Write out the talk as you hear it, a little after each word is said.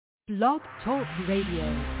Blog Talk Radio.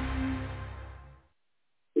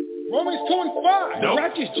 Romans 2:5, the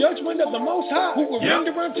righteous judgment of the Most High, who will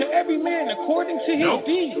render unto every man according to his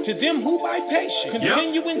deeds, to them who by patience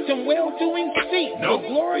continue in some well-doing seek for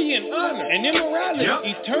glory and honor and immorality,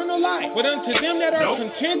 eternal life. But unto them that are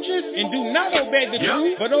contentious and do not obey the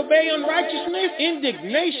truth, but obey unrighteousness,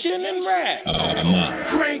 indignation, and wrath.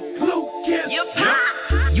 Great Lucas.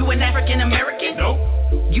 You an African American?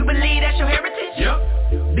 You believe that's your heritage?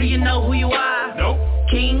 Do you know who you are?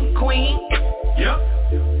 King, queen?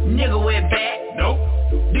 Nigga with back?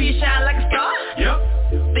 Do you shine like a star?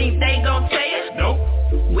 Think they gon' tell you?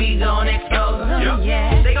 We gon' expose them.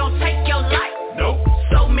 They gon' take your life?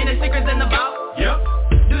 So many secrets in the vault.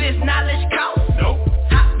 Do this knowledge cost?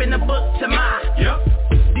 Hop in the book to mine.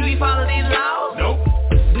 Do we follow these laws?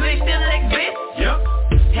 Do they still exist?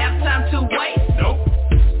 Have time to wait?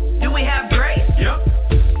 Do we have grace?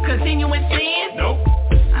 Continue in sin?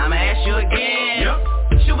 I'ma ask you again.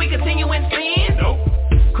 Should we continue in sin?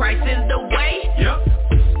 Christ is the way.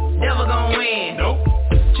 Devil gon' win.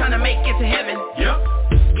 Tryna make it to heaven.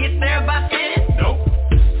 Get there by sinning.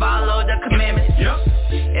 Follow the commandments.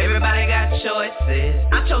 Everybody got choices.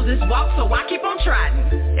 I chose this walk, so I keep on trying.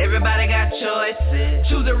 Everybody got choices.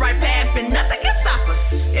 Choose the right path and nothing can stop us.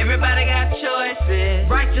 Everybody got choices.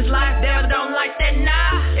 Righteous life, devil don't like that,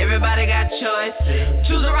 nah. Everybody got choices.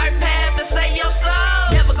 Choose the right path to save your soul.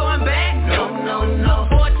 Never going back. No.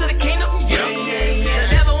 Forward to the kingdom. The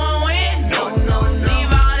devil won't win. No.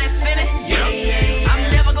 Leave all that sinning. I'm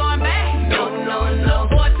never going back. No.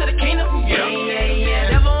 Forward to the kingdom. The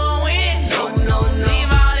devil won't win. No.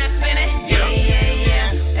 Leave all that sinning.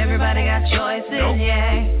 Everybody got choices,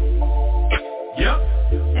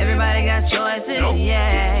 Everybody got choices,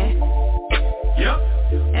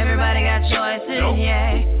 Everybody got choices,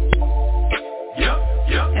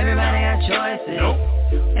 Everybody got choices.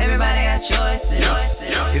 Everybody got choices.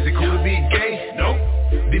 Is it cool to be gay?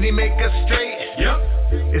 Did he make us straight?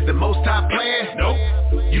 Is the Most High plan?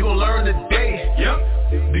 You gon' learn today.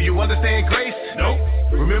 Do you understand grace?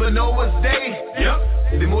 Remember Noah's day?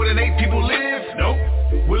 Did more than 8 people live?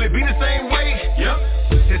 Will it be the same way?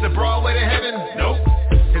 Is a broad way to heaven?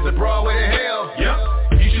 Is a broad way to hell?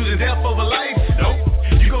 You choosing death over life?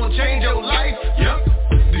 You gon' change your life?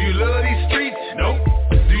 Do you love these streets?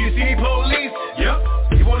 Do you see police?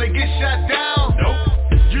 You wanna get shot down?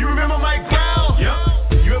 You remember my ground?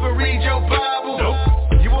 You ever read your Bible?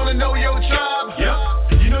 You wanna know your tribe?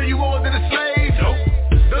 You know you more than a slave?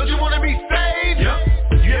 Don't you wanna be saved?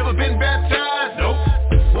 You ever been baptized?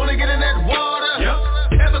 Wanna get in that water?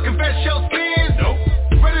 Ever confess your sins?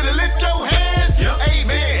 Ready to lift your hands?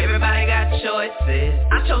 Amen. Everybody got choices.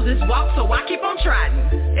 I chose this walk, so I keep on trying.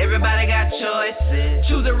 Everybody got choices.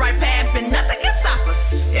 Choose the right path and nothing can stop us.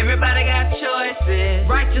 Everybody got choices.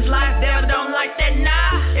 Righteous life, devil don't like that,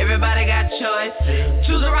 nah. Everybody got choices.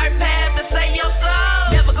 Choose the right path to save your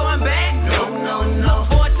soul. Never going back. No.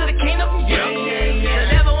 Forward to the kingdom. The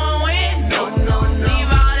devil won't win. No. Leave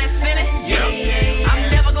all that sinning. I'm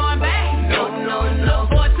never going back. No.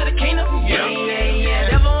 Forward to the kingdom. The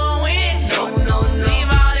devil won't win. No. Leave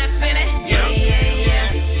all that sinning.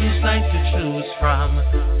 Who's like to choose from?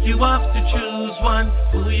 You have to choose one.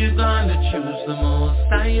 Who you gonna choose the most?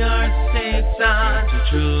 I heard Satan to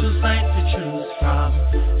choose. Who's like to choose from?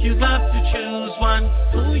 You got to choose one.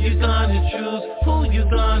 Who you gonna choose? Who you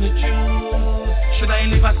gonna choose? Should I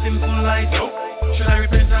live a simple life? Should I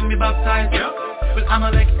repent and be baptized? Will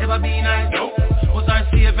Amalek ever be nice? Was our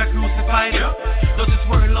Savior crucified? Does this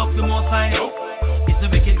world love the Most High? Is the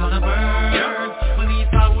wicked gonna burn? Will we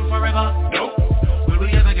fall forever? Will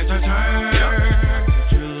we ever get our turn?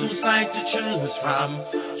 Like to choose from,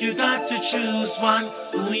 you got to choose one.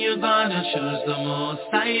 Who you gonna choose the most?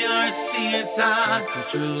 I heard Satan to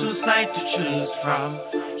choose. Like to choose from,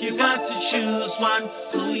 you got to choose one.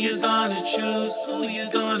 Who you gonna choose? Who you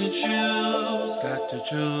gonna choose? Got to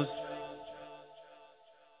choose.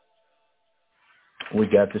 We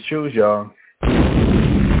got to choose, y'all.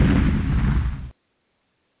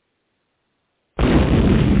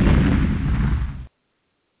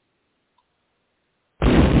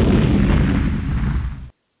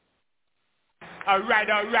 All right.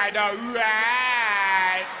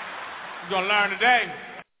 You're gonna learn today.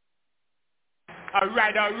 All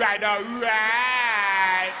right. You're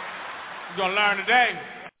gonna learn today.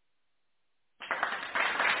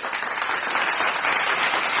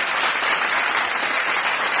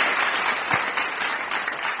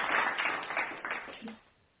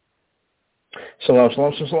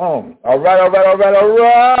 Shalom. All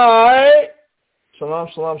right.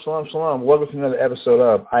 Shalom. Welcome to another episode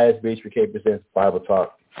of ISBHPK Presents Bible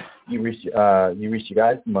Talk. You reach you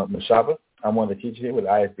guys, Mashaba. I'm one of the teachers here with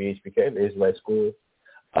ISBHPK, the Israelite School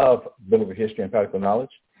of Biblical History and Practical Knowledge.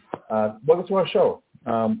 Welcome to our show.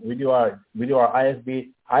 We do our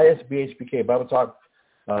ISBHPK Bible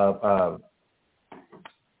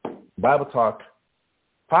Talk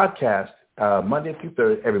podcast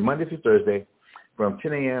every Monday through Thursday from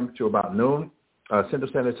 10 a.m. to about noon Central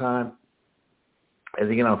Standard Time,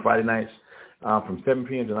 and again on Friday nights from 7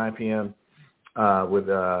 p.m. to 9 p.m. With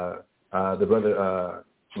the brother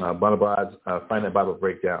Bonabod's Finite Bible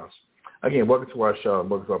Breakdowns. Again, welcome to our show and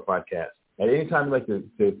welcome to our podcast. At any time you'd like to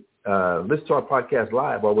listen to our podcast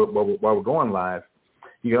live while we're going live,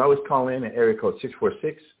 you can always call in at area code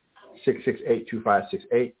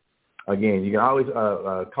 646-668-2568. Again, you can always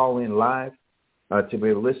call in live to be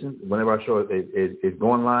able to listen whenever our show is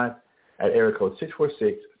going live at area code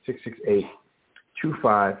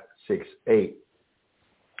 646-668-2568.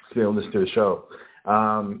 To be able to listen to the show.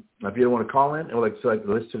 If you don't want to call in and would like to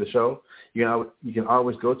listen to the show, you can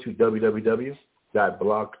always go to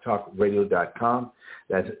www.blogtalkradio.com.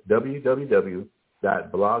 That's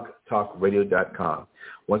www.blogtalkradio.com.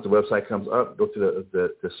 Once the website comes up, go to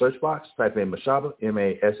the search box, type in Mashaba,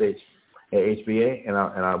 M-A-S-H-A-H-B-A, and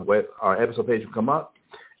our episode page will come up,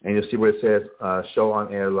 and you'll see where it says Show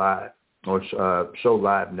on Air Live or Show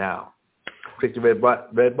Live Now. Click the red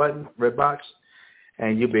box,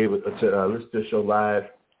 and you'll be able to listen to the show live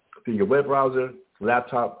through your web browser,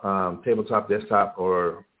 laptop, tabletop, desktop,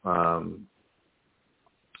 or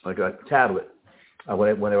like a tablet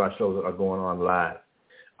whenever our shows are going on live.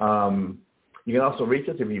 You can also reach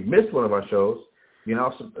us if you missed one of our shows. You can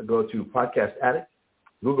also go to Podcast Addict,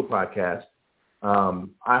 Google Podcast,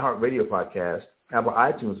 iHeartRadio Podcast, Apple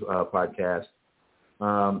iTunes Podcast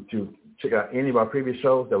to check out any of our previous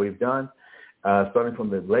shows that we've done. Starting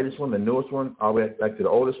from the latest one, the newest one, all the way back to the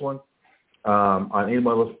oldest one, on any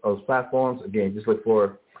one of those platforms. Again, just look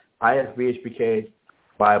for ISBHPK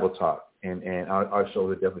Bible Talk, and our shows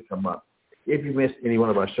will definitely come up. If you missed any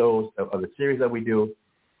one of our shows of the series that we do,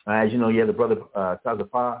 as you know, you have the brother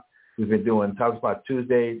Tazapah, who's been doing Tazapah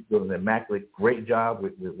Tuesday, doing an immaculate, great job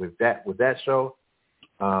with that show.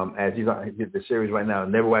 As he's on the series right now,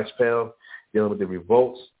 Never Wax Pale, dealing with the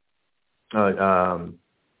revolts.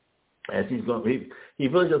 As he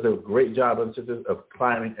really does a great job of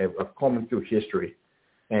combing through history,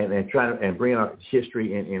 and trying to bringing out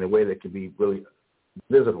history in a way that can be really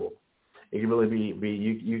visible. It can really be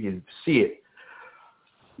you can see it,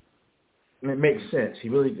 and it makes sense. He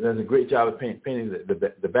really does a great job of painting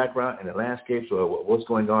the background and the landscapes of what's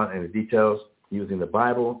going on and the details using the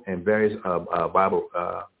Bible and various Bible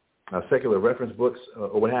secular reference books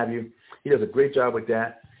or what have you. He does a great job with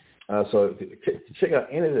that. So to check out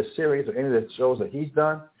any of the series or any of the shows that he's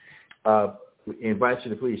done, we invite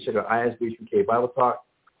you to please check out ISBHPK Bible Talk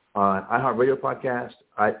on iHeartRadio Podcast,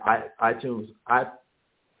 iTunes, Apple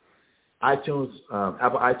iTunes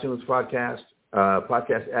Podcast,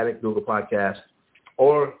 Podcast Addict, Google Podcast,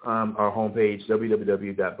 or our homepage,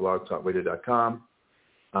 www.blogtalkradio.com.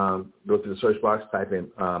 Go to the search box, type in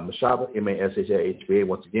Mashaba, M-A-S-H-A-H-B-A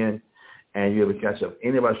once again, and you'll be able to catch up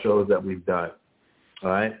any of our shows that we've done. All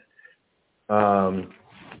right. Brothers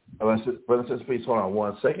and sisters, please hold on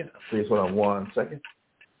one second.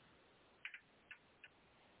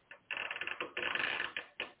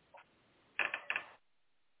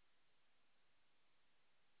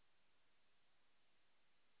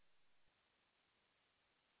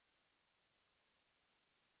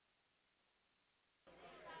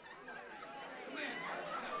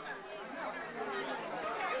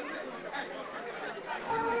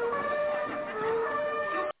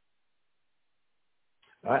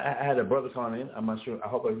 I had a brother calling in. I'm not sure. I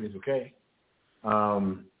hope everything's okay.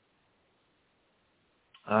 Brother,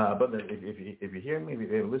 if you hear me, if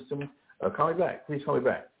you listen to me, call me back. Please call me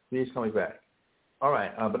back. All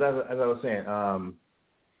right. But as I was saying,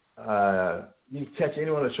 you can catch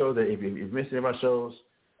any one of the shows that if you've missed any of our shows,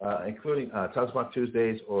 including Tazapah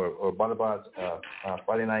Tuesdays or Bonabod's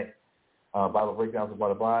Friday night Bible Breakdowns with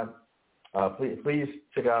Bonabod, please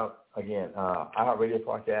check out, again, iHeartRadio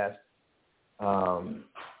Podcast,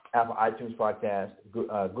 Apple iTunes Podcast,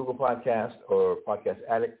 Google Podcast, or Podcast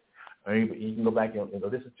Addict. Or you can go back and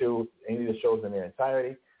listen to any of the shows in their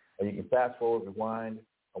entirety, or you can fast forward, rewind,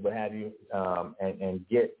 or what have you, and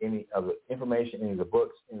get any of the information, any of the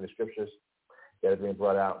books, any of the scriptures that are being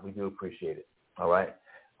brought out. We do appreciate it. All right.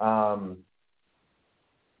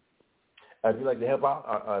 If you'd like to help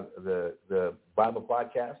out the Bible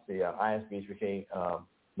podcast, the ISBHPK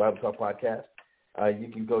Bible Talk podcast, you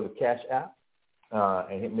can go to Cash App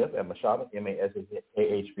and hit me up at Mashaba,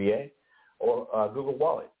 M-A-S-H-A-H-B-A, or Google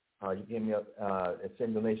Wallet. You can hit me up and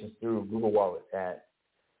send donations through Google Wallet at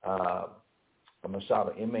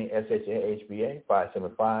Mashaba, MASHAHBA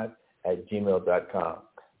 575@gmail.com.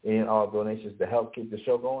 Any and all donations to help keep the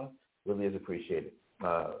show going really is appreciated.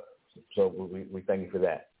 So we thank you for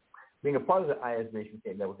that. Being a part of the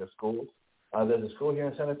ISBHPK network of schools, there's a school here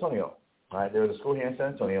in San Antonio. All right, there's a school here in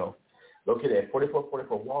San Antonio located at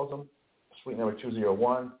 4444 Walsham, suite number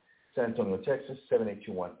 201, San Antonio, Texas,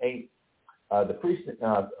 78218. The precinct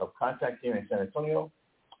of contact here in San Antonio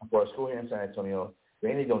for our school here in San Antonio. For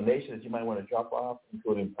any donations that you might want to drop off,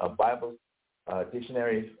 including Bibles,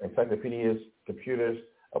 dictionaries, encyclopedias, computers,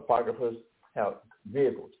 apocryphas,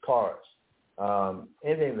 vehicles, cars,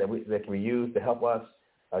 anything that can be used to help us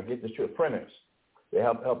get this truth, printers, to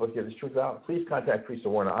help us get this truth out, please contact Priest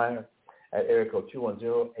of Warner Iron at area code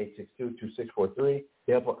 210-862-2643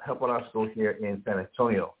 to help on our school here in San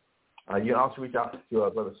Antonio. You can also reach out to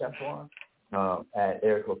Brother Samson at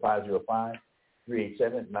area code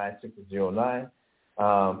 505-387-9609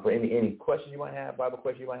 for any questions you might have, Bible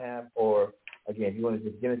questions you might have, or, again, if you want to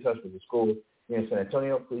just get in touch with the school here in San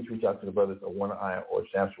Antonio, please reach out to the Brothers of Warner Iron or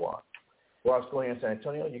Samson. For our school here in San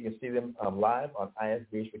Antonio, you can see them live on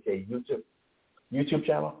ISBHPK YouTube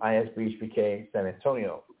channel, ISBHPK San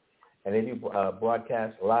Antonio. And they do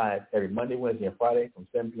broadcast live every Monday, Wednesday, and Friday from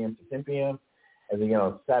 7 p.m. to 10 p.m. And then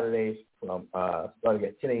on Saturdays from starting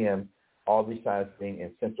at 10 a.m., all these times being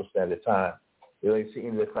in Central Standard Time. You'll see any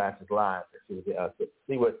of the classes live to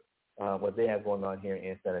see what they have going on here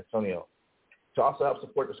in San Antonio. To also help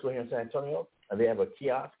support the school here in San Antonio, they have a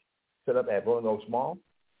kiosk set up at Rolling Oaks Mall,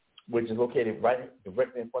 which is located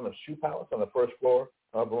directly in front of Shoe Palace on the first floor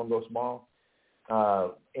of Rolling Oaks Mall,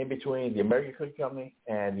 in between the American Cookie Company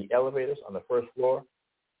and the elevators on the first floor.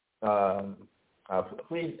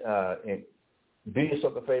 Please do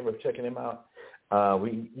yourself a favor of checking them out.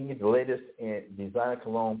 You can get the latest in designer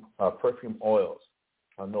cologne perfume oils.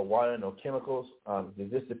 No water, no chemicals.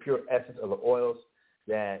 This is the pure essence of the oils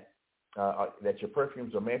that your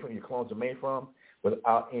perfumes are made from, your colognes are made from,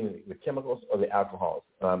 without any of the chemicals or the alcohols.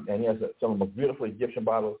 And he has some of the most beautiful Egyptian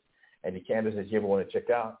bottles and decanters that you ever want to check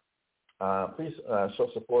out. Please show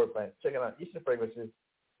support by checking out Eastern Fragrances,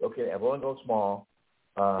 located at Rolling Oaks Mall,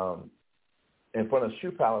 in front of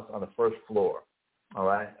Shoe Palace on the first floor. All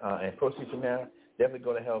right, and proceeds from there definitely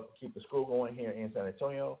going to help keep the school going here in San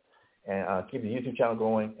Antonio, and keep the YouTube channel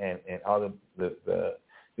going, and all the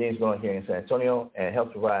things going here in San Antonio, and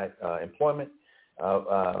help provide employment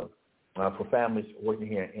for families working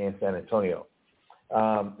here in San Antonio.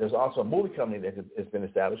 There's also a movie company that has been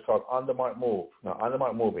established called On the Mark Move. Now, On the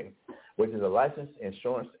Mark Moving, which is a licensed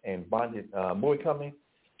insurance and bonded movie company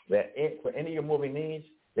that for any of your movie needs,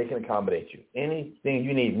 they can accommodate you. Anything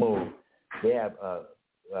you need moved, they have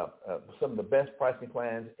some of the best pricing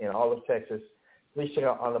plans in all of Texas. Please check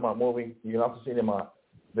out On the Mark Moving. You can also see them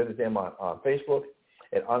visit them on Facebook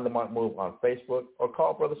at On the Mark Move on Facebook, or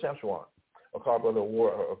call Brother Samson, or call Brother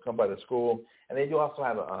Ward, or come by the school. And they do also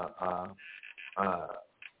have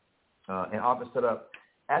an office set up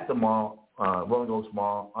at the mall, Rolling Oaks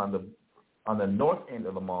Mall, on the north end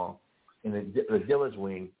of the mall, in the Dillard's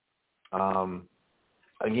wing,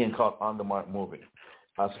 again called On the Mark Moving.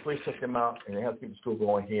 So please check them out, and they help keep the school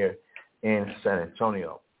going here in San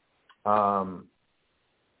Antonio. For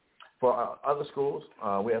our other schools,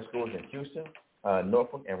 we have schools in Houston,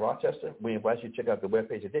 Norfolk, and Rochester. We invite you to check out the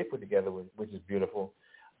webpage that they put together, which is beautiful,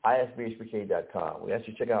 isbhpk.com. We ask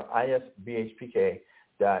you to check out isbhpk.com.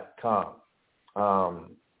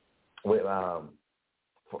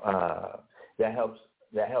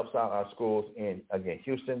 That helps out our schools in, again,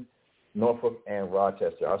 Houston, Norfolk, and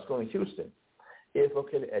Rochester. Our school in Houston is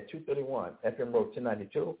located at 231 FM Road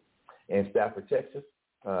 1092 in Stafford, Texas,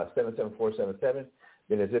 77477.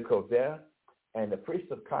 Then the zip code there. And the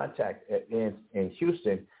priest of contact in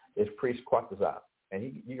Houston is Priest Quattazop.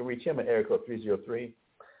 And you can reach him at area code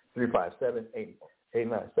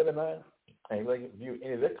 303-357-8979. And you can view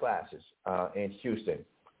any of their classes in Houston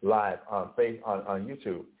live on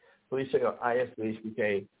YouTube. Please check out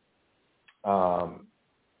ISBHPK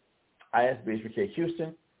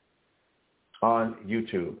Houston on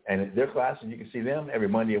YouTube. And their classes, you can see them every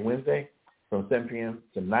Monday and Wednesday from 7 p.m.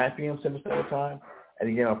 to 9 p.m. Central Standard Time. And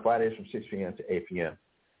again on Fridays from 6 p.m. to 8 p.m.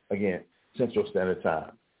 Again, Central Standard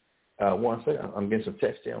Time. One second, I'm getting some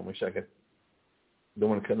text here. I'll make sure don't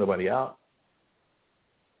want to cut nobody out.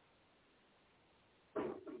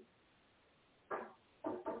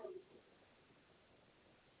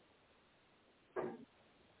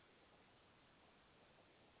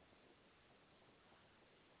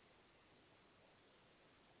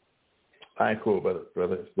 All right, cool, brother.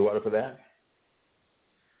 The water for that?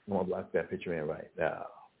 I'm going to block that picture in right now.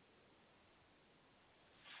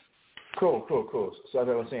 Cool. So as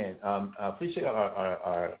I was saying, please check out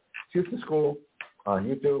our Houston School on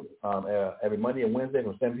YouTube every Monday and Wednesday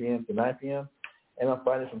from 10 p.m. to 9 p.m. and on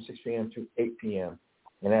Fridays from 6 p.m. to 8 p.m.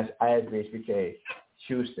 And that's ISBHPK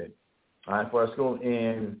Houston. All right, for our school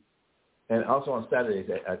and also on Saturdays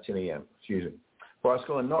at 10 a.m. For our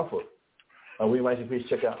school in Norfolk, we invite you to please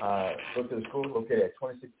check out, go to the school located at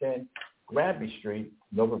 2610 Granby Street,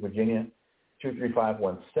 Norfolk, Virginia,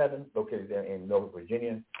 23517, located there in Norfolk,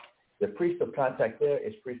 Virginia. The priest of contact there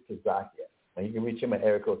is Priest Kazakia, and you can reach him at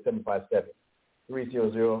area code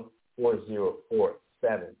 757-300-4047.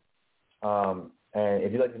 And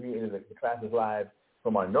if you'd like to view the classes live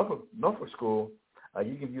from our Norfolk School,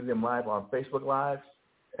 you can view them live on Facebook Live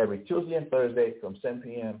every Tuesday and Thursday from 7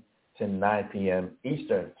 p.m. to 9 p.m.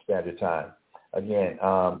 Eastern Standard Time. Again,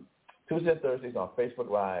 Tuesday and Thursdays on Facebook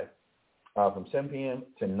Live from 7 p.m.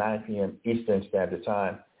 to 9 p.m. Eastern Standard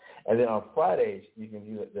Time. And then on Fridays, you can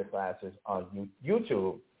view their classes on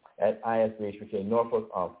YouTube at ISBHPK Norfolk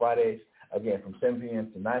on Fridays, again, from 7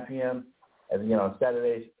 p.m. to 9 p.m. And again, on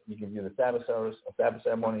Saturdays, you can view the Sabbath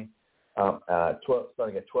ceremony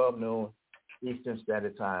starting at 12 noon Eastern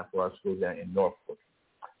Standard Time for our school down in Norfolk.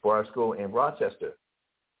 For our school in Rochester,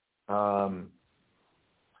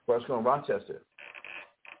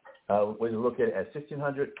 which is located at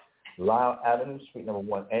 1600 Lyle Avenue, Suite number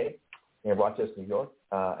 1A in Rochester, New York,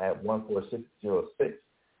 at 14606.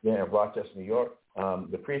 Then in Rochester, New York,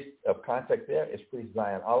 the priest of contact there is Priest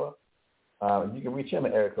Zion Allah. You can reach him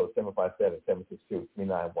at area code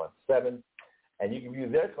 757-762-3917. And you can view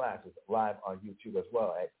their classes live on YouTube as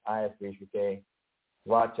well at ISBHPK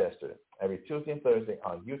Rochester every Tuesday and Thursday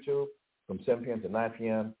on YouTube from 7 p.m. to 9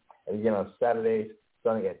 p.m. and again on Saturdays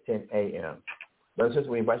starting at 10 a.m. Brothers and sisters,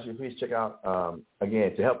 we invite you to please check out,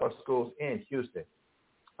 again, to help our schools in Houston,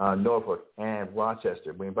 Norfolk, and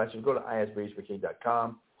Rochester. We invite you to go to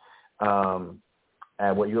isbhpk.com,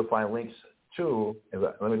 and what you'll find links to, let me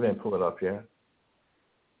go ahead and pull it up here.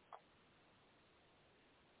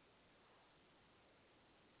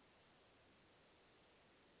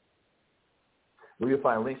 You'll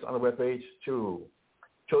find links on the webpage to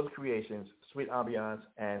Chosen Creations, Sweet Ambiance,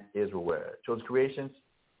 and Israelware. Chosen Creations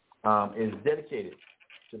is dedicated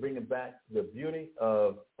to bringing back the beauty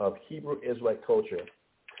of Hebrew Israelite culture.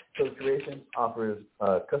 Chosen Creations offers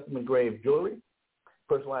custom engraved jewelry,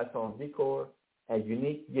 personalized home decor, and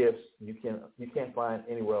unique gifts you can't find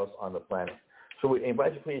anywhere else on the planet. So we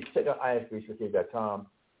invite you to please check out isbhpk.com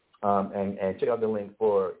and check out the link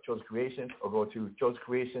for Chosen Creations, or go to Chosen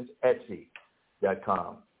Creations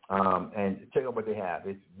Etsy.com and check out what they have.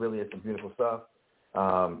 It really is some beautiful stuff.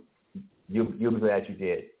 You'll be glad you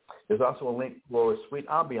did. There's also a link for Sweet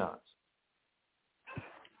Ambiance.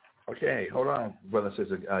 Okay, hold on, brothers and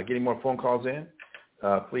sisters. Getting more phone calls in.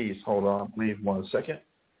 Please hold on. Please 1 second.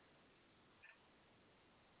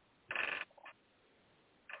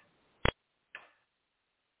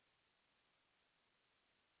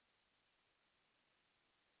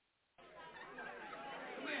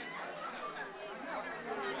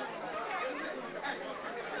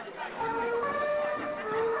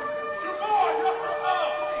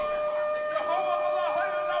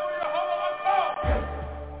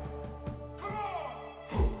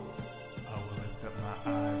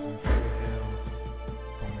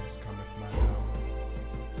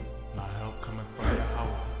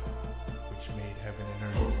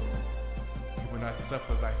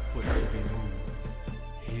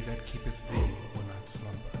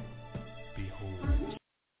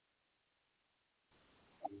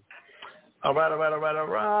 All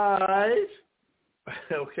right.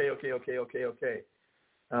 Okay.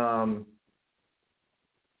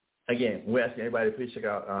 Again, we're asking everybody to please check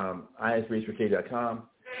out isbhpk.com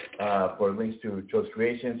for links to Chosen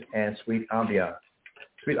Creations and Sweet Ambiance.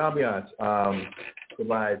 Sweet Ambiance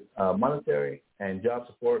provides monetary and job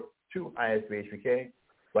support to ISBHPK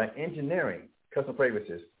by engineering custom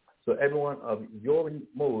fragrances so everyone of your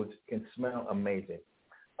moods can smell amazing.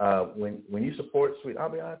 When you support Sweet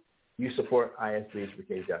Ambiance, you support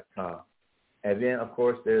isbhpk.com. And then, of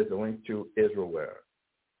course, there's a link to Israelware.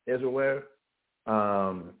 Israelware,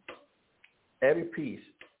 every piece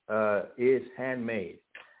is handmade.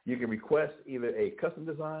 You can request either a custom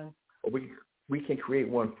design, or we can create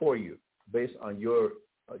one for you based on your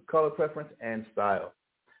color preference and style.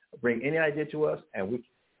 Bring any idea to us, and we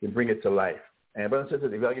can bring it to life. And brothers and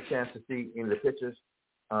sisters, if you get a chance to see any of the pictures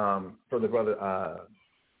from the brother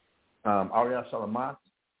Ariel Shalamat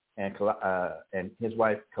and his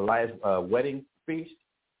wife Kalaya's wedding feast,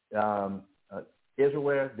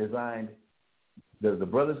 Israelware designed the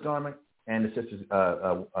brother's garment and the sister's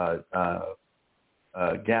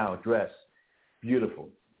gown, dress. Beautiful.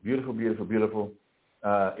 Beautiful, beautiful, beautiful.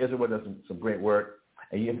 Israel does some great work.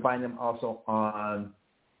 And you can find them also on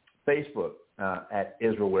Facebook, at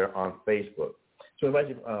Israelware on Facebook. So I invite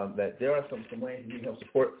you that there are some ways you can help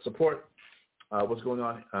support what's going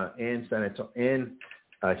on in San Antonio, in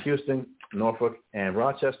Houston, Norfolk, and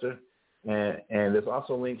Rochester. And there's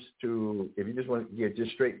also links to, if you just want to get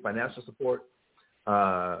just straight financial support,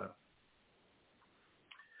 there's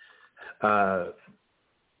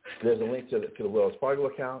a link to the Wells Fargo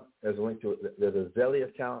account. There's a link to there's a Zelle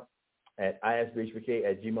account at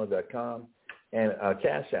isbhpk@gmail.com, and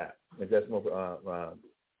Cash App, if that's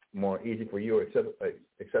more easy for you or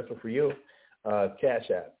accessible for you.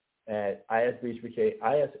 Cash App at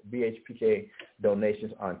ISBHPK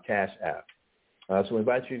donations on Cash App. So we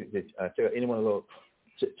invite you to check out any one of those.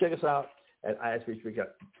 Check us out at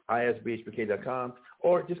isbhpk.com,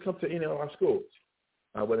 or just come to any of our schools,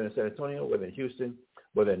 whether in San Antonio, whether in Houston,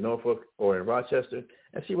 whether in Norfolk or in Rochester,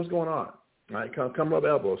 and see what's going on. All right, come rub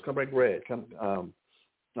elbows, come break bread, come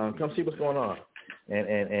see what's going on,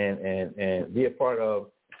 and be a part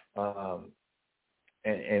of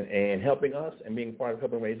and helping us and being part of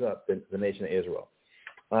helping raise up the nation of Israel.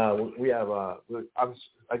 We have I would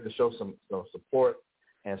like to show some support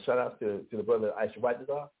and shout out to the brother Aisha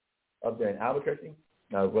Whitezah up there in Albuquerque.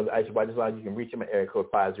 Brother Aisha Whitezah, you can reach him at area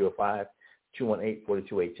code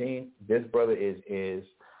 505-218-4218. This brother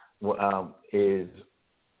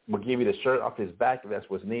will give you the shirt off his back if that's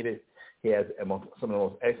what's needed. He has some of the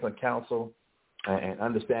most excellent counsel and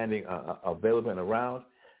understanding available and around.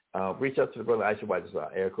 Reach out to the brother Aisha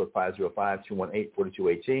Whitezah, area code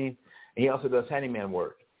 505-218-4218. And he also does handyman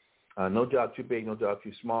work. No job too big, no job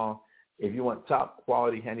too small. If you want top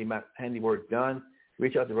quality handiwork done,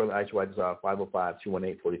 reach out to brother Aisha Whitezah,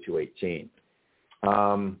 505-218-4218.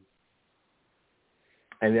 And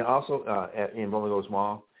then also in Rolling Oaks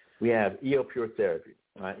Mall, we have EO Pure Therapy.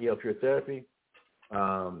 EO Pure Therapy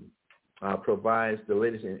provides the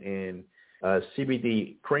latest in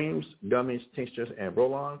CBD creams, gummies, tinctures, and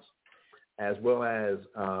roll-ons, as well as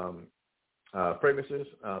fragrances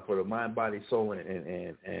for the mind, body, soul,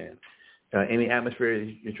 and any atmosphere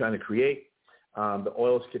you're trying to create. The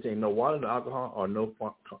oils contain no water, no alcohol, or no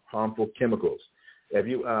harmful chemicals. If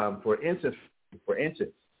you, for instance,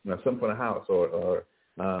 some for the house or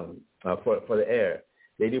for the air,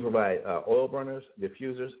 they do provide oil burners,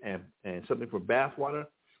 diffusers, and something for bath water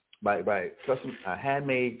by custom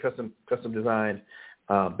handmade, custom designed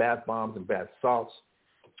bath bombs and bath salts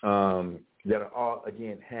that are all,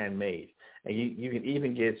 again, handmade. And you can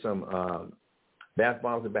even get some bath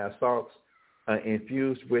bombs and bath salts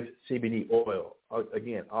infused with CBD oil.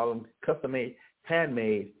 Again, all of them custom made,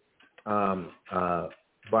 handmade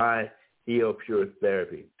by EO Pure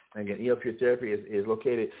Therapy. Again, EO Pure Therapy is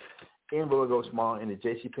located in Rolling Oaks Mall in the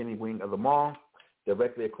JCPenney wing of the mall,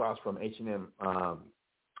 directly across from H&M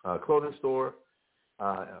clothing store.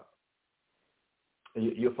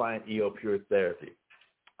 You'll find EO Pure Therapy.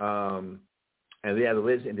 And they have the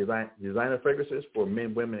latest in designer fragrances for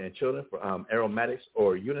men, women, and children for aromatics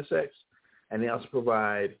or unisex. And they also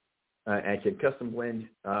provide and can custom blend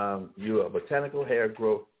you a botanical hair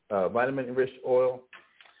growth vitamin-enriched oil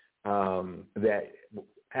that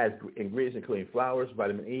has ingredients including flowers,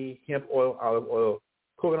 vitamin E, hemp oil, olive oil,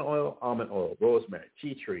 coconut oil, almond oil, rosemary,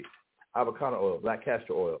 tea tree, avocado oil, black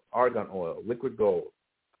castor oil, argan oil, liquid gold,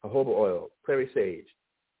 jojoba oil, prairie sage,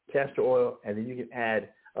 castor oil, and then you can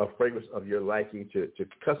add a fragrance of your liking to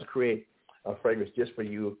custom create a fragrance just for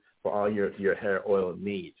you for all your hair oil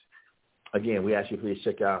needs. Again, we ask you please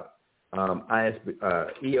check out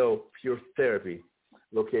EO Pure Therapy,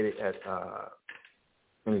 located at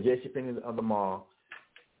in the JCPenney of the mall,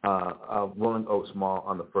 of Rolling Oaks Mall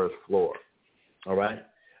on the first floor. All right.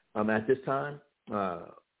 At this time,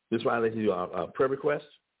 this is why I'd like to do a prayer request.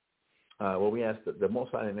 Where we ask the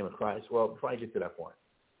Most High in the name of Christ. Well, before I get to that point,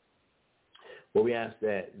 well, we ask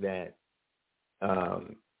that as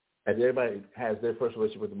everybody has their first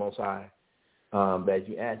relationship with the Most High, that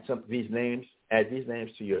you add these names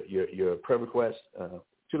to your prayer request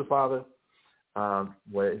to the Father,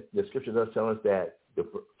 where the Scripture does tell us that the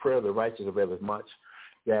prayer of the righteous availeth much.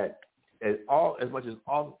 That as much as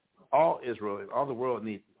all Israel, all the world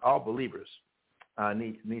needs, all believers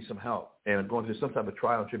need some help and are going through some type of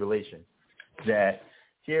trial and tribulation. That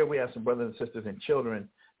here we have some brothers and sisters and children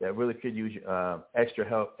that really could use extra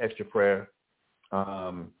help, extra prayer,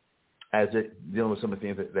 as they're dealing with some of the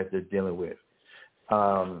things that they're dealing with.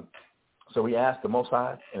 So we ask the Most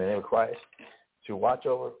High in the name of Christ to watch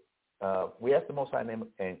over. We ask the Most High in the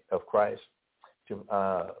name of Christ to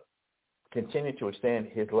continue to extend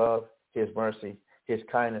his love, his mercy, his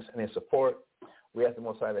kindness, and his support. We ask the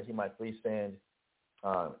Most High that he might please stand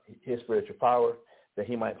his spiritual power, that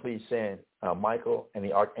he might please send Michael and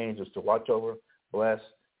the archangels to watch over, bless,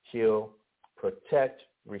 heal, protect,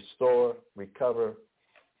 restore, recover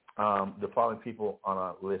the following people on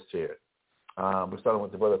our list here. We're starting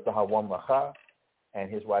with the brother Tahawam Lacha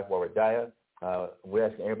and his wife Waradiah. We're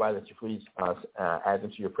asking everybody that you please add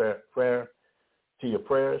them to your prayer, to your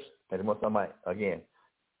prayers, and the Most High might, again,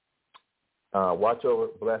 watch over,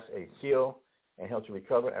 bless, and heal, and help to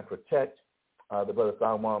recover and protect the brother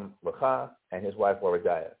Tahawam Lacha and his wife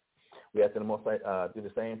Waradiah. We ask the Most High do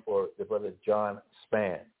the same for the brother John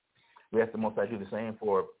Spann. We ask the Most High do the same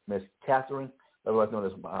for Miss Catherine, otherwise known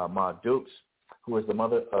as Ma Dukes, who is the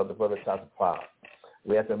mother of the brother Tazapah.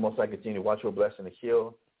 We ask the Most High continue to watch over, bless, and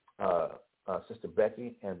heal Sister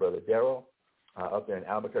Becky and brother Darrell up there in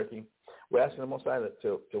Albuquerque. We're asking the Most High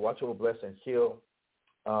to watch over, bless, and heal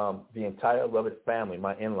the entire Lovett family,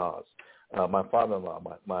 my in-laws, my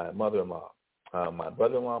father-in-law, my mother-in-law, my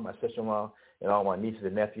brother-in-law, my sister-in-law, and all my nieces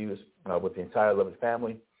and nephews with the entire Lovett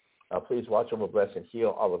family. Please watch over, bless, and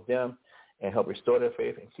heal all of them and help restore their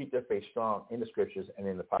faith and keep their faith strong in the scriptures and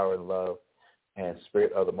in the power and love and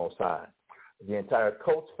spirit of the Most High. The entire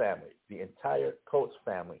Coates family, we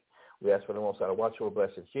ask for the Most High to watch over,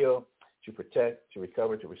 bless, and heal, to protect, to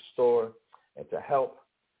recover, to restore, and to help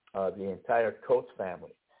the entire Coates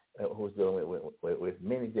family who's dealing with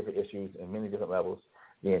many different issues and many different levels,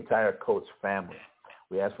 the entire Coates family.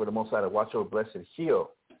 We ask for the Most High to watch over, bless, and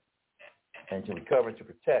heal, and to recover and to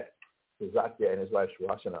protect Kazakia and his wife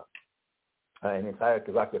Shwashana and the entire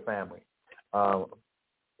Kazakia family.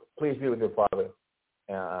 Please be with them, Father.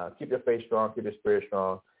 Keep their faith strong, keep their spirit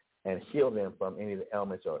strong, and heal them from any of the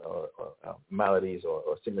ailments or maladies or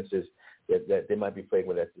sicknesses that they might be plagued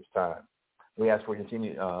with at this time. We ask for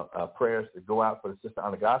continued prayers to go out for the sister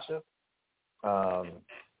Anagasha,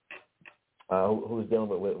 who's dealing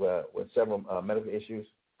with several medical issues,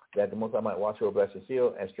 that the Most High might watch over, bless, and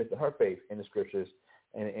heal, and strengthen her faith in the scriptures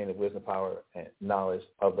and in the wisdom, power, and knowledge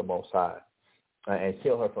of the Most High, and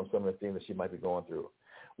heal her from some of the things that she might be going through.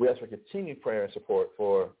 We ask for continued prayer and support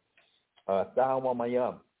for Tahawam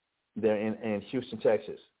Mayam there in Houston,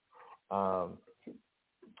 Texas.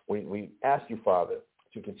 We ask you, Father,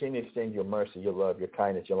 to continue to extend your mercy, your love, your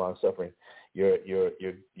kindness, your long-suffering, your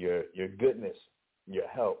goodness, your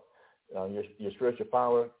help, your spiritual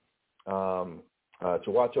power,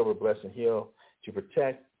 to watch over, bless, and heal, to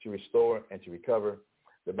protect, to restore, and to recover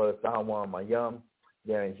the brother Tahawam Mayam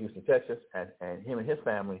there in Houston, Texas, and him and his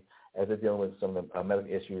family as they're dealing with some of the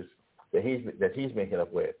medical issues that he's been hit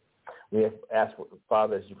up with. We have asked,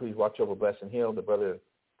 Father, as you please watch over, bless, and heal the brother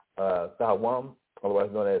Tahawam,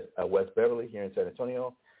 otherwise known as West Beverly here in San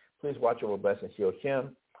Antonio. Please watch over, bless, and heal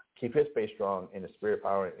him. Keep his faith strong in the spirit,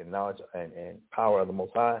 power, and knowledge and power of the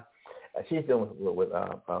Most High, as he's dealing with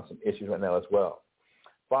some issues right now as well.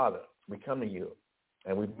 Father, we come to you,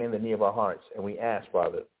 and we bend the knee of our hearts, and we ask,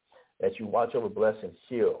 Father, that you watch over, bless, and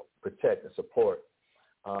heal, protect, and support,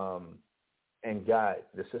 and guide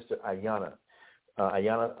the sister Ayana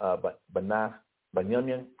Banath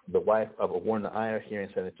Banyamian, the wife of Awarna Iyer here in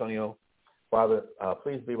San Antonio. Father,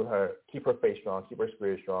 please be with her. Keep her faith strong. Keep her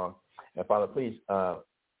spirit strong. And Father, please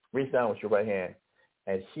reach down with your right hand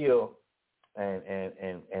and heal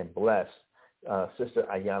and bless Sister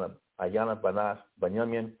Ayana Banath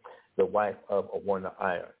Banyamian, the wife of Awarna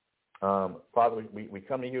Iyer. Father, we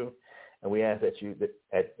come to you, and we ask that you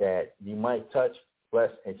might touch,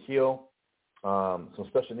 bless, and heal some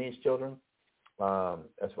special needs children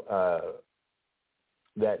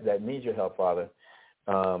that need your help, Father,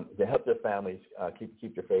 to help their families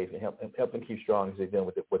keep their faith and help them keep strong as they're dealing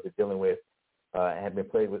with what they're dealing with and have been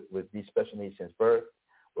plagued with these special needs since birth.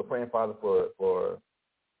 We're praying, Father, for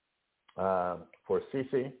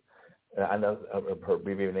Cece. I know her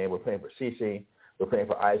abbreviated name. We're praying for Cece. We're praying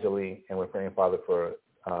for Isali, and we're praying, Father, for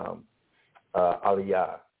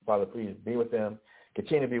Aliyah. Father, please be with them.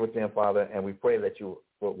 Continue to be with them, Father, and we pray that you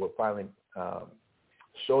will finally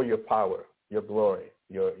show your power, your glory,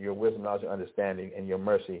 your wisdom, knowledge, and understanding, and your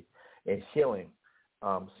mercy in healing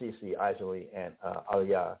Cece, Isali, and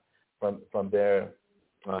Aliyah from their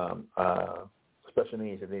special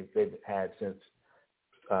needs that they've had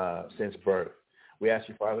since birth. We ask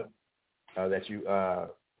you, Father, that you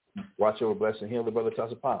watch over, bless, and heal the brother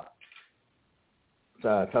Tazapah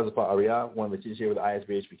Ariyah, one of the teachers here with the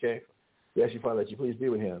ISBHPK. We ask you, Father, that you please be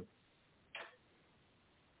with him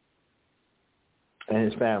and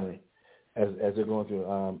his family as they're going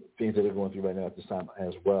through things that they're going through right now at this time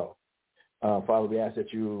as well. Father, we ask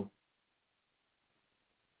that you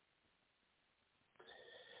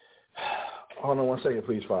hold on 1 second,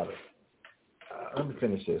 please, Father. Let me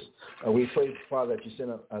finish this. We pray, Father, that you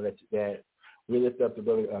send that We lift up the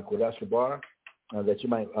brother Kodash Kabar, that you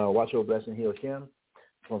might watch over, bless, and heal him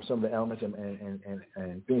from some of the ailments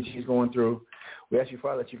and things he's going through. We ask you,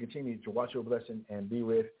 Father, that you continue to watch over, bless, and be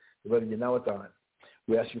with the brother Yanawathan.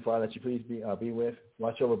 We ask you, Father, that you please be with,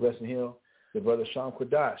 watch over, bless, and heal the brother Sham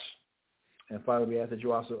Kodash. And, Father, we ask that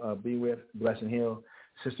you also be with, bless, and heal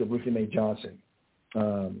Sister Ruthie Mae Johnson.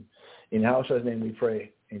 In Yahshua's name we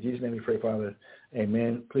pray. In Jesus' name we pray, Father.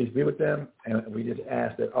 Amen. Please be with them. And we just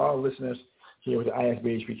ask that all listeners here with the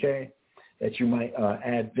ISBHPK, that you might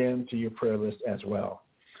add them to your prayer list as well.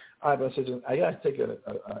 All right, brothers and sisters, I got to take an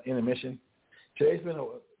intermission. Today's been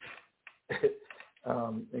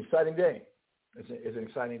an exciting day. It's an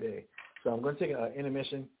exciting day. So I'm going to take an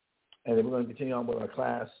intermission, and then we're going to continue on with our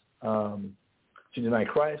class, To Deny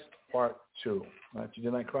Christ, Part 2. To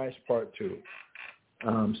Deny Christ, Part 2.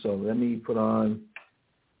 So let me put on,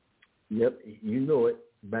 yep, you know it,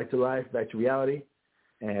 Back to Life, Back to Reality,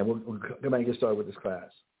 and we'll come back and get started with this class.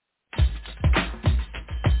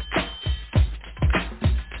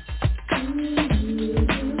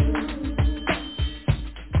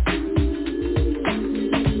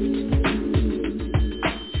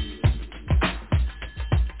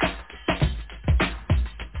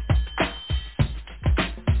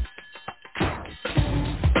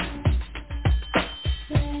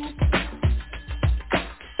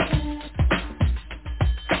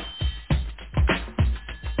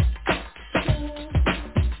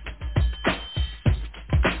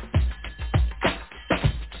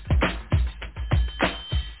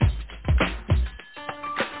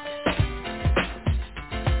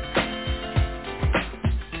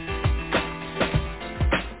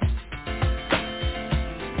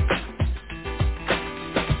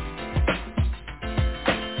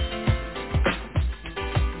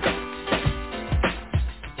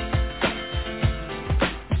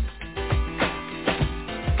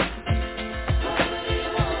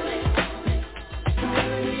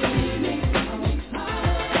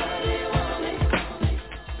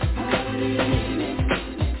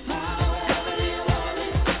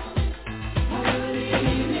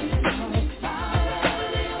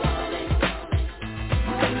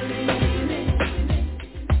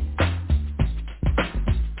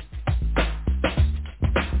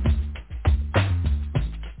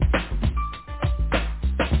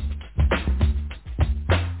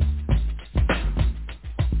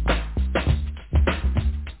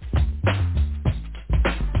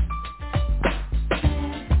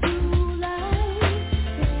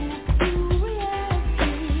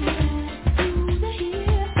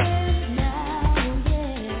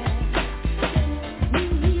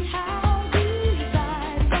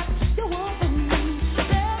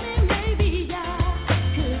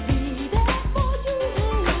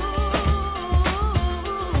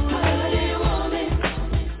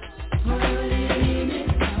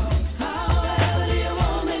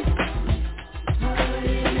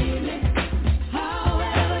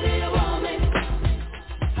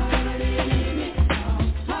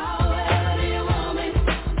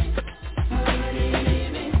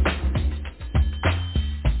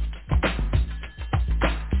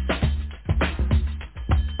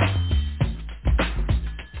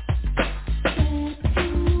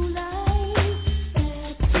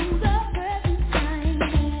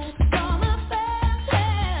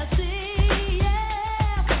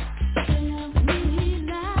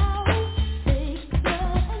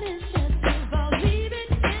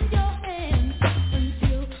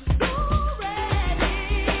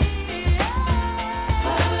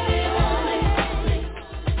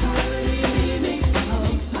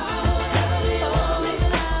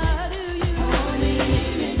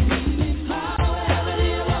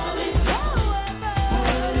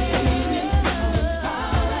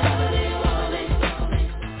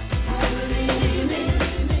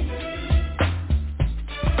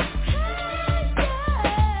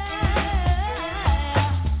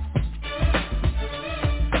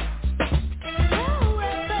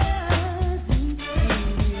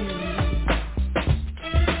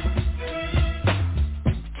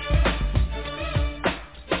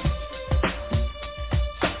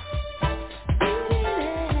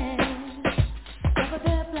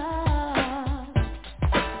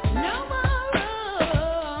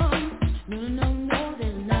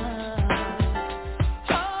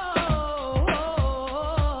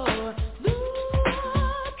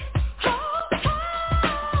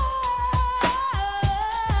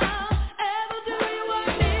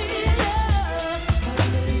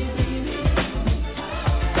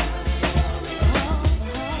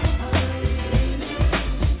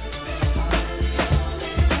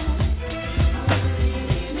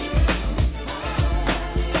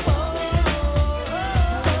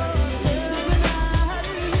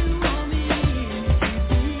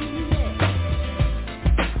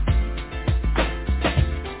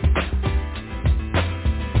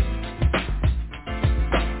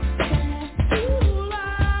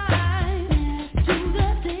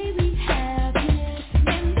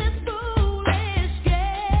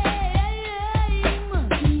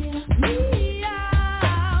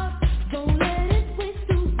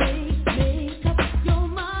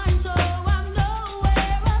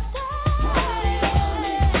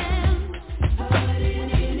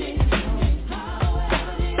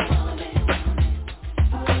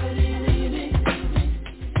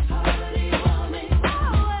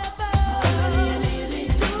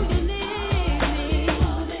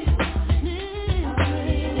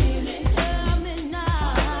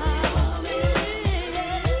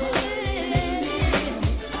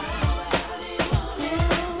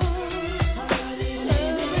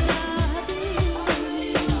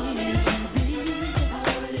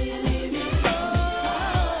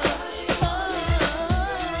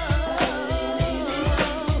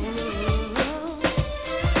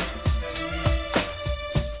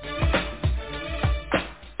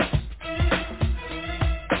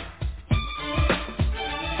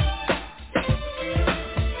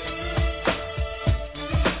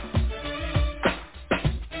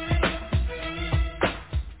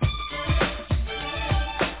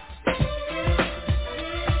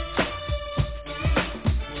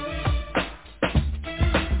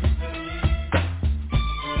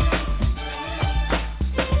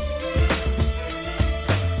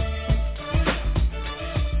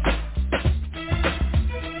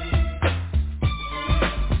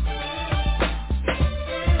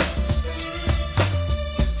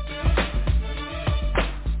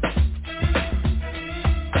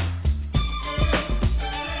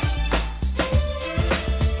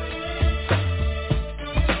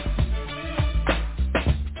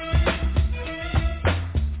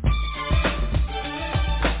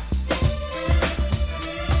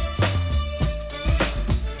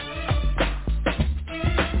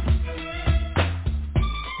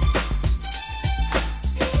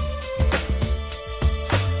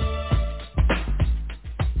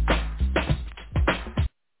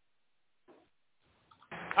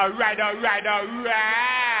 All right. You're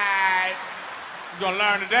going to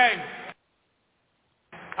learn today.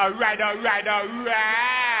 All right. You're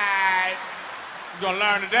going to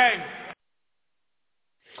learn today.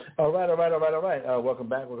 All right. Welcome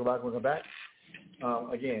back.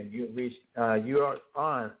 Again, you are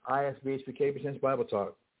on ISBHPK Presents Bible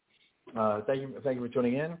Talk. Thank you for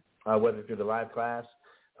tuning in, whether through the live class,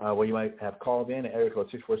 where you might have called in at area code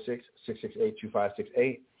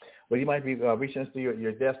 646-668-2568, where you might be reaching us through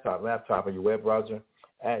your desktop, laptop, or your web browser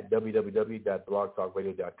at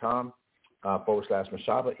www.blogtalkradio.com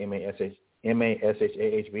 /Mashaba,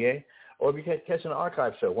 MASHAHBA, or if you catch an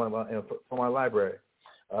archive show, one of from our library,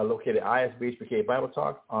 located at ISBHPK Bible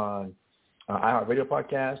Talk on iHeartRadio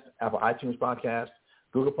Podcast, Apple iTunes Podcast,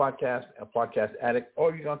 Google Podcast, and Podcast Addict,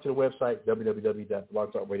 or you can go to the website,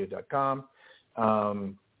 www.blogtalkradio.com,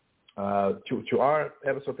 to our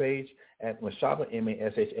episode page at Mashaba,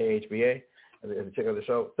 MASHAHBA, and check out the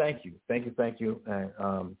show. Thank you, for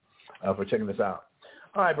checking this out.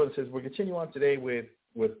 All right, brothers and sisters, we'll continue on today with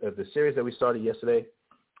the series that we started yesterday,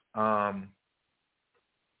 to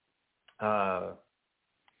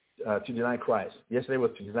deny Christ. Yesterday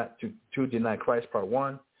was to deny Christ, part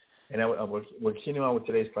 1, and we're continuing on with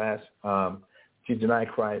today's class, to deny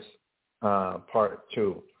Christ, part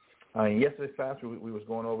 2. In yesterday's class, we was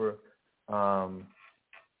going over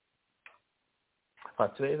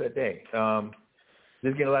today's that day.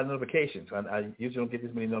 Just getting a lot of notifications. I usually don't get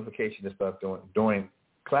this many notifications and stuff during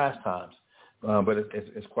class times, but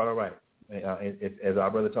it's quite all right. As our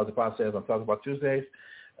brother Talks About says on Talks About Tuesdays,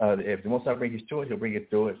 if the Most High brings you to it, He'll bring you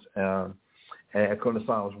through it. And according to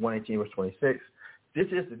Psalms 118, verse 26, this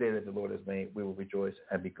is the day that the Lord has made. We will rejoice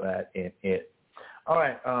and be glad in it. All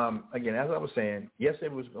right. Again, as I was saying, yesterday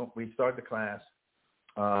we started the class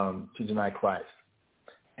to deny Christ.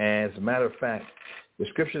 And as a matter of fact, the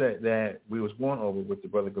scripture that we was going over with the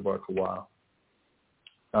brother Gabar Kawal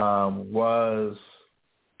was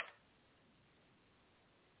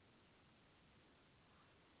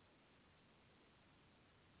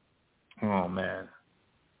oh man,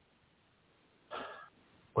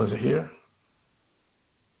 was it here?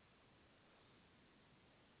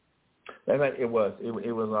 It was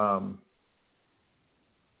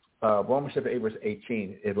Romans chapter 8 verse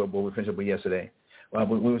 18 is what we finished up with yesterday. We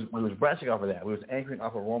was branching off of that. We was anchoring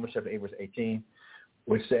off of Romans chapter 8 verse 18,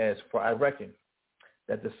 which says, "For I reckon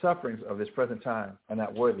that the sufferings of this present time are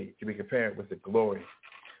not worthy to be compared with the glory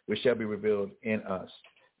which shall be revealed in us."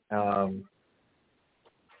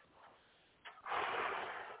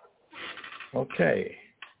 Okay.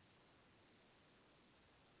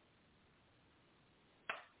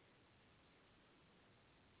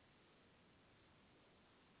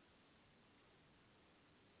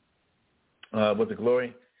 With the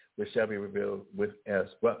glory which shall be revealed with us.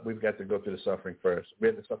 But we've got to go through the suffering first. We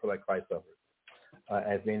have to suffer like Christ suffered,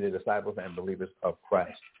 as being the disciples and believers of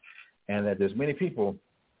Christ. And that there's many people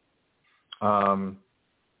that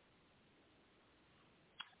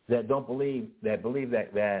don't believe, that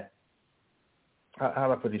how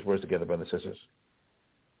do I put these words together, brothers and sisters?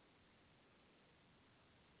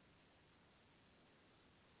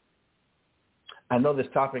 I know this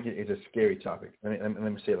topic is a scary topic. Let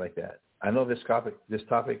me say it like that. I know this topic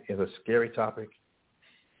is a scary topic.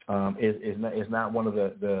 Is not one of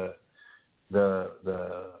the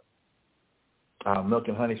milk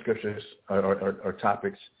and honey scriptures or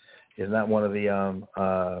topics. Is not one of the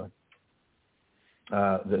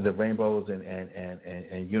rainbows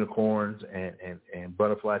and unicorns and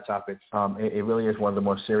butterfly topics. It really is one of the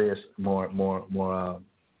more serious, more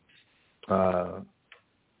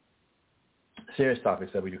serious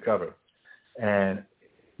topics that we do cover. And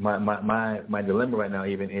my dilemma right now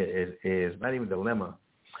even is not even a dilemma,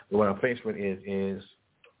 but what I'm faced with is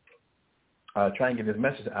trying to get this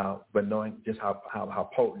message out, but knowing just how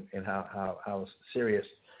potent and how serious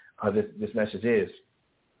this message is,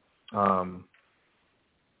 and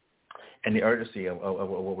the urgency of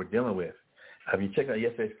what we're dealing with. If you check out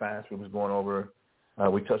yesterday's class, we was going over,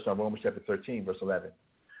 we touched on Romans chapter 13, verse 11,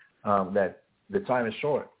 that the time is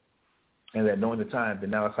short, and that knowing the time, that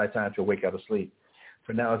now it's high time to awake out of sleep.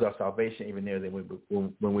 For now is our salvation even nearer than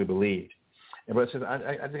when we believed. And brother says,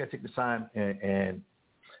 I think I take the time, and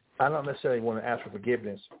I don't necessarily want to ask for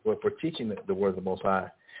forgiveness for teaching the word of the Most High,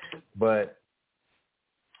 but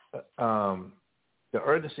the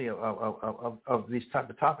urgency of these type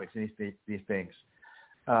of topics, these things.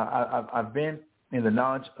 I've been in the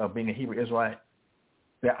knowledge of being a Hebrew Israelite,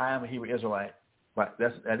 that I am a Hebrew Israelite, but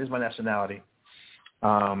that is my nationality.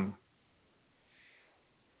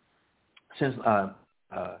 Since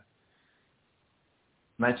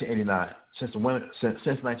 1989, since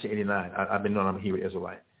 1989, I've been known I'm a Hebrew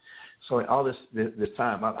Israelite. So in all this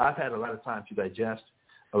time, I've had a lot of time to digest,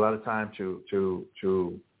 a lot of time to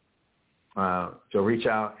reach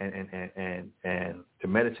out and to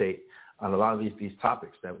meditate on a lot of these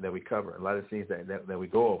topics that we cover, a lot of things that we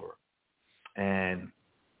go over, and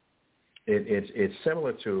it's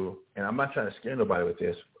similar to, and I'm not trying to scare nobody with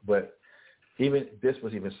this, but even this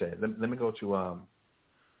was even said. Let me go to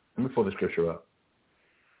let me pull the scripture up.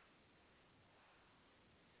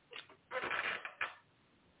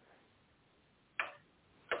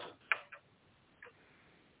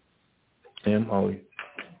 M-O-U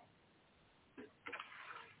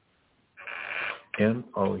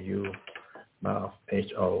mouth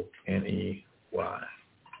H-O-N-E-Y.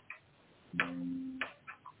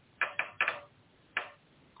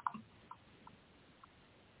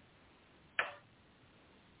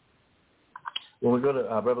 When we go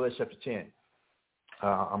to Revelation chapter 10,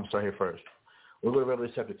 I'm going to start here first. We'll go to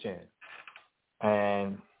Revelation chapter 10.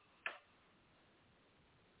 And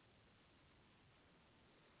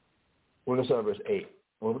we're going to start at verse 8.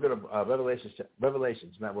 When we go to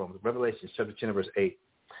Revelations, not Romans, Revelation chapter 10 verse 8,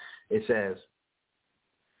 it says,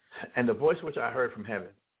 "And the voice which I heard from heaven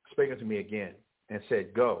spake unto me again, and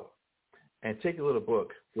said, Go, and take the little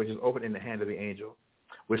book which is opened in the hand of the angel,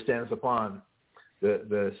 which stands upon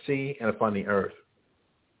the sea and upon the earth."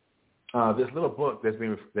 This little book that's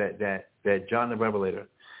being that John the Revelator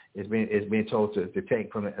is being told to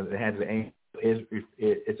take from the hands of the angel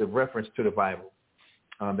it's a reference to the Bible.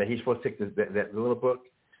 That he's supposed to take that little book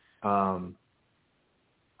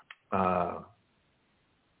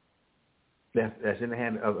that's in the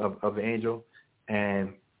hand of the angel,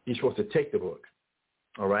 and he's supposed to take the book.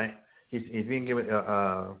 All right, he's being given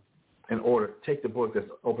an order: take the book that's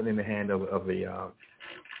open in the hand of the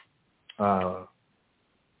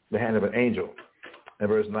hand of an angel. In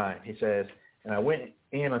verse 9, he says, "And I went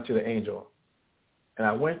in unto the angel, and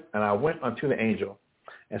I went unto the angel,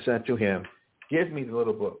 and said unto him, Give me the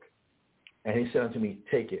little book. And he said unto me,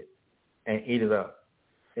 Take it, and eat it up,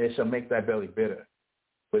 and it shall make thy belly bitter,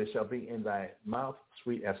 but it shall be in thy mouth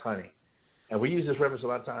sweet as honey." And we use this reference a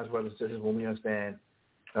lot of times, brothers and sisters, when we understand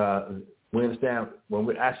when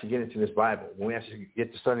we actually get into this Bible, when we actually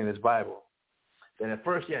get to studying this Bible. And at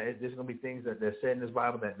first, there's going to be things that are said in this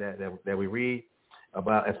Bible that we read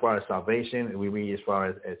about as far as salvation, and we read as far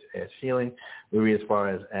as healing, we read as far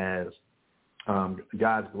as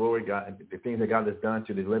God's glory, the things that God has done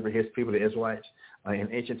to deliver his people, the Israelites, in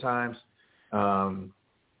ancient times. And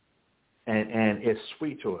it's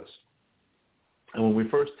sweet to us. And when we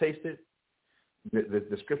first taste it,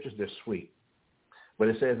 the scriptures, they're sweet. But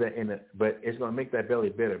it says that but it's going to make that belly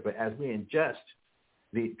bitter. But as we ingest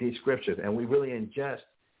these scriptures, and we really ingest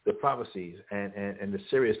the prophecies and the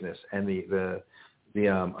seriousness and the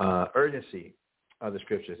urgency of the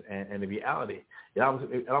scriptures and the reality, it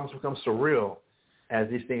almost becomes surreal as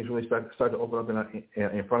these things really start to open up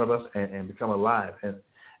in front of us and become alive, and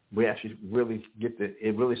we actually really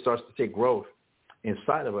it really starts to take growth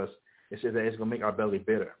inside of us. It says that it's going to make our belly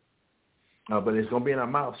bitter, but it's going to be in our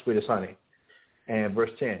mouth sweet as honey. And verse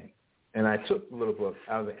 10, "And I took the little book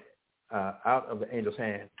out of the angel's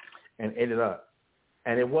hand and ate it up,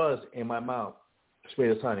 and it was in my mouth sweet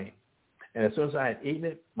as honey. And as soon as I had eaten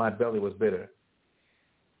it, my belly was bitter.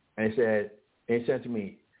 And he said to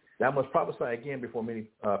me, Thou must prophesy again before many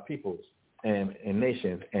peoples and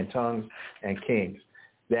nations and tongues and kings."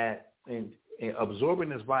 That in absorbing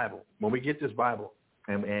this Bible, when we get this Bible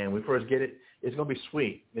and we first get it, it's going to be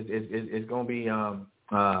sweet. It's going to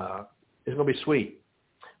be sweet.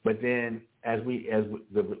 But then as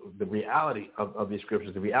the reality of these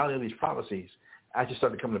scriptures, the reality of these prophecies actually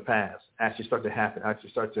start to come to pass, actually start to happen,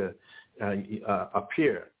 actually start to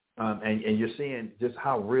appear. And you're seeing just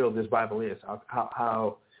how real this Bible is,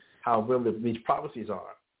 how real these prophecies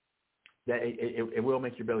are, that it will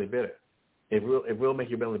make your belly bitter. It will make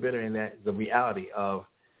your belly bitter in that the reality of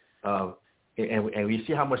and we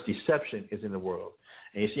see how much deception is in the world,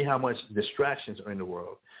 and you see how much distractions are in the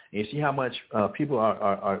world, and you see how much people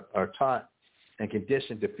are taught and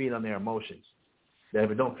conditioned to feed on their emotions. That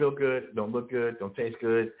if it don't feel good, don't look good, don't taste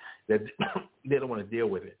good, that they don't want to deal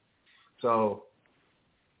with it. So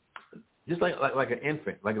just like an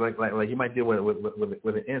infant, like you might deal with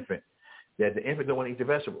an infant, that the infant don't want to eat the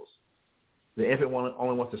vegetables. The infant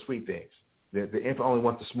only wants the sweet things. The infant only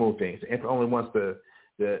wants the smooth things. The infant only wants the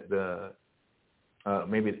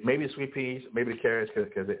maybe the sweet peas, maybe the carrots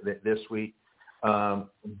because they're sweet.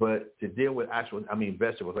 But to deal with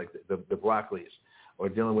vegetables like the broccolis, or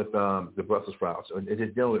dealing with the Brussels sprouts, or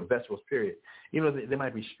just dealing with vegetables, period. Even though they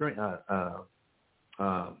might be steamed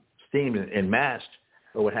and mashed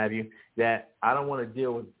or what have you, that I don't want to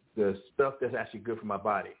deal with the stuff that's actually good for my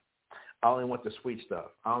body. I only want the sweet stuff.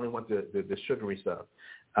 I only want the sugary stuff.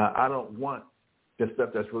 I don't want the stuff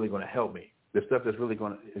that's really going to help me. The stuff that's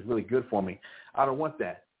is really good for me. I don't want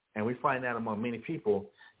that. And we find that among many people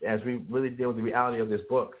as we really deal with the reality of this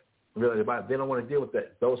book. Really, the Bible, they don't want to deal with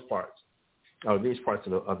those parts, or these parts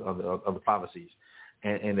of the prophecies,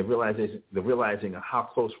 and the realizing of how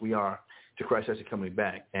close we are to Christ actually coming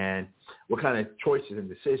back, and what kind of choices and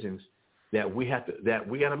decisions that we got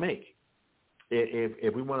to make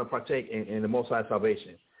if we want to partake in the Most High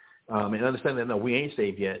salvation, and understand that no, we ain't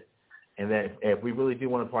saved yet, and that if we really do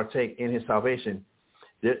want to partake in His salvation,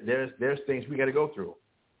 there's things we got to go through.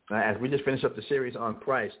 As we just finished up the series on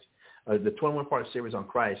Christ, the 21-part series on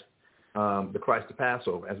Christ, the Christ the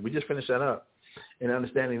Passover, as we just finished that up, and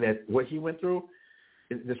understanding that what He went through,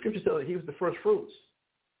 the Scriptures tell that He was the first fruits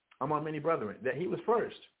among many brethren, that He was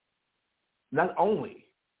first. Not only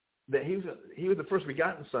that He was the first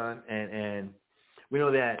begotten Son, and we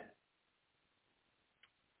know that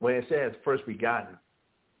when it says first begotten,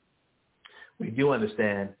 we do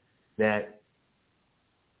understand that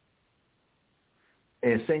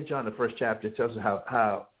in St. John, the first chapter, it tells us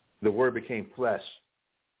how the Word became flesh,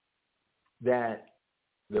 that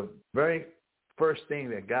the very first thing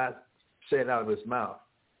that God said out of His mouth,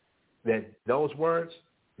 that those words,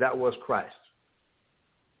 that was Christ.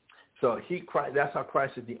 So that's how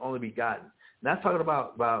Christ is the only begotten. Not talking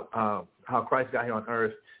about how Christ got here on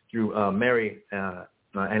earth through Mary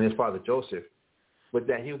and His father Joseph, but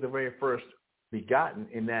that He was the very first begotten,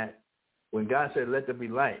 in that when God said, let there be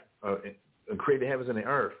light, and create the heavens and the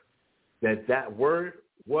earth, that word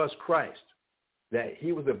was Christ, that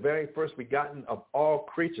He was the very first begotten of all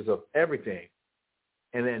creatures, of everything.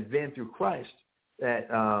 And then through Christ, that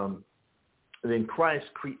then Christ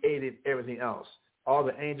created everything else, all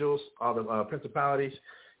the angels, all the principalities,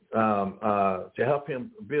 to help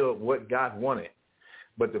Him build what God wanted.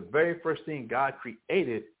 But the very first thing God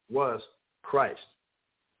created was Christ.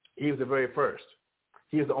 He was the very first.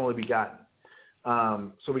 He was the only begotten.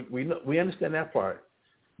 So we understand that part.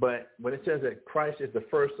 But when it says that Christ is the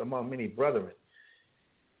first among many brethren,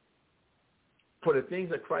 for the things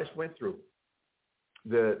that Christ went through,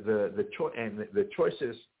 the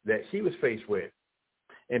choices that He was faced with,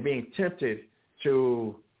 and being tempted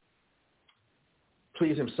to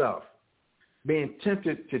please Himself, being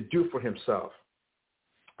tempted to do for Himself,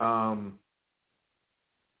 that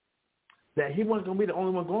He wasn't going to be the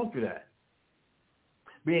only one going through that.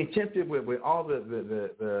 Being tempted with all with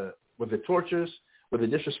the tortures, with the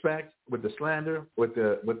disrespect, with the slander, with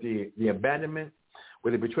the abandonment,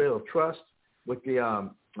 with the betrayal of trust, with the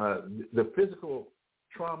physical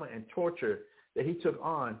trauma and torture that He took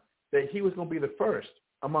on, that He was going to be the first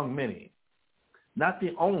among many, not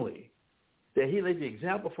the only. That He laid the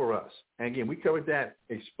example for us. And again, we covered that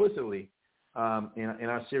explicitly in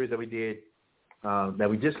our series that we did, that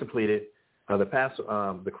we just completed, the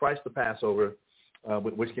Christ the Passover,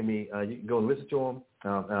 which can be, you can go and listen to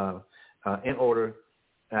them in order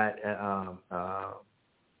at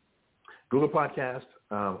Google Podcast,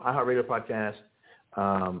 iHeartRadio Podcast,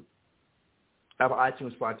 Apple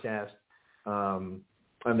iTunes Podcast,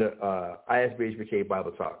 under ISBHBK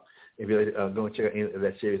Bible Talk. If you're going to check out any of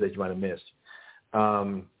that series that you might have missed.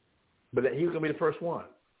 But that He was going to be the first one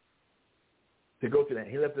to go through that.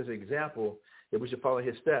 He left us an example that we should follow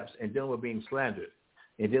His steps in dealing with being slandered,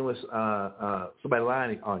 and dealing with somebody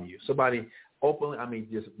lying on you, somebody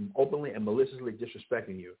just openly and maliciously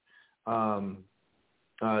disrespecting you,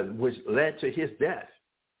 which led to His death.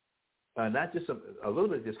 Not just a little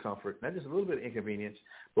bit of discomfort, not just a little bit of inconvenience,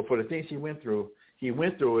 but for the things He went through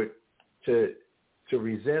it to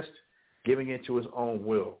resist giving into His own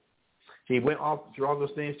will. He went off through all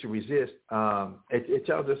those things to resist. It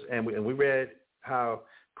tells us, and we read how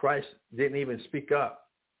Christ didn't even speak up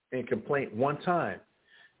in complaint one time,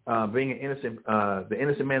 being an innocent, the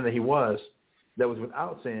innocent man that He was, that was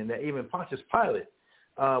without sin, that even Pontius Pilate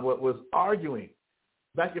was arguing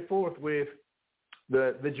back and forth with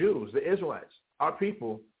the Jews, the Israelites, our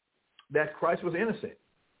people, that Christ was innocent.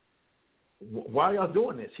 Why are y'all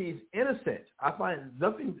doing this? He's innocent. I find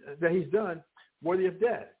nothing that He's done worthy of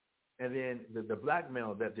death. And then the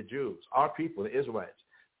blackmail that the Jews, our people, the Israelites,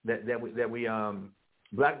 that we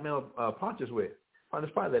blackmailed Pontius with.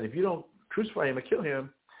 Pontius Pilate, that if you don't crucify Him and kill Him,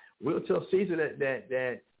 we'll tell Caesar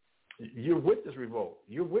that you're with this revolt.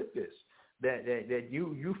 You're with this. That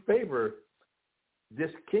you favor this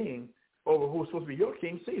king over who's supposed to be your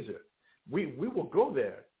king, Caesar. We will go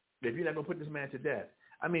there if you're not going to put this man to death.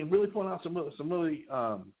 I mean, really pulling out some really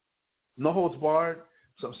no holds barred,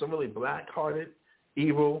 some really black-hearted,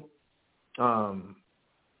 evil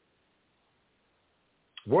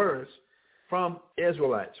words from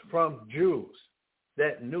Israelites, from Jews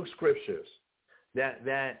that knew scriptures, that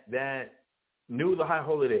knew the high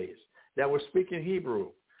holy days, that were speaking Hebrew,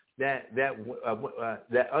 that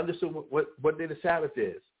understood what day the Sabbath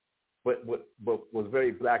is, but was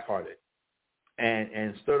very black-hearted,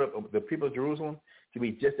 and stirred up the people of Jerusalem to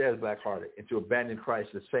be just as black-hearted and to abandon Christ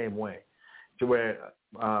the same way, to where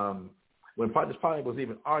when Pontius Pilate was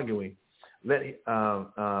even arguing, he's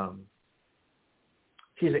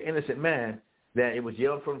an innocent man, that it was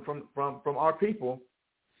yelled from our people,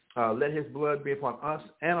 let his blood be upon us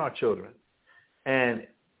and our children. And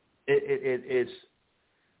it's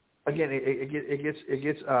again, it gets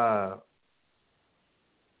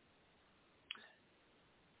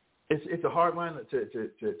it's a hard line to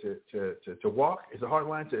walk. It's a hard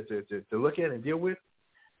line to look at and deal with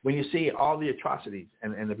when you see all the atrocities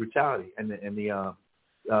and the brutality and the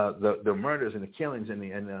murders and the killings and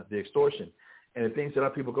the extortion and the things that our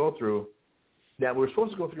people go through, that we're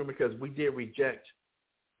supposed to go through because we did reject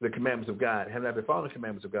the commandments of God, have not been following the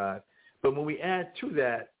commandments of God. But when we add to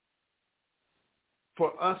that,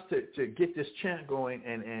 for us to get this chant going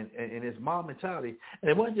and this mob mentality, and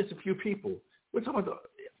it wasn't just a few people. We're talking about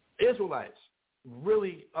the Israelites,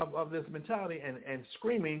 really of this mentality and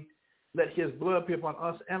screaming, let his blood be upon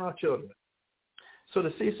us and our children. So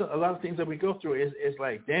to see a lot of things that we go through is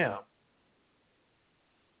like, damn,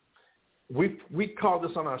 we call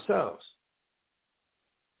this on ourselves.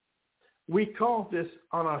 We call this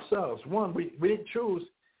on ourselves. One, we didn't choose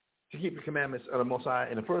to keep the commandments of the Most High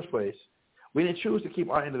in the first place. We didn't choose to keep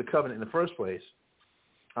our end of the covenant in the first place.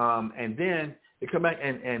 And then to come back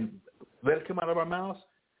and let it come out of our mouths,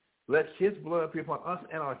 let his blood be upon us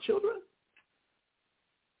and our children.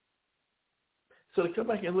 So to come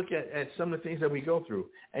back and look at some of the things that we go through,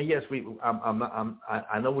 and yes,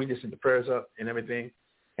 I know we just send the prayers up and everything,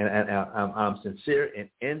 and I'm sincere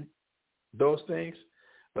in those things,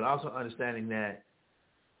 but also understanding that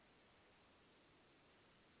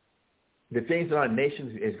the things that our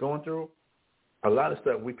nation is going through, a lot of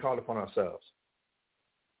stuff we call upon ourselves,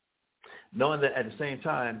 knowing that at the same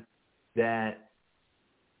time that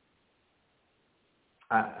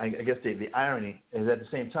I guess the irony is at the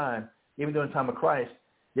same time, even during the time of Christ,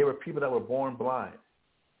 there were people that were born blind.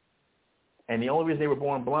 And the only reason they were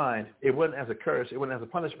born blind, it wasn't as a curse, it wasn't as a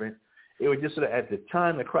punishment. It was just so that at the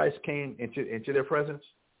time that Christ came into their presence,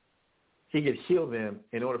 he could heal them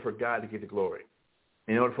in order for God to get the glory,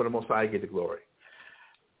 in order for the Most High to get the glory.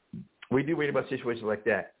 We do read about situations like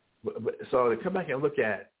that. So to come back and look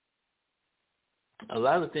at a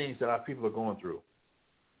lot of the things that our people are going through,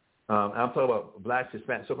 I'm talking about blacks,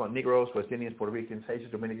 Hispanics, so-called Negroes, West Indians, Puerto Ricans,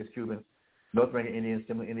 Haitians, Dominicans, Cubans, North American Indians,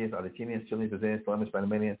 Similar Indians, Argentinians, Chileans, Brazilians, Colombians,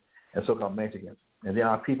 Panamanians, and so-called Mexicans. And there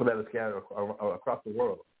are people that are scattered across the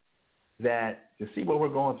world that to see what we're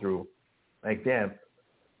going through, like, damn,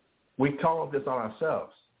 we call this on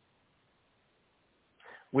ourselves.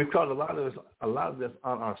 We've called a lot of this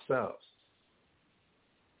on ourselves.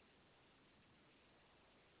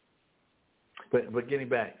 But getting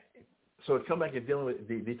back, so to come back and dealing with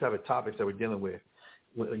these type of topics that we're dealing with,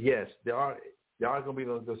 yes, there are going to be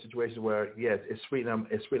those situations where, yes, it's sweetening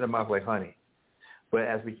our mouth like honey. But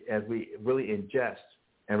as we really ingest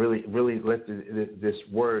and really let this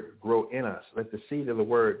word grow in us, let the seed of the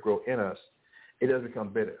word grow in us, it does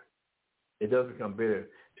become bitter. It does become bitter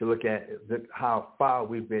to look at how far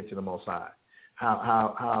we've been to the Most High,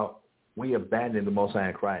 how we abandoned the Most High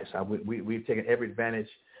in Christ, how we've taken every advantage,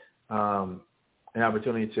 an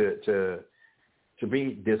opportunity to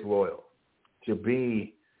be disloyal, to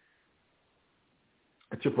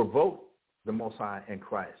provoke the Most High in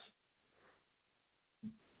Christ.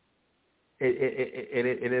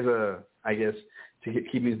 It is I guess, to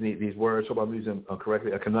keep using these words, hope I'm using them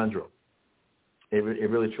correctly, a conundrum. It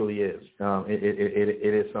really truly is.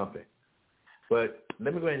 It is something. But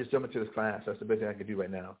let me go ahead and just jump into this class. That's the best thing I can do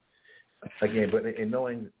right now. Again, but in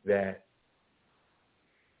knowing that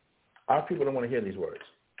our people don't want to hear these words.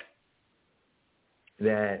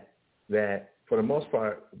 That for the most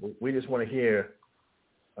part, we just want to hear.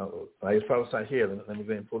 I just probably start here. Let me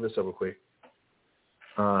go ahead and pull this up real quick.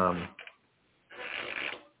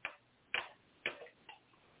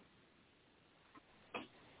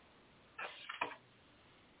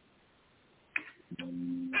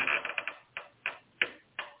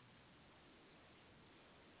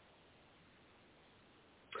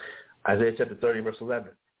 Isaiah chapter 30, verse 11.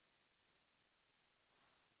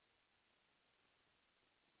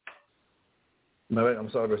 I'm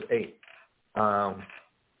sorry, verse 8.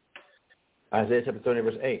 Isaiah chapter 30,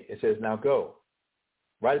 verse 8. It says, now go,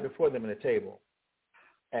 write it before them in a table,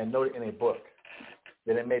 and note it in a book,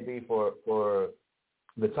 that it may be for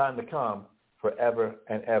the time to come forever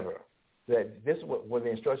and ever. That this were the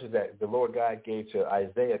instructions that the Lord God gave to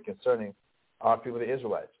Isaiah concerning our people, the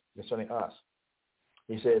Israelites, concerning us.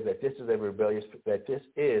 He says that this is a rebellious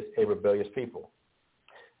people,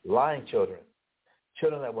 lying children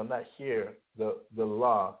that will not hear the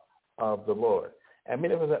law of the Lord. And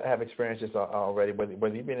many of us have experienced this already,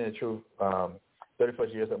 whether you've been in the truth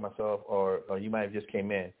 30+ years like myself, or you might have just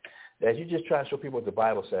came in. As you just try to show people what the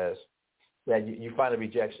Bible says, that you find a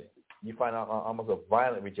rejection. You find almost a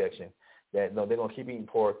violent rejection. That no, they're going to keep eating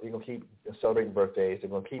pork. They're going to keep celebrating birthdays. They're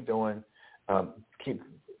going to keep doing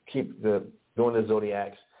doing the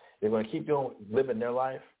zodiacs. They're going to keep living their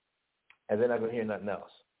life, and they're not going to hear nothing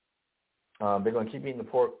else. They're going to keep eating the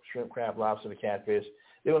pork, shrimp, crab, lobster, the catfish.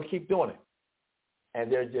 They're going to keep doing it,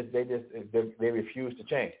 and they refuse to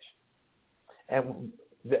change. And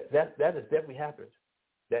that has definitely happened.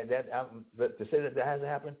 To say that hasn't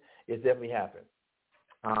happened, it's definitely happened.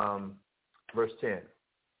 Verse 10,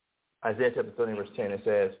 Isaiah chapter 30, verse 10, it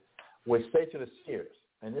says, "Which say to the seers,"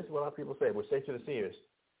 and this is what our people say, "which say to the seers,"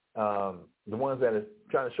 the ones that are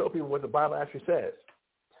trying to show people what the Bible actually says,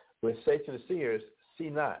 "which say to the seers, see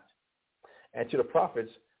not, and to the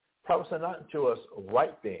prophets, prophesy not unto us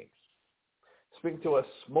right things, speak to us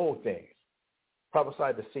smooth things,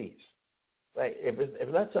 prophesy deceits." Like if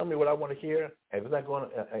it's not telling me what I want to hear, if it's not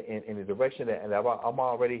going in the direction that I'm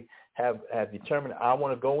already have determined I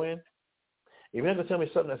want to go in, if you're not going to tell me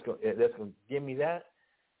something that's going to give me that,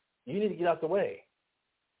 you need to get out the way.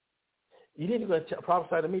 You need to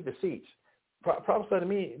prophesy to me deceits. Prophesy to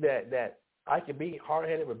me that I can be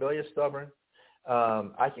hard-headed, rebellious, stubborn.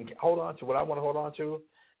 I can hold on to what I want to hold on to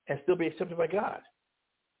and still be accepted by God.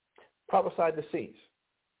 Prophesy deceits.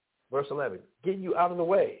 Verse 11, "Get you out of the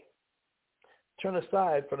way. Turn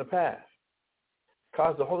aside from the path.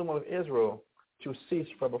 Cause the Holy One of Israel to cease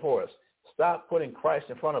from before us." Stop putting Christ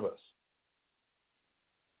in front of us.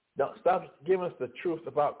 Don't stop giving us the truth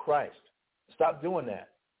about Christ. Stop doing that.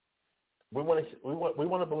 We want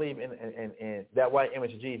to believe in that white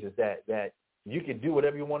image of Jesus, that you can do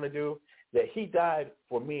whatever you want to do, that he died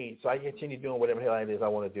for me so I can continue doing whatever the hell it is I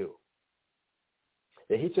want to do.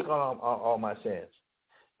 That he took on all my sins.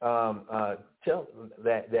 Tell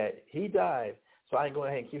that he died so I can go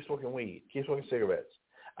ahead and keep smoking weed, keep smoking cigarettes.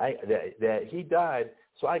 That he died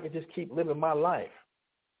so I can just keep living my life.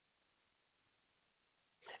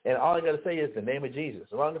 And all I got to say is the name of Jesus.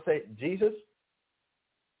 As long as I say Jesus,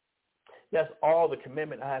 that's all the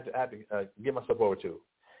commitment I have to give myself over to.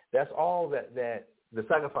 That's all that the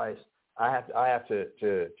sacrifice I have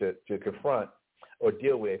to confront or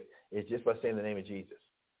deal with is just by saying the name of Jesus.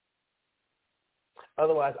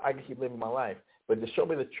 Otherwise, I can keep living my life. But to show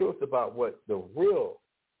me the truth about what the real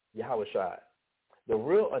Yahweh Shai, the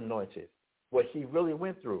real anointed, what he really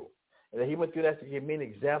went through, and that he went through that to give me an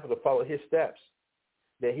example to follow his steps,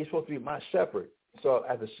 that he's supposed to be my shepherd. So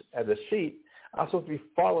as a sheep, I'm supposed to be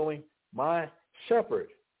following my shepherd,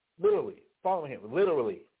 literally, following him,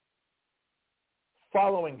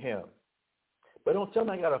 following him. But don't tell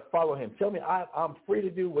me I got to follow him. Tell me I'm free to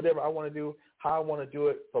do whatever I want to do, how I want to do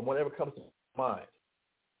it, from whatever comes to mind.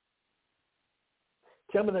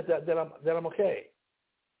 Tell me that I'm okay.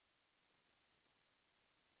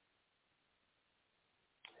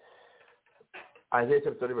 Isaiah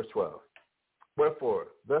chapter 30, verse 12. "Wherefore,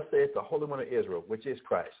 thus saith the Holy One of Israel," which is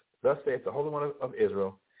Christ. "Thus saith the Holy One of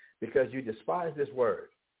Israel, because you despise this word,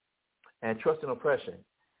 and trust in oppression,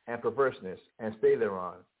 and perverseness, and stay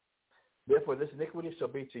thereon. Therefore this iniquity shall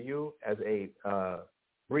be to you as a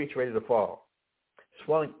breach ready to fall,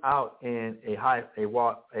 swelling out in a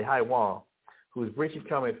high wall, whose breaches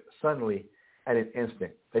cometh suddenly at an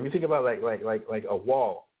instant." If you think about like a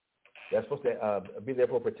wall that's supposed to be there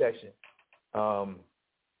for protection.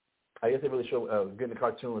 I guess they really show good in the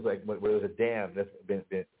cartoons, like where there's a dam that's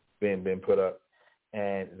been put up,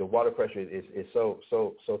 and the water pressure is so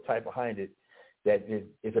tight behind it that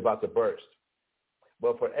it's about to burst.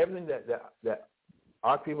 Well, for everything that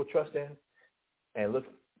our people trust in and look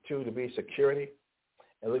to be security,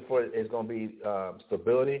 and look for is going to be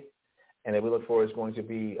stability, and that we look for is going to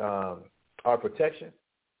be our protection.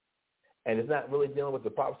 And it's not really dealing with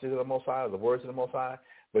the prophecies of the Most High or the words of the Most High,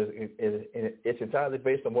 but it's entirely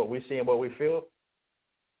based on what we see and what we feel.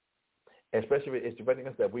 Especially if it's directing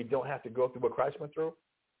us that we don't have to go through what Christ went through.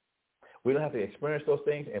 We don't have to experience those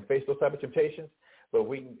things and face those type of temptations, but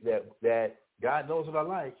that God knows what I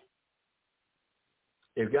like.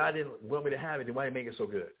 If God didn't want me to have it, then why did he make it so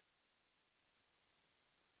good?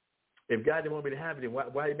 If God didn't want me to have it, then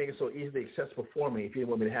why did he make it so easily accessible for me if he didn't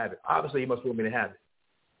want me to have it? Obviously, he must want me to have it.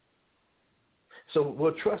 So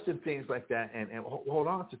we'll trust in things like that and hold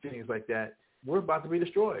on to things like that. We're about to be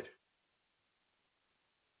destroyed.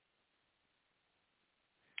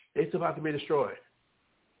 It's about to be destroyed.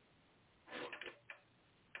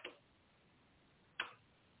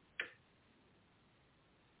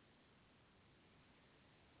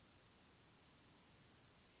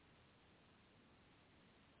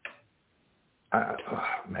 Oh,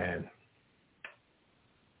 man.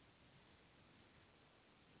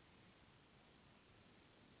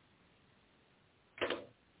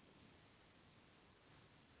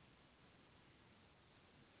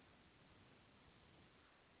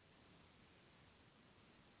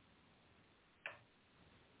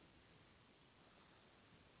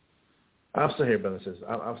 I'm still here, brothers and sisters.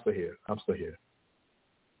 I'm still here. I'm still here.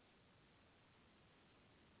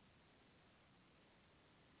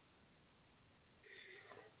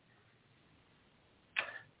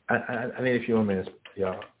 I need a few more minutes,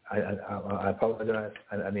 y'all. I apologize.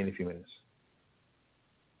 I need a few minutes.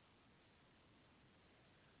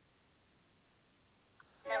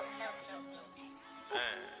 There's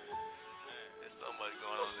so much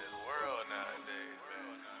going on in the world nowadays,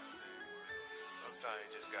 man. Sometimes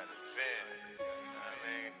you just got to vent. You know what I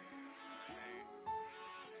mean?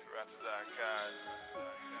 Ratazakad.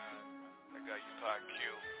 I got you Pod Q.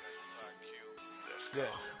 Let's go.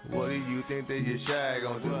 What do you think that your shy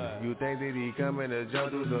gon' do? You think that he coming to jump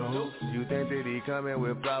through the hoops? You think that he coming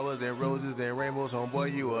with flowers and roses and rainbows?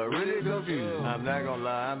 Homeboy, you are really confused. I'm not gonna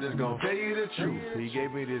lie, I'm just gonna tell you the truth. He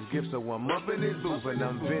gave me this gift, so I'm up in his booth. And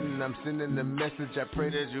I'm venting, I'm sending the message. I pray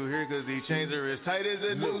that you hear, cause these chains are as tight as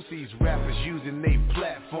a noose. These rappers using their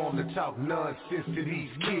platform to talk nonsense to these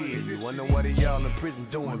kids. You wonder why they all in prison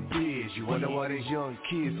doing biz. You wonder why these young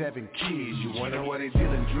kids having kids. You wonder why they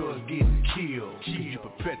dealing drugs getting killed. You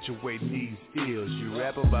perpetuating these ills. You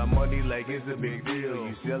rap about money like it's a big deal.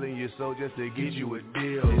 You selling your soul just to get you a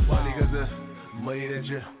deal. It's funny cause the money that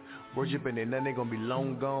you're worshiping and nothing gonna be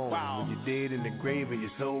long gone. When you're dead in the grave and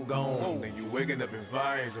your soul gone. And you waking up in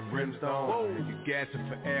fires and brimstone. And you gasping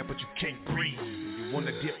for air but you can't breathe. You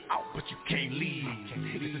wanna dip out but you can't leave.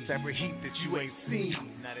 It's the type of heat that you ain't seen.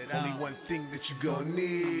 Only one thing that you gonna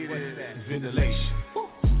need is ventilation.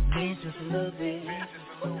 Vent just a little bit.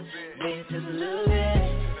 Vent just a little bit.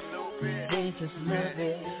 Vent just a little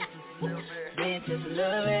bit. Vent just a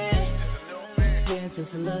little bit. Vent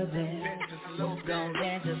just a little bit. Gon'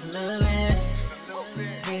 vent just a little bit.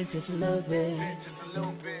 Vent just a little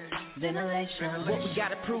bit. Ventilation. What we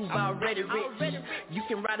gotta prove already rich. You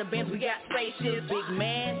can ride a Benz, we got spaceships. Big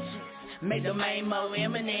man, make the main more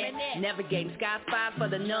imminent. Navigating skies 5 for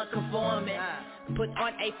the non-conforming. Put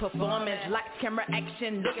on a performance, lights, camera,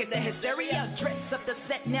 action. Look at the hysteria. Dress up the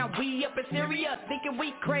set, now we up in Syria. Thinking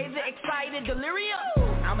we crazy, excited, delirious.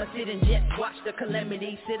 I'ma sit and just watch the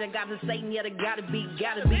calamity. Sit and gotta Satan, yeah, they gotta be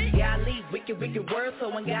godly. Wicked words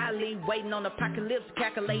so ungodly. Waiting on apocalypse,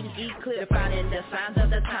 calculating eclipse. Finding the signs of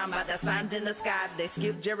the time by the signs in the sky. They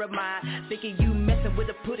skip Jeremiah, thinking you messing with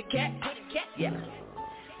a putty cat. Yeah.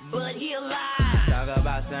 But he alive. Talk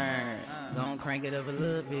about CERN. Don't crank it up a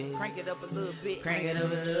little bit. Crank it up a little bit. Crank it up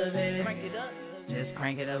a little bit. Crank it up. Just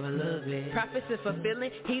crank it up a little bit. Prophets is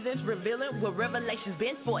fulfilling. Heathens revealing what Revelation's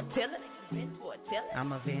been foretelling.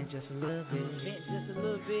 I'ma vent just a little bit. Vent just a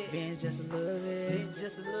little bit. Vent just a little bit. Vent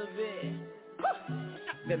just a little bit.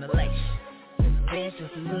 Ventilation. Vent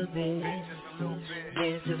just a little bit. Vent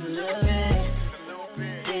just a little bit.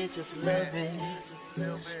 Vent just a little bit.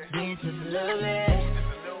 Vent just a little bit.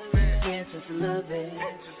 Vent just a little bit.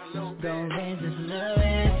 Gon' vent just a little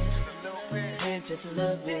bit. Vent just a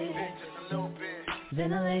little bit.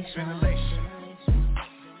 Ventilation.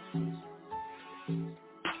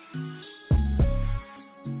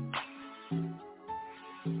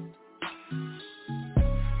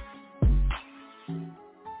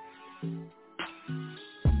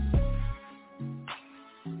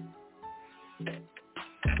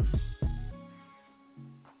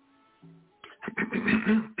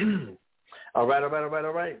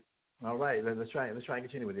 All right. Let's try and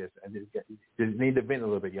continue with this. I just need to vent a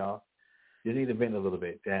little bit, y'all. You need to vent a little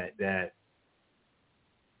bit. That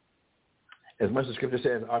as much as Scripture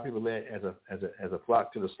says, our people led as a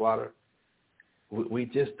flock to the slaughter. We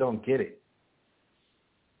just don't get it.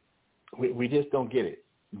 We just don't get it.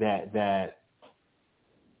 That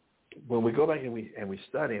when we go back and we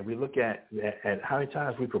study and we look at how many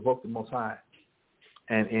times we provoke the Most High,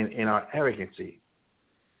 and in our arrogancy.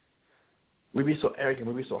 We be so arrogant,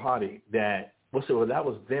 we be so haughty that we'll say, well, that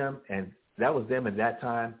was them at that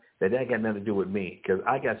time. That got nothing to do with me because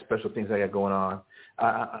I got special things I got going on.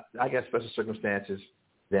 I got special circumstances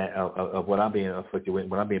that of what I'm being afflicted with,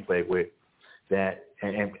 what I'm being plagued with. That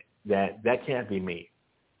can't be me.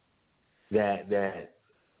 That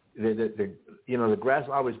the grass is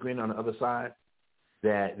always green on the other side.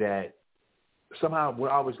 That somehow we're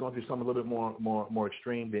always going through something a little bit more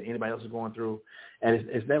extreme than anybody else is going through, and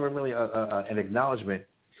it's never really an acknowledgement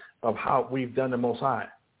of how we've done the Most High,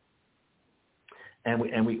 and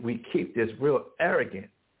we keep this real arrogant,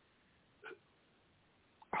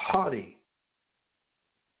 haughty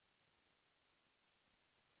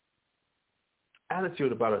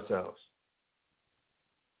attitude about ourselves.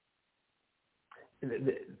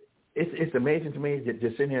 It's amazing to me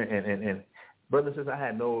just sitting here and brothers and sisters, I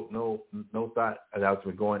had no thought as I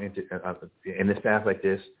was going into in this path like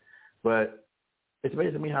this, but it's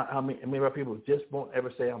amazing to me how many of our people just won't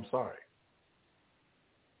ever say I'm sorry.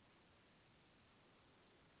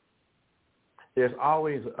 There's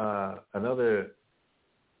always another.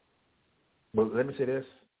 Well, let me say this.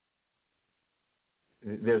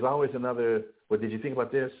 There's always another. Well, did you think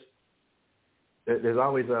about this? There's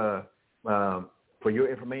always for your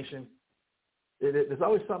information. There's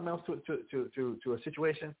always something else to a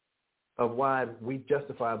situation of why we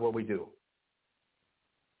justify what we do.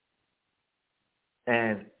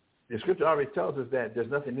 And the scripture already tells us that there's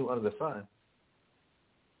nothing new under the sun.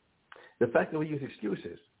 The fact that we use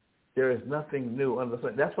excuses, there is nothing new under the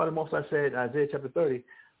sun. That's why the Most High said in Isaiah chapter 30,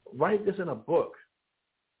 write this in a book.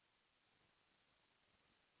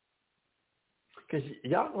 Because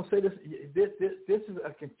y'all gonna say this is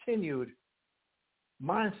a continued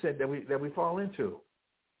mindset that we fall into.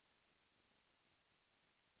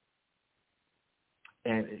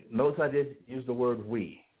 And notice I did use the word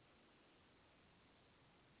we.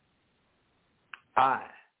 I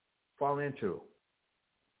fall into.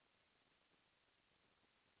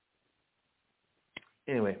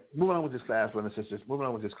 Anyway, moving on with this class, brothers and sisters. Moving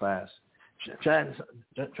on with this class. Trying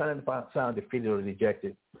to sound defeated or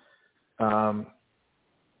dejected.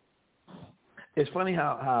 It's funny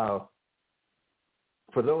how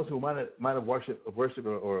for those who might have worshipped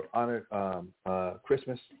or honored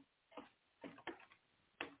Christmas,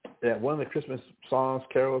 that one of the Christmas songs,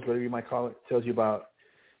 carols, whatever you might call it, tells you about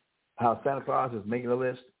how Santa Claus is making a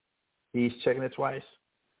list. He's checking it twice.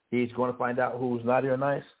 He's going to find out who's naughty or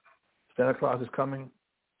nice. Santa Claus is coming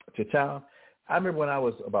to town. I remember when I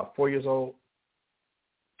was about 4 years old.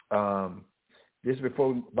 This is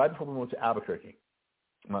right before we went to Albuquerque.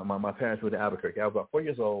 My parents went to Albuquerque. I was about 4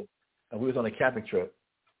 years old, and we was on a camping trip.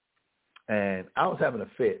 And I was having a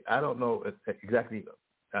fit. I don't know exactly.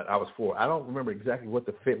 I was 4. I don't remember exactly what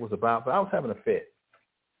the fit was about, but I was having a fit.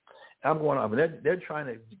 I'm going off, and they're trying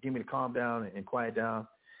to get me to calm down and quiet down.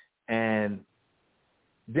 And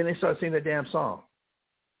then they start singing the damn song.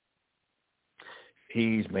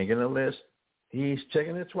 He's making a list. He's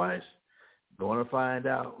checking it twice. Going to find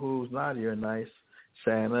out who's naughty or nice.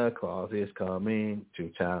 Santa Claus is coming to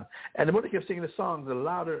town. And the more they kept singing the song, the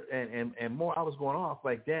louder and more I was going off.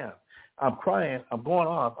 Like, damn, I'm crying. I'm going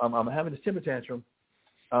off. I'm having this temper tantrum.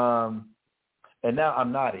 And now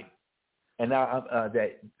I'm naughty. And now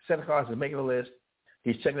that Santa Claus is making a list.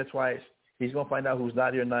 He's checking it twice. He's going to find out who's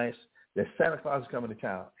naughty or nice. That Santa Claus is coming to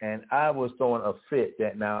town. And I was throwing a fit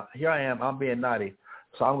that now here I am. I'm being naughty.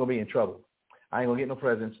 So I'm going to be in trouble. I ain't going to get no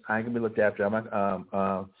presents. I ain't going to be looked after.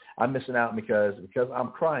 I'm missing out because I'm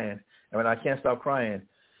crying. And when I can't stop crying,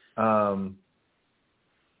 that's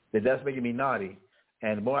making me naughty.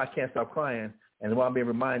 And the more I can't stop crying, and the more I'm being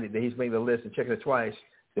reminded that he's making the list and checking it twice,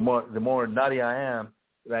 the more naughty I am.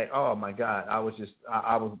 Like, oh my God, I was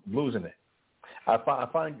losing it. I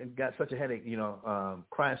finally got such a headache,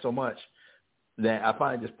 crying so much that I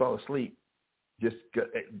finally just fell asleep, just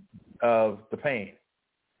of the pain,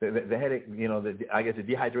 the headache, I guess the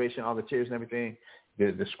dehydration, all the tears and everything,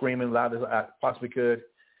 the screaming loud as I possibly could,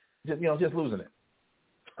 just losing it,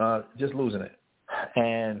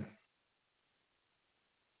 and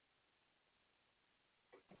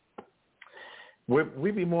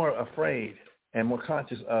we'd be more afraid and more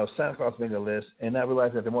conscious of Santa Claus making a list and not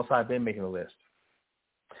realize that the Most High been making a list.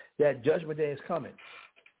 That judgment day is coming,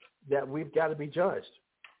 that we've got to be judged.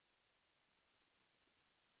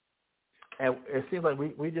 And it seems like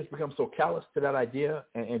we just become so callous to that idea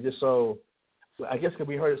and just so, I guess because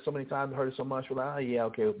we heard it so many times, heard it so much, we're like, oh, yeah,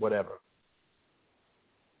 okay, whatever.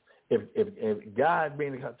 If God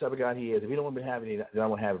being the type of God he is, if he don't want me to have it, then I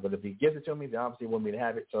won't have it. But if he gives it to me, then obviously he wants me to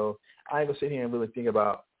have it. So I ain't going to sit here and really think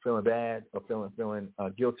about feeling bad or feeling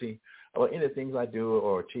guilty about any of the things I do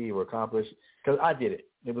or achieve or accomplish because I did it.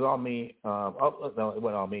 It was all me. No, it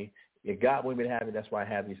wasn't all me. If God wanted me to have it, that's why I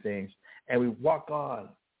have these things. And we walk on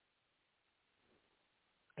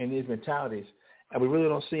in these mentalities, and we really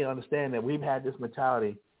don't see and understand that we've had this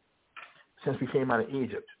mentality since we came out of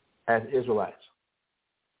Egypt as Israelites.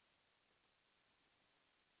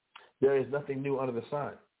 There is nothing new under the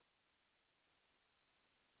sun.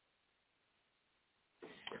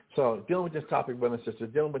 So dealing with this topic, brothers and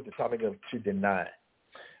sisters, dealing with the topic of to deny.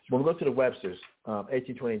 When we go to the Webster's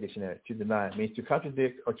 1820 dictionary, to deny means to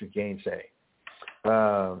contradict or to gainsay.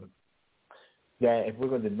 That if we're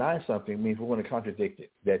going to deny something, it means we're going to contradict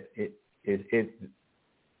it. That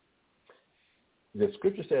the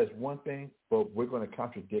scripture says one thing, but we're going to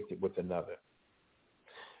contradict it with another.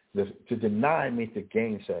 To deny means to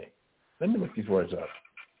gainsay. Let me look these words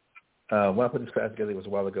up. When I put this class together, it was a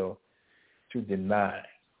while ago. To deny,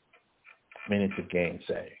 meaning to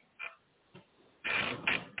gainsay.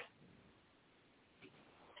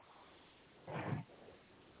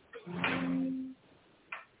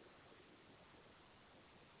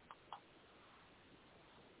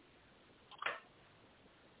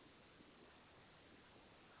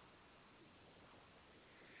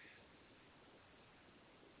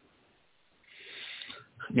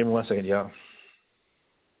 Give me 1 second, y'all.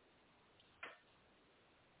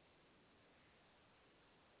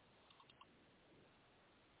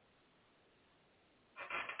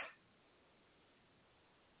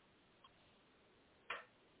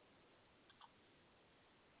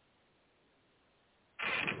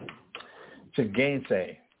 To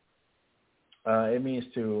gainsay. It means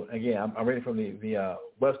to, again, I'm reading from the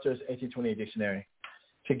Webster's 1828 dictionary.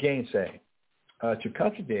 To gainsay, to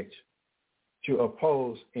contradict, to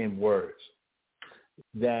oppose in words.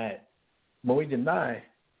 That when we deny,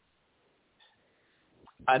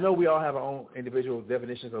 I know we all have our own individual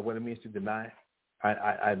definitions of what it means to deny.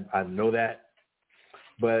 I know that.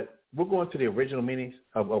 But we're going to the original meanings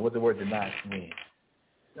of what the word deny means.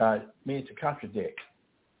 It means to contradict,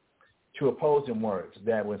 to oppose in words.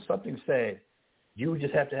 That when something's said, you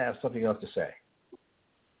just have to have something else to say.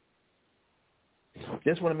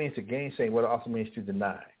 This is what it means to gainsay, what it also means to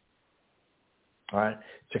deny. All right?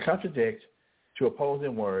 To contradict, to oppose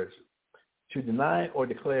in words, to deny or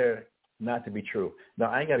declare not to be true.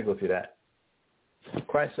 Now, I ain't got to go through that.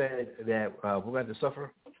 Christ said that we're going to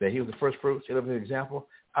suffer, that he was the first fruits, he lived an example.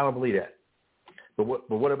 I don't believe that. But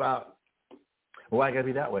what about, why it got to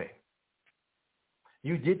be that way?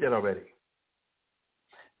 You did that already.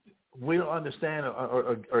 We don't understand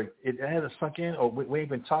or it hasn't sunk in or we ain't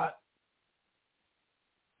been taught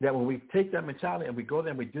that when we take that mentality and we go there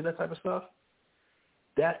and we do that type of stuff,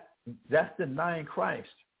 that's denying Christ.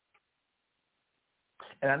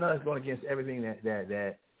 And I know that's going against everything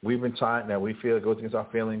that we've been taught, that we feel goes against our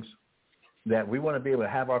feelings, that we want to be able to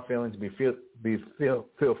have our feelings, feel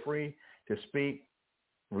free to speak,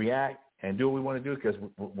 react, and do what we want to do because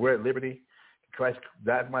we're at liberty. Christ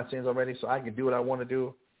died for my sins already, so I can do what I want to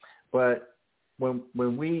do. But when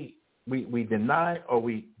we deny or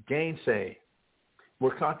we gainsay,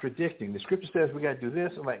 we're contradicting. The scripture says we got to do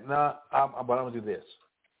this. I'm like, nah, but I'm going to do this.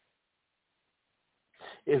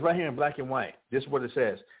 It's right here in black and white. This is what it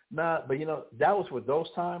says. Nah, but that was for those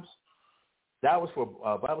times. That was for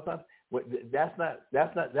Bible times.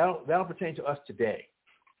 That don't pertain to us today.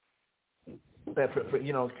 That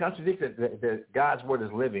contradict that God's word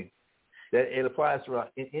is living. That it applies to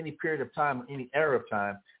in any period of time, any era of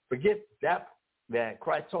time. Forget that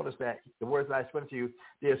Christ told us that the words that I spoke to you,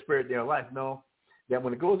 their spirit, their life. No, that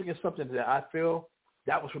when it goes against something that I feel,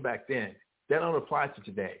 that was from back then. That don't apply to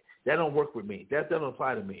today. That don't work with me. That doesn't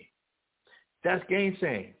apply to me. That's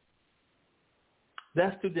gainsaying.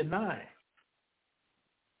 That's to deny.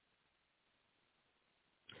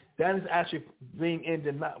 That is actually being in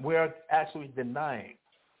denial. We are actually denying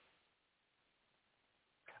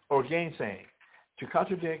or gainsaying. To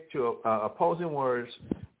contradict, to opposing words,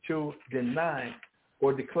 to deny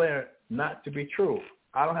or declare not to be true.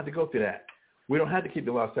 I don't have to go through that. We don't have to keep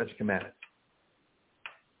the law, statutes, commandments.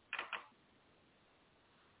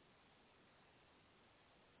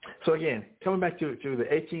 So again, coming back to the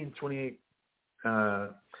 1828,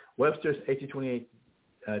 Webster's 1828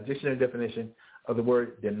 dictionary definition of the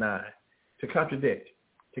word deny. To contradict,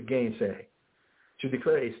 to gainsay, to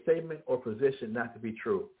declare a statement or position not to be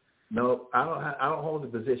true. No, I don't hold the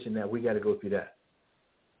position that we got to go through that.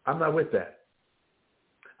 I'm not with that.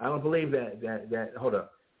 I don't believe that hold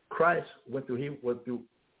up. Christ went through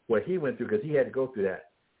what he went through because he had to go through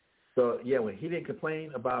that. So yeah, when he didn't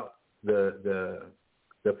complain about the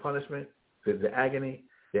punishment, the agony,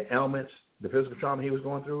 the ailments, the physical trauma he was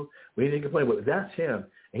going through, when he didn't complain, but that's him,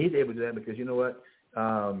 and he's able to do that because you know what?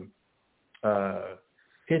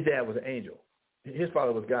 His dad was an angel. His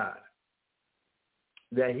father was God.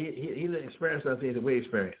 That he didn't experience something that we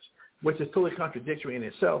experienced, which is totally contradictory in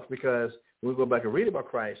itself because when we go back and read about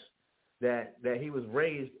Christ, that he was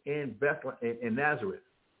raised in Bethlehem, in Nazareth,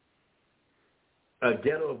 a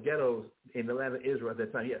ghetto of ghettos in the land of Israel at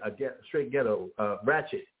that time. Yeah, a straight ghetto,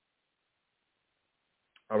 ratchet.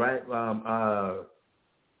 All right.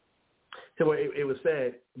 So it was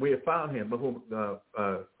said, we have found him, of whom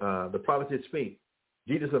the prophet did speak,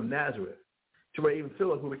 Jesus of Nazareth. To where even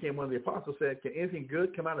Philip, who became one of the apostles, said, can anything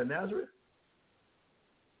good come out of Nazareth?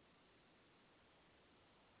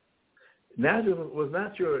 Nazareth was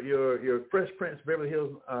not your Fresh Prince, Beverly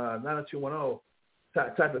Hills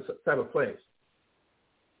 90210 type of place.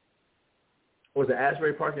 Or the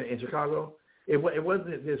Asbury Park in Chicago. It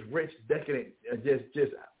wasn't this rich, decadent,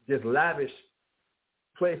 just lavish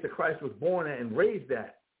place that Christ was born at and raised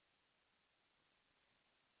at.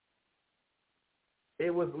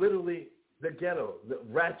 It was literally the ghetto, the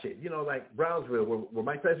ratchet, like Brownsville, where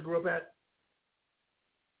Mike Tyson grew up at,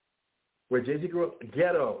 where Jay-Z grew up,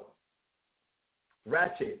 ghetto,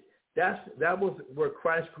 ratchet. That was where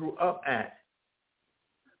Christ grew up at.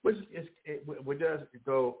 Which does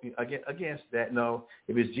go against that. No,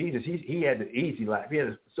 if it's Jesus, he had the easy life. He had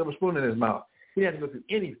a silver spoon in his mouth. He had to go through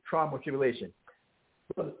any trauma or tribulation.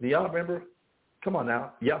 Do y'all remember? Come on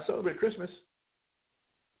now. Y'all celebrate Christmas.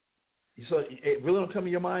 So it really don't come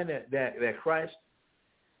to your mind that Christ,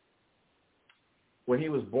 when he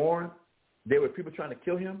was born, there were people trying to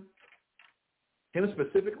kill him? Him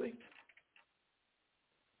specifically?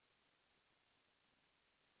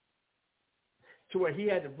 To where he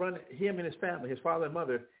had to run, him and his family, his father and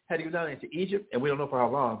mother, had to go down into Egypt, and we don't know for how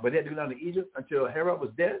long, but they had to go down to Egypt until Herod was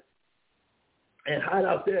dead and hide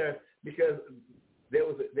out there because there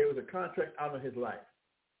was a contract out of his life.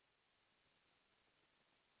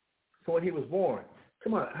 So when he was born,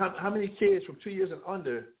 come on, how many kids from 2 years and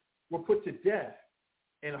under were put to death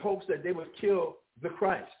in hopes that they would kill the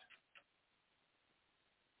Christ?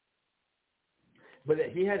 But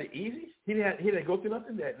that he had it easy. He didn't go through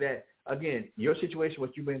nothing. That again, your situation,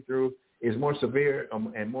 what you've been through, is more severe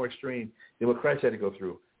and more extreme than what Christ had to go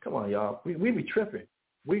through. Come on, y'all. We be tripping.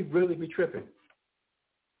 We really be tripping.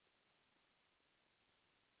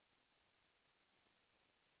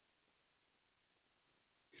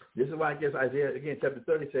 This is why I guess Isaiah, again, chapter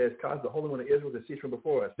 30 says, cause the Holy One of Israel to cease from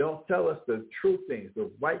before us. Don't tell us the true things,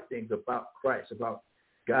 the right things about Christ, about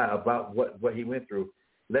God, about what he went through.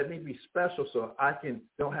 Let me be special so I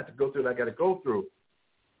don't have to go through what I got to go through.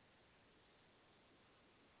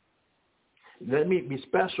 Let me be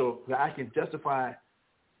special that I can justify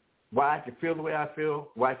why I can feel the way I feel,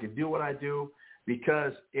 why I can do what I do,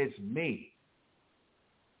 because it's me.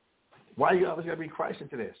 Why you always got to bring Christ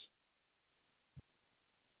into this?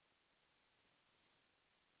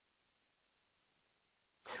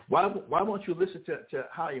 Why won't you listen to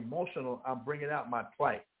how emotional I'm bringing out my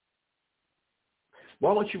plight?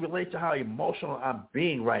 Why won't you relate to how emotional I'm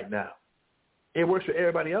being right now? It works for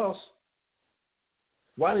everybody else.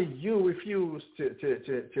 Why do you refuse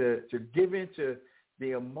to give in to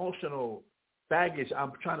the emotional baggage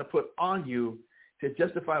I'm trying to put on you to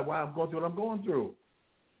justify why I'm going through what I'm going through?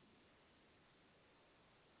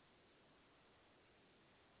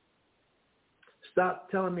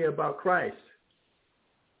 Stop telling me about Christ.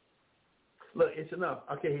 Look, it's enough.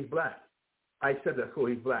 Okay, he's black. I said that. Cool,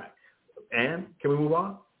 he's black. And can we move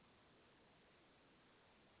on?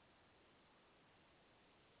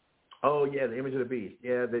 Oh, yeah, the image of the beast.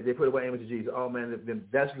 Yeah, they put away the image of Jesus. Oh, man, them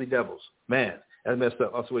dastardly devils. Man, that's messed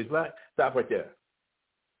up. Also, he's black. Stop right there.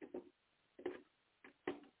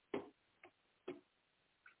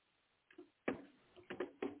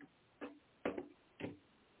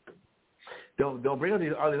 Don't bring up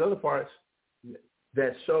all these other parts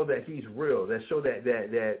that show that he's real, that show that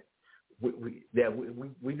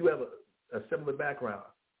we do have a similar background,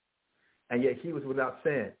 and yet he was without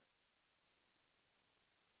sin.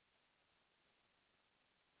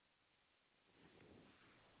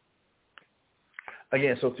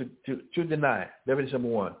 Again, so to deny, definition number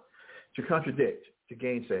one, to contradict, to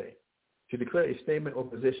gainsay, to declare a statement or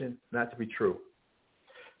position not to be true.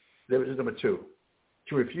 Definition number two,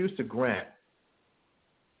 to refuse to grant.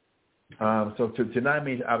 So to deny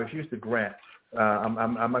means I refuse to grant. I'm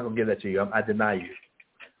not going to give that to you. I deny you.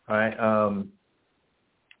 All right.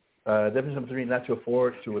 Definition number three, not to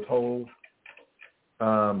afford, to withhold,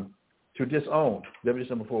 to disown.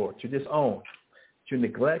 Definition number four, to disown, to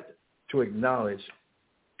neglect, to acknowledge,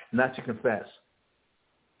 not to confess.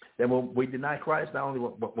 Then when we deny Christ, not only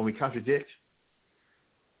when we contradict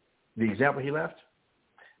the example he left,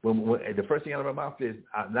 when the first thing out of our mouth is,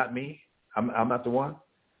 not me, I'm not the one.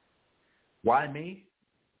 Why me?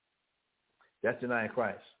 That's denying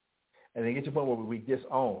Christ. And then get to the point where we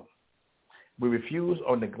disown. We refuse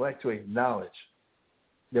or neglect to acknowledge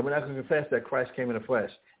that we're not going to confess that Christ came in the flesh.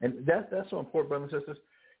 And that's so important, brothers and sisters.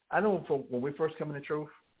 I know when we first come into truth,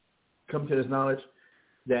 come to this knowledge,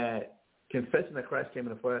 that confessing that Christ came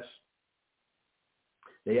in the flesh,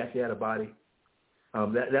 that he actually had a body,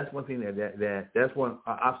 That's one thing that's one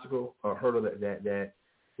obstacle or hurdle that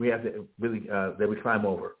we have to really that we climb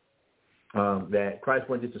over. That Christ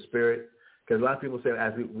wasn't just a spirit, because a lot of people say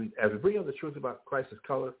as we bring up the truth about Christ's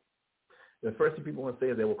color, the first thing people want to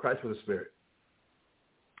say is that Christ was a spirit.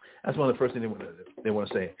 That's one of the first things they want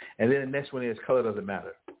to say, and then the next one is color doesn't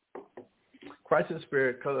matter. Christ is a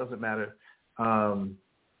spirit, color doesn't matter.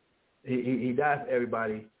 He died for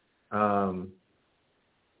everybody.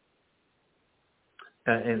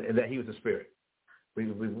 And that he was a spirit. We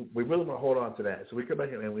really want to hold on to that. So we come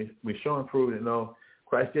back and we show and prove that no,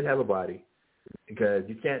 Christ did have a body, because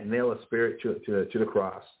you can't nail a spirit to the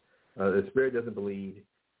cross. The spirit doesn't bleed.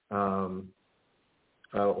 Why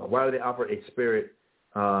would they offer a spirit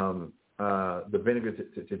the vinegar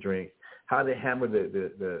to drink? How did they hammer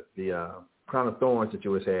the crown of thorns that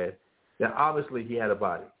Jewish had? That obviously he had a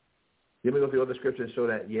body. Let me go through other scriptures and show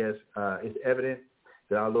that yes, it's evident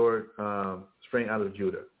that our Lord sprang out of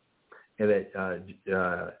Judah, and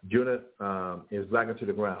that Judah is black unto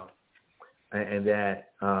the ground, and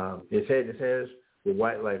that his hairs were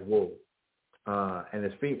white like wool, and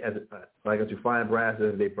his feet as like unto fine brass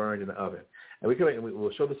as they burned in the oven. And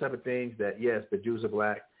we'll show the type of things that yes, the Jews are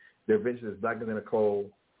black, their vengeance is blacker than a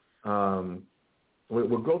coal.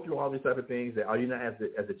 We'll go through all these type of things. That are you not as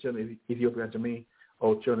the children of Ethiopia unto me,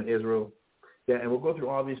 O children of Israel? Yeah, and we'll go through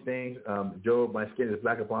all these things. Job, my skin is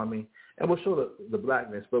black upon me. And we'll show the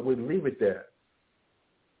blackness, but we leave it there.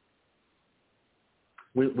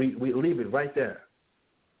 We leave it right there.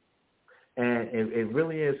 And it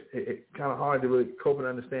really is kind of hard to really cope and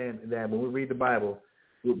understand that when we read the Bible,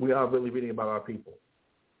 we are really reading about our people.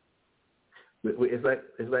 It's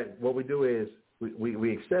like what we do is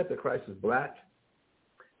we accept that Christ is black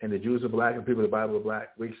and the Jews are black and people of the Bible are black.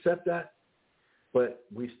 We accept that, but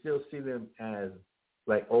we still see them as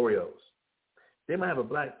like Oreos. They might have a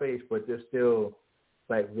black face, but they're still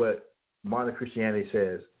like what modern Christianity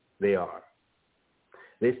says they are.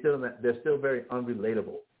 They're still very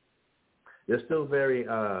unrelatable. They're still very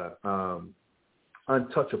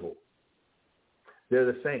untouchable. They're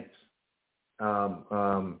the saints,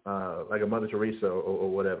 like a Mother Teresa or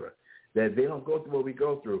whatever. That they don't go through what we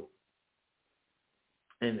go through,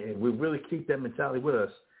 and we really keep that mentality with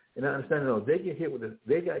us. And I understand, they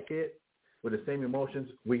got hit with the same emotions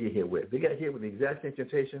we get hit with. They got hit with the exact same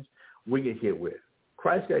temptations we get hit with.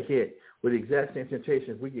 Christ got hit with the exact same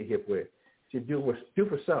temptations we get hit with. To do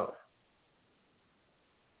for self.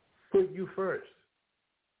 Put you first.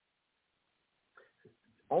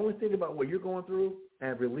 Only think about what you're going through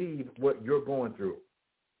and relieve what you're going through.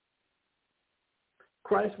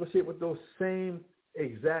 Christ was hit with those same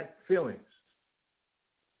exact feelings.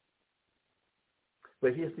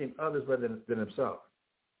 But he has seen others better than himself.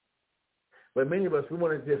 But many of us, we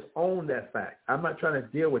want to just own that fact. I'm not trying to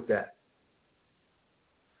deal with that.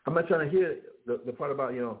 I'm not trying to hear the part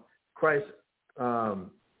about, Christ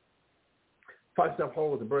foxes have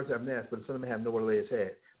holes and birds have nests, but the Son of Man have nowhere to lay his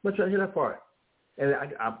head. I'm not trying to hear that part. And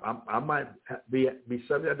I might be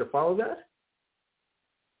subject to follow that.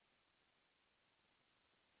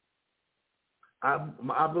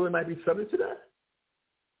 I really might be subject to that.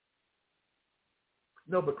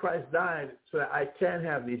 No, but Christ died so that I can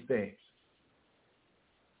have these things.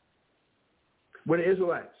 We're the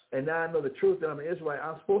Israelites, and now I know the truth that I'm an Israelite.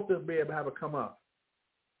 I'm supposed to be able to have a come up.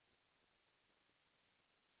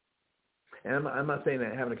 And I'm not saying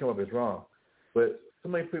that having to come up is wrong, but so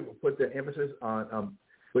many people put their emphasis on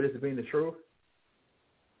what is being the truth,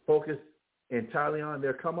 focus entirely on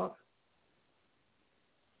their come up,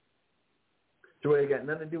 to where it got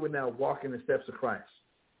nothing to do with now walking the steps of Christ.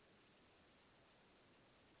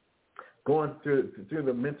 Going through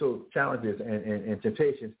the mental challenges and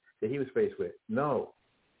temptations that he was faced with. No.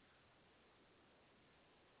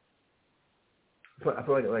 I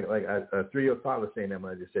feel like a 3-year-old toddler saying that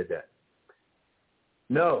when I just said that.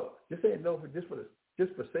 No. Just saying no just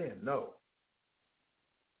for saying no.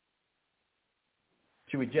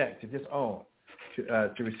 To reject, to disown,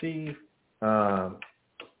 to receive, or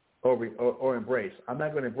embrace. I'm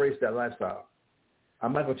not going to embrace that lifestyle.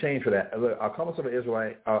 I'm not going to change for that. Look, I'll call myself an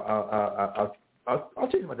Israelite. I'll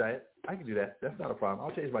change my diet. I can do that. That's not a problem.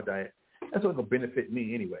 I'll change my diet. That's only going to benefit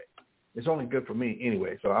me anyway. It's only good for me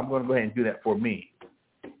anyway. So I'm going to go ahead and do that for me.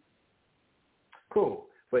 Cool.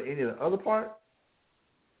 But any of the other part,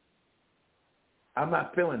 I'm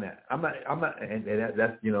not feeling that. I'm not, and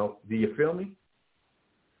that's, do you feel me?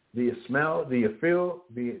 Do you smell? Do you feel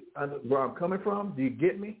where I'm coming from? Do you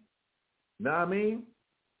get me? Know what I mean?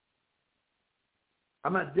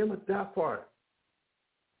 I'm not dealing with that part.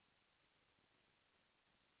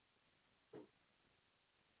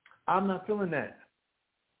 I'm not feeling that.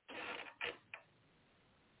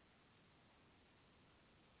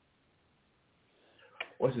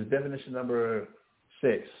 What's his definition number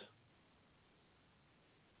 6?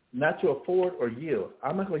 Not to afford or yield.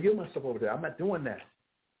 I'm not going to yield myself over there. I'm not doing that.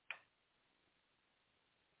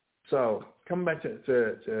 So coming back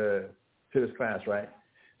to this class, right?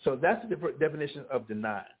 So that's the definition of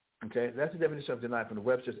deny. Okay, that's the definition of deny from the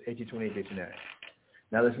Webster's 1828 dictionary.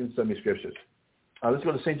 Now let's get into some of these scriptures. Let's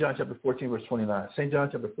go to St. John chapter 14, verse 29. St. John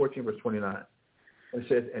chapter 14, verse 29. It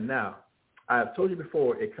says, and now, I have told you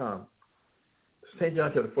before it comes. St.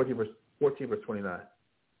 John chapter 14, verse 29.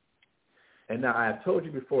 And now I have told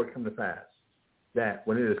you before it come to pass, that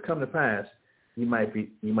when it has come to pass, you might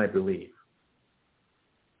believe.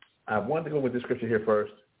 I want to go with this scripture here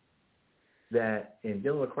first, that in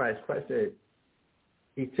dealing with Christ said,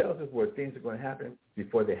 he tells us where things are going to happen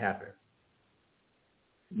before they happen.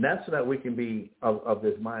 And that's so that we can be of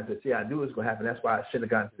this mindset. See, I knew it was going to happen. That's why I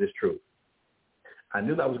shouldn't have gotten to this truth. I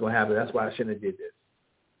knew that was going to happen. That's why I shouldn't have did this.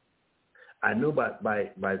 I knew by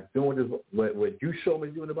doing this, what you showed me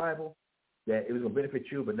to do in the Bible, that it was going to benefit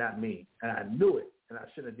you, but not me. And I knew it, and I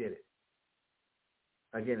shouldn't have did it.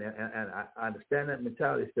 Again, and I understand that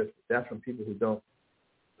mentality. It's just, that's from people who don't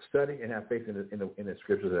study and have faith in the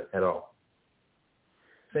scriptures at all.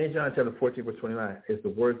 St. John chapter 14, verse 29 is the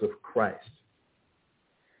words of Christ.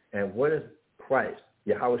 And what is Christ?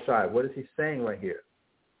 Yahweh Shai. What is he saying right here?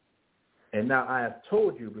 And now I have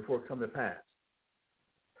told you before it come to pass,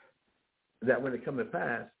 that when it come to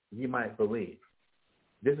pass, you might believe.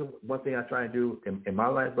 This is one thing I try and do in my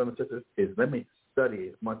life, brothers and sisters, is let me study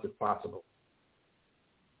as much as possible.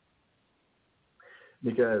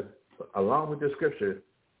 Because along with the scripture,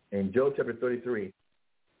 in Job chapter 33,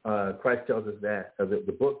 Christ tells us that,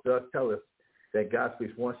 the book does tell us that God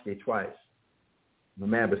speaks once, yea, twice. The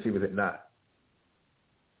man perceiveth it not.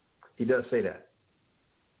 He does say that.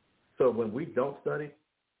 So when we don't study,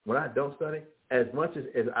 when I don't study, as much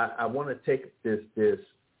as I want to take this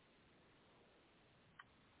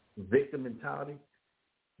victim mentality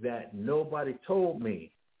that nobody told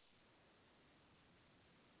me.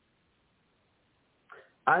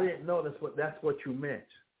 I didn't know that's what you meant.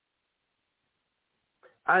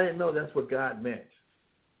 I didn't know that's what God meant.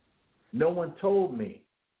 No one told me.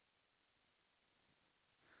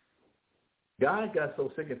 God got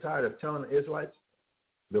so sick and tired of telling the Israelites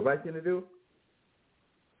the right thing to do,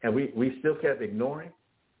 and we still kept ignoring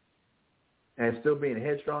and still being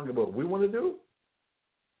headstrong about what we want to do.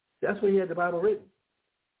 That's why he had the Bible written.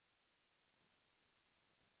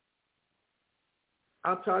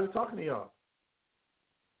 I'm tired of talking to y'all.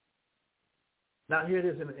 Now here it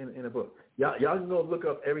is in a book. Y'all can go look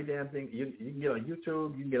up every damn thing. You can get on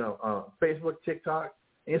YouTube. You can get on Facebook, TikTok,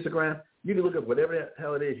 Instagram. You can look up whatever the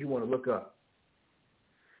hell it is you want to look up.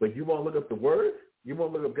 But you won't look up the Word? You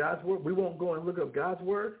won't look up God's Word? We won't go and look up God's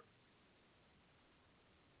Word?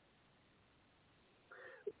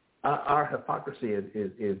 Our hypocrisy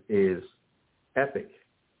is epic.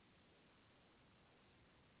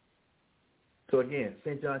 So again,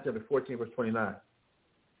 St. John chapter 14, verse 29.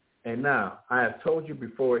 And now, I have told you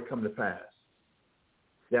before it come to pass,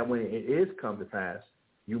 that when it is come to pass,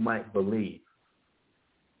 you might believe.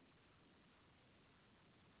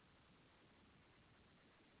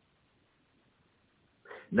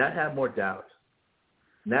 Not have more doubt,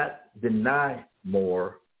 not deny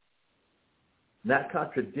more, not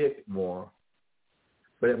contradict more,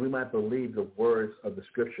 but that we might believe the words of the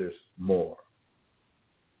scriptures more.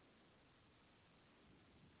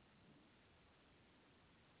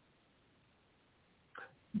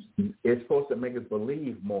 It's supposed to make us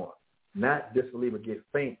believe more, not disbelieve or get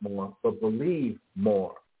faint more, but believe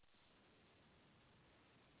more.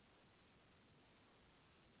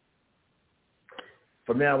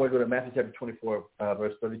 From now, we're going to Matthew chapter 24,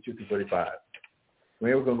 verse 32 through 35.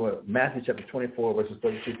 We're going to go to Matthew chapter 24, verses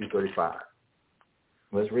 32 through 35.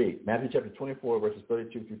 Let's read. Matthew chapter 24, verses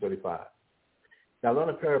 32 through 35. Now learn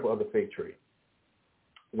a parable of the fig tree.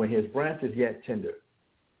 When his branch is yet tender,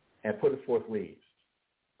 and putteth forth leaves,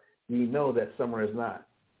 ye know that summer is nigh.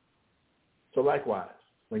 So likewise,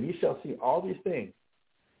 when ye shall see all these things,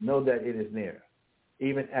 know that it is near,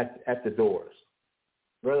 even at the doors.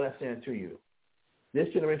 Verily I say unto you, this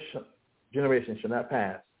generation shall not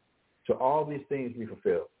pass till all these things be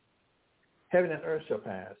fulfilled. Heaven and earth shall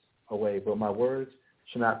pass away, but my words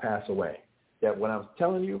shall not pass away. That what I'm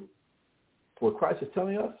telling you, what Christ is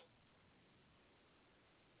telling us,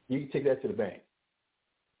 you can take that to the bank.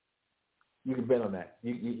 You can bet on that.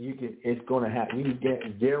 You can. It's going to happen. You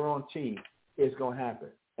can guarantee it's going to happen.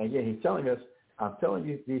 And again, he's telling us, I'm telling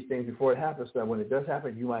you these things before it happens, so that when it does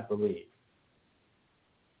happen, you might believe.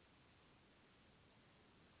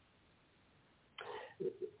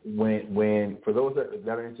 When for those that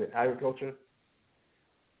are into agriculture,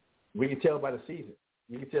 We can tell by the season.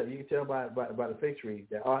 You can tell by the fig tree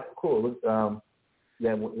that, all right, cool. Look,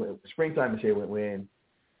 that when springtime is here, when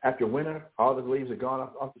after winter, all the leaves are gone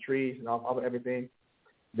off the trees and off everything,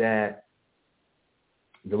 that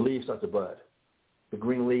the leaves start to bud. The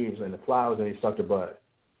green leaves and the flowers, and they start to bud.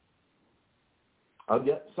 Oh,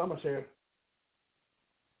 yeah, summer's here.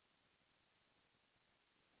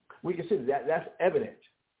 We can see that's evident.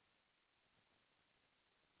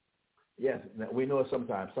 Yes, we know it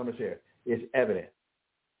sometimes. Summer's here. It's evident.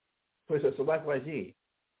 So likewise ye,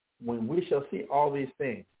 when we shall see all these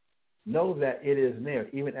things, know that it is near,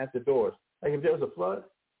 even at the doors. Like if there was a flood,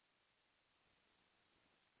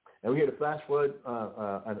 and we hear the flash flood,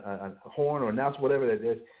 a horn or announce whatever that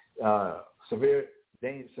there's severe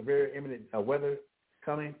imminent weather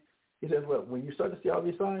coming. He says, well, when you start to see all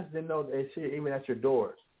these signs, then know that it's here, even at your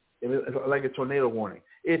doors. It's like a tornado warning.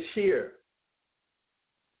 It's here.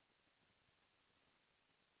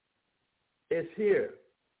 It's here.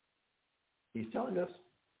 He's telling us.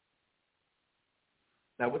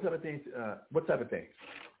 Now, what type of things?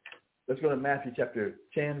 Let's go to Matthew chapter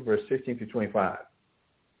 10, verse 16 through 25.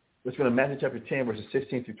 Let's go to Matthew chapter 10, verses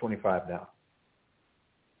 16 through 25 now.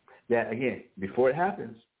 That, again, before it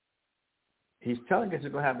happens, he's telling us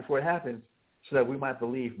it's going to happen before it happens so that we might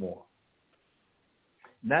believe more.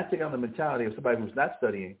 Not take on the mentality of somebody who's not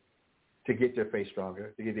studying to get their faith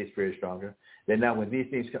stronger, to get their spirit stronger. That now when these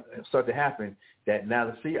things start to happen, that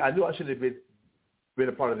now, see, I knew I should have been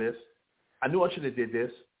a part of this. I knew I should have did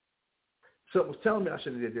this. Something was telling me I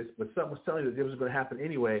should have did this, but something was telling me that it was going to happen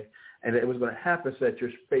anyway, and that it was going to happen so that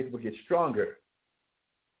your faith would get stronger.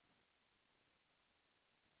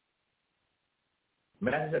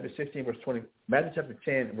 Matthew chapter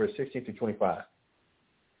 10, verse 16 to 25.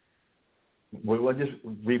 We'll just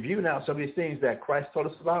review now some of these things that Christ told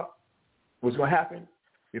us about, what's going to happen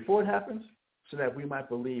before it happens, so that we might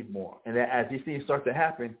believe more. And that as these things start to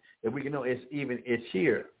happen, that we can know it's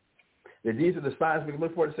here. That these are the signs we can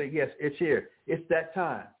look for to say, yes, it's here. It's that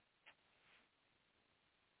time.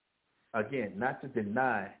 Again, not to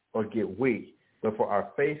deny or get weak, but for our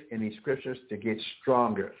faith in these scriptures to get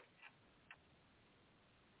stronger.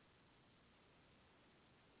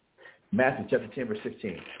 Matthew chapter 10, verse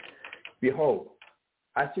 16. Behold,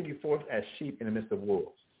 I send you forth as sheep in the midst of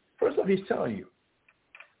wolves. First off, he's telling you.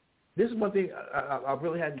 This is one thing I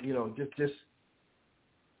really had, just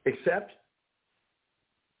accept.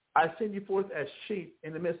 I send you forth as sheep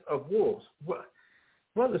in the midst of wolves. Well,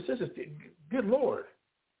 brothers and sisters, good Lord.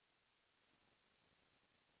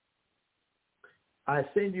 I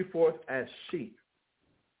send you forth as sheep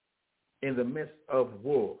in the midst of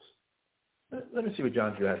wolves. Let me see what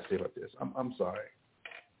John Gill has to say about this. I'm sorry.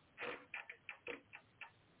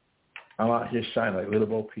 I'm out here shining like little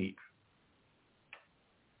Bo Peep.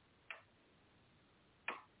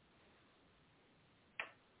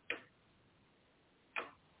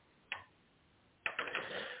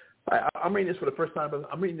 I'm reading this for the first time, but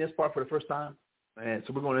I'm reading this part for the first time, and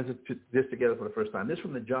so we're going into this together for the first time. This is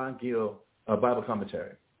from the John Gill Bible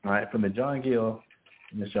commentary. All right, from the John Gill.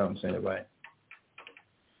 Make sure I'm saying it right.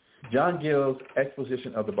 John Gill's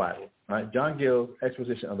exposition of the Bible. All right, John Gill's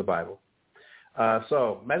exposition of the Bible.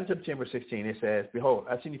 So Matthew chapter 10, verse 16, it says, "Behold,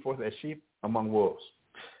 I send you forth as sheep among wolves."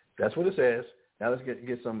 That's what it says. Now let's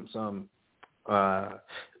get some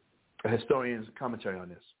historian's commentary on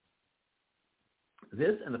this.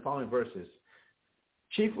 This and the following verses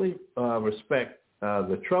chiefly respect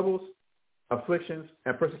the troubles, afflictions,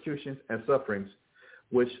 and persecutions and sufferings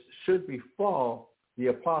which should befall the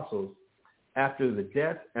apostles after the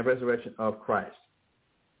death and resurrection of Christ.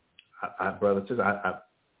 Brothers and sisters,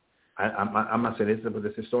 I'm not saying this is what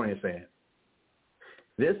this historian is saying.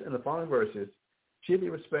 This and the following verses chiefly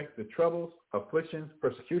respect the troubles, afflictions,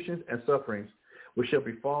 persecutions, and sufferings which shall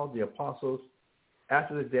befall the apostles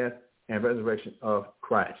after the death and resurrection of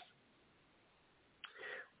Christ.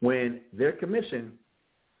 When their commission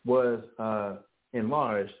was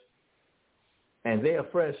enlarged, and they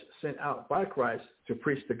afresh sent out by Christ to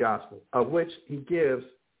preach the gospel, of which he gives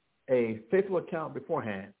a faithful account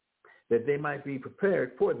beforehand, that they might be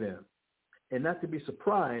prepared for them, and not to be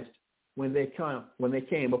surprised when they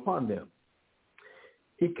came upon them.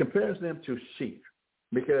 He compares them to sheep,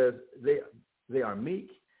 because they are meek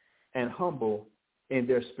and humble in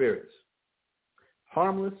their spirits,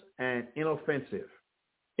 harmless and inoffensive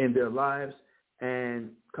in their lives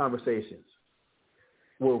and conversations,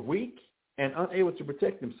 were weak and unable to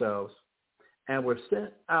protect themselves, and were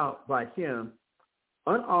sent out by him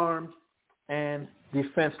unarmed and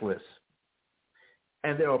defenseless,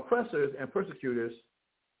 and their oppressors and persecutors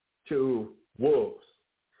to wolves,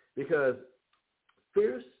 because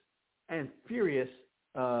fierce and furious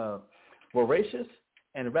voracious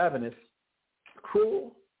and ravenous,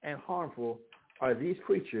 cruel and harmful are these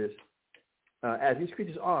creatures, as these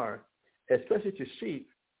creatures are, especially to sheep,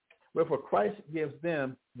 wherefore Christ gives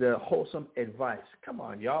them the wholesome advice. Come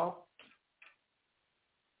on, y'all.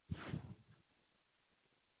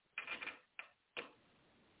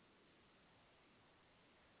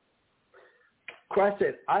 Christ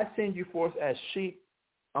said, I send you forth as sheep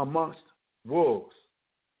amongst wolves.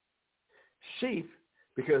 Sheep,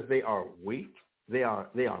 because they are weak, they are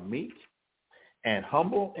meek and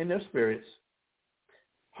humble in their spirits,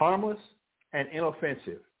 harmless and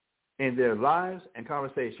inoffensive in their lives and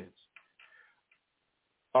conversations,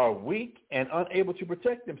 are weak and unable to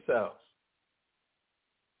protect themselves,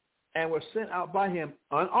 and were sent out by him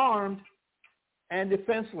unarmed and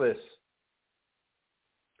defenseless.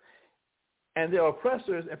 And their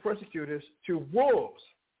oppressors and persecutors to wolves,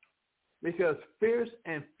 because fierce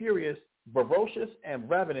and furious, ferocious and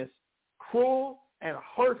ravenous, cruel and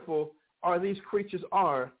hurtful are these creatures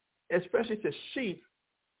are, especially to sheep,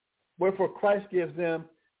 wherefore Christ gives them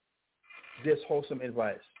this wholesome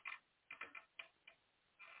advice.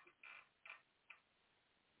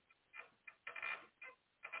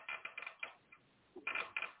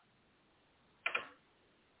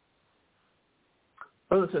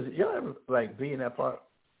 Brother says, y'all ever like be in that part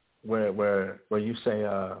where you say,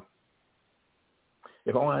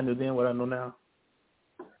 if only I knew then what I know now?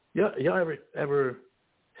 Y'all ever?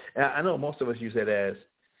 And I know most of us use that as,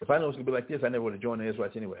 if I know it's gonna be like this, I never would have joined the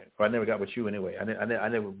Israelites anyway, or I never got with you anyway. I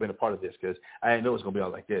never been a part of this because I didn't know it's gonna be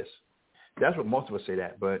all like this. That's what most of us say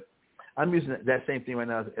that, but I'm using that same thing right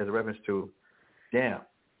now as a reference to, damn.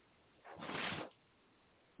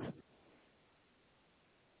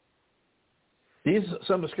 These are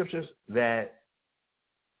some of the scriptures that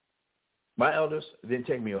my elders didn't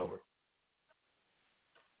take me over.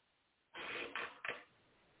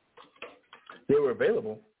 They were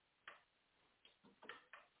available.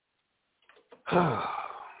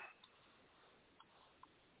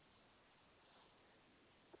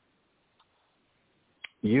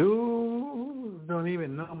 You don't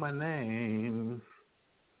even know my name.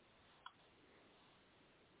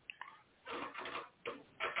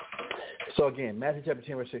 So again, Matthew chapter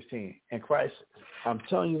 10, verse 16. And Christ, I'm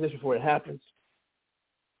telling you this before it happens.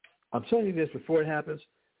 I'm telling you this before it happens,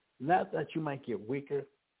 not that you might get weaker,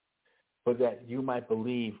 but that you might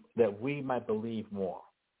believe, that we might believe more.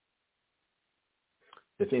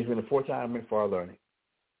 The things we're in the foretelling for our learning.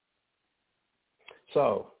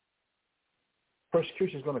 So,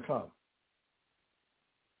 persecution is going to come.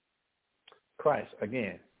 Christ,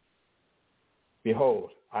 again,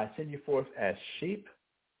 behold, I send you forth as sheep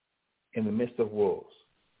in the midst of wolves.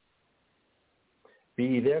 Be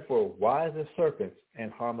ye therefore wise as serpents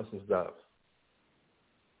and harmless as doves.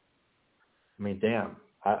 I mean, damn.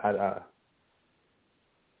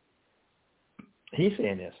 He's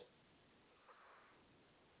saying this.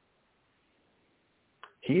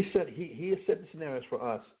 He has set the scenarios for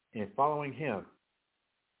us in following him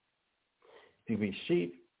to be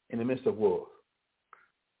sheep in the midst of wolves.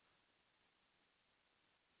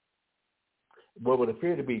 What would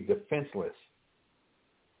appear to be defenseless.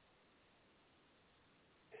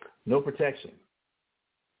 No protection.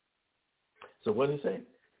 So what does it say?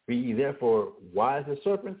 Be ye therefore wise as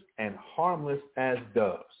serpents and harmless as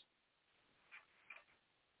doves.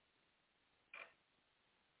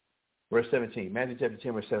 Verse 17, Matthew chapter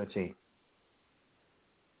 10, verse 17.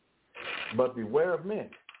 But beware of men,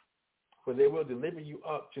 for they will deliver you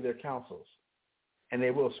up to their councils, and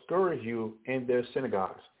they will scourge you in their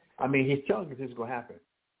synagogues. I mean, he's telling you this is going to happen.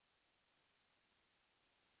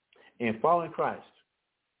 In following Christ,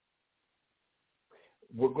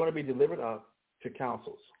 we're going to be delivered up to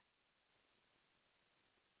councils,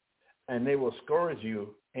 and they will scourge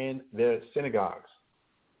you in their synagogues.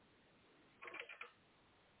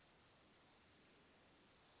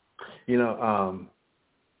 You know,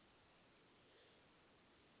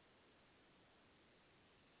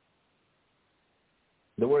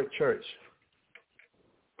 the word church.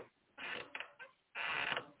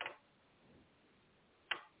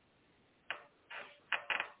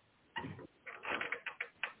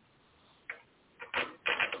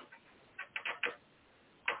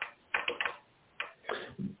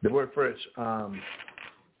 The word first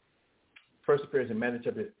appears in Matthew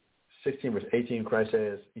chapter 16, verse 18. Christ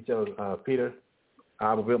says, he tells Peter,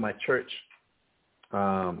 I will build my church.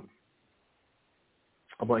 Upon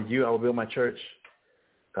you, I will build my church.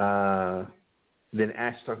 Then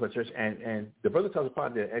Acts talks about church. And the brother talks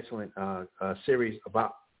about the excellent series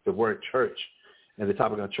about the word church and the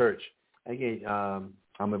topic of church. Again,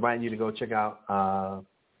 I'm inviting you to go check out,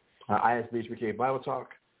 I ISBHBK Bible Talk,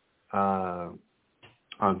 on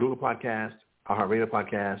Google Podcast, iHeartRadio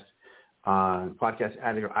Podcast, on Podcast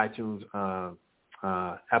Addict or iTunes,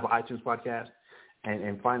 Apple iTunes Podcast,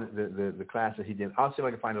 and find the class that he did. I'll see if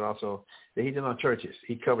I can find it also that he did on churches.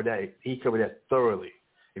 He covered that thoroughly.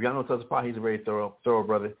 If y'all know Tuzzle Pot, he's a very thorough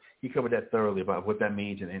brother. He covered that thoroughly about what that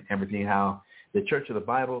means and everything, how the Church of the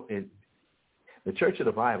Bible and the Church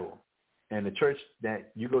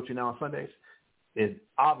that you go to now on Sundays is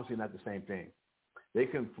obviously not the same thing. They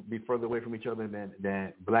can be further away from each other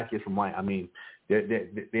than black is from white. I mean,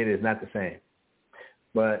 it is not the same.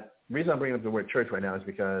 But the reason I'm bringing up the word church right now is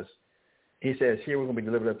because he says here we're going to be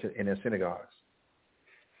delivered up to in the synagogues.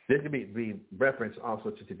 This could be reference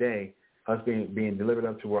also to today, us being delivered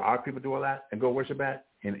up to where our people do all that and go worship at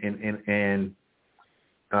in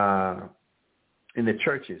the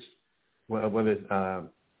churches, whether it's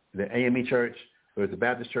the AME church, whether it's the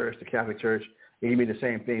Baptist church, the Catholic church, it can be the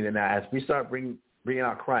same thing. And now as we start bringing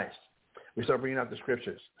out Christ, we start bringing out the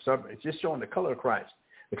scriptures, it's just showing the color of Christ,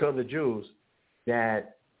 the color of the Jews,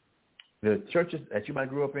 that the churches that you might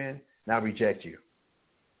grew up in now reject you.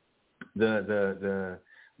 The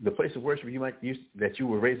place of worship that you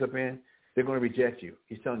were raised up in, they're going to reject you.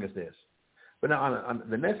 He's telling us this. But now on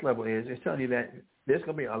the next level it's telling you that there's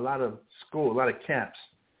going to be a lot of schools, a lot of camps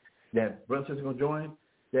that brothers and sisters are going to join,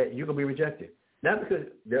 that you're going to be rejected. Not because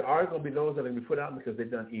there are going to be those that are going to be put out because they've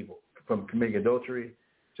done evil, from committing adultery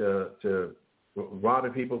to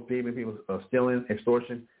robbing people, thieving people, stealing,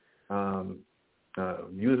 extortion,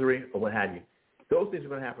 usury, or what have you. Those things are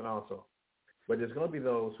going to happen also. But there's going to be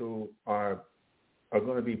those who are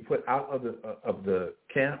going to be put out of the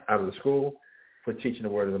camp, out of the school, for teaching the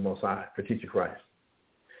word of the Most High, for teaching Christ.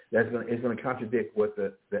 It's going to contradict what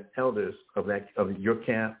the elders of your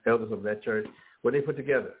camp, elders of that church, what they put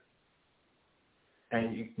together.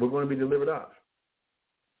 And we're going to be delivered up.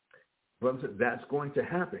 That's going to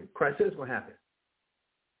happen. Christ said it's going to happen.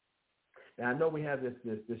 And I know we have this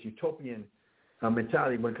utopian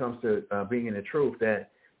mentality when it comes to being in the truth,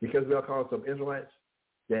 that because we all call ourselves Israelites,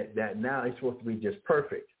 that now it's supposed to be just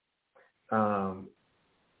perfect.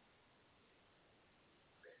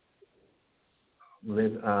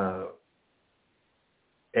 Live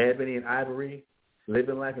ebony and ivory,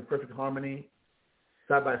 living life in perfect harmony,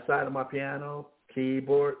 side by side on my piano,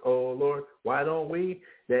 keyboard, oh Lord, why don't we?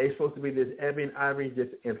 That it's supposed to be this ebony and ivory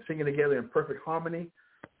just singing together in perfect harmony.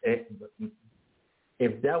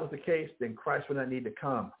 If that was the case, then Christ would not need to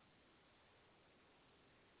come.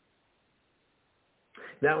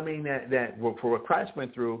 That would mean that for what Christ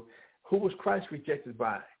went through, who was Christ rejected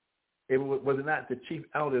by? Was it not the chief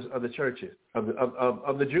elders of the churches, of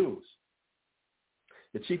the Jews?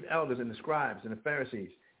 The chief elders and the scribes and the Pharisees,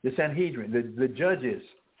 the Sanhedrin, the judges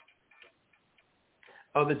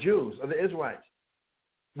of the Jews, of the Israelites,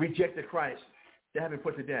 rejected Christ to have him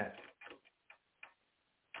put to death.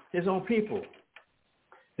 His own people,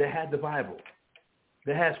 they had the Bible,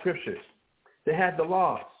 they had scriptures, they had the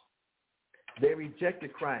laws. They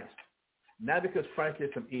rejected Christ, not because Christ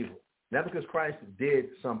did some evil, not because Christ did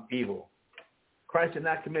some evil. Christ did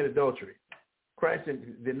not commit adultery. Christ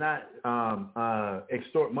did not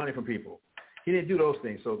extort money from people. He didn't do those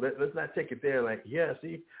things. So let's not take it there like, yeah,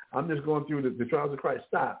 see, I'm just going through the trials of Christ.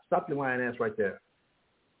 Stop your lying ass right there.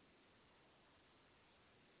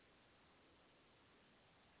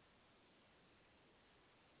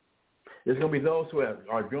 There's going to be those who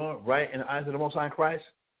are doing right in the eyes of the Most High Christ.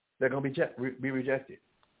 They're going to be rejected,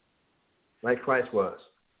 like Christ was.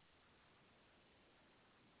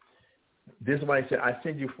 This is why he said, I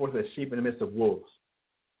send you forth as sheep in the midst of wolves.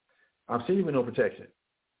 I'm sending you with no protection.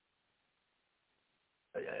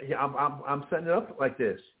 I'm setting it up like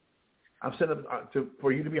this. I'm setting it up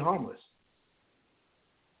for you to be harmless.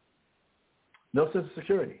 No sense of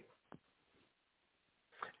security.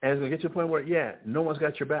 And it's going to get to a point where, no one's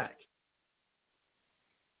got your back.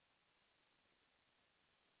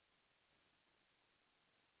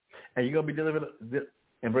 And you're going to be delivered,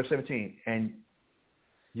 in verse 17, and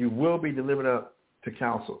you will be delivered up to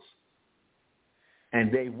councils. And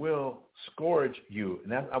they will scourge you.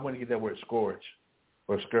 And I want to get that word scourge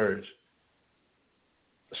or scourge.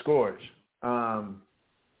 Scourge.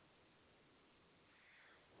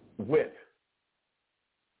 Whip.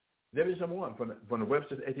 Definition number one from the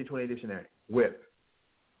Webster's 1828 dictionary. Whip.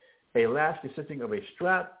 A lash consisting of a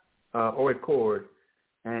strap or a cord,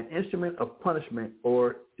 an instrument of punishment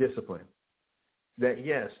or discipline. That,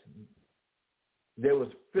 yes, there was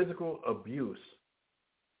physical abuse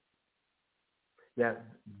that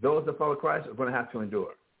those that follow Christ are going to have to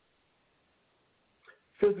endure.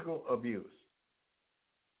 Physical abuse.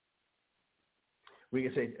 we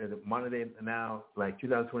can say modern day now, like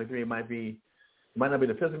 2023, it might not be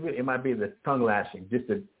the physical, it might be the tongue lashing, just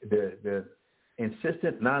the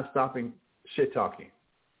insistent, non-stopping shit talking.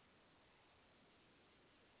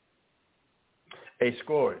 A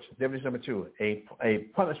scourge, definition number 2, a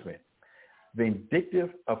punishment,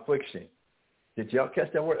 vindictive affliction. Did y'all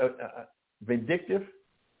catch that word? Vindictive?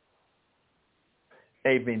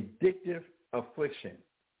 A vindictive affliction.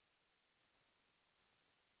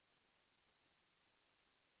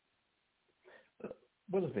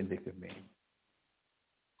 What does vindictive mean?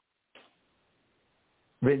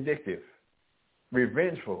 Vindictive,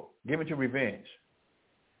 revengeful, given to revenge.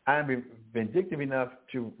 I am vindictive enough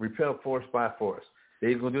to repel force by force.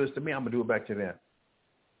 They're going to do this to me, I'm going to do it back to them.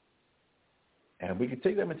 And we can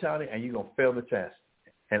take that mentality and you're going to fail the test.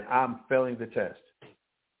 And I'm failing the test.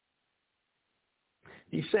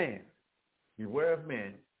 He's saying, beware of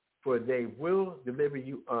men, for they will deliver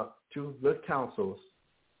you up to the councils,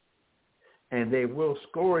 and they will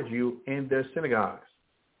scourge you in their synagogues.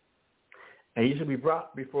 And you shall be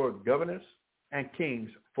brought before governors and kings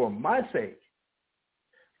for my sake,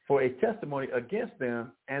 for a testimony against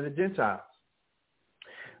them and the Gentiles.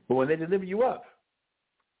 But when they deliver you up,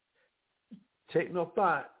 take no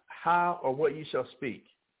thought how or what you shall speak.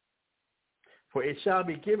 For it shall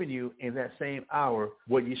be given you in that same hour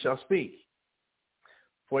what you shall speak.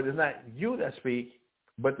 For it is not you that speak,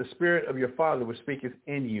 but the Spirit of your Father which speaketh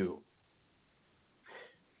in you.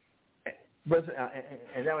 But,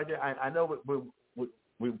 and that right there, I know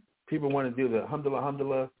we people want to do the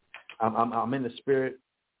alhamdulillah, I'm in the spirit,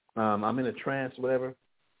 I'm in a trance, whatever.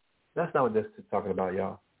 That's not what this is talking about,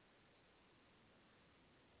 y'all.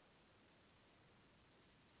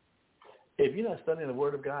 If you're not studying the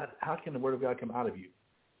Word of God, how can the Word of God come out of you?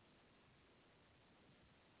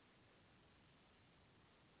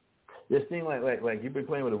 This thing like you've been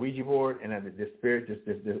playing with a Ouija board and this spirit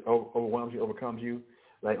just overwhelms you, overcomes you.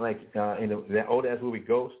 Like in that old ass movie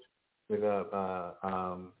Ghost with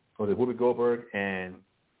was it Whoopi Goldberg and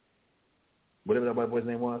whatever that white boy's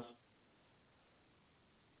name was,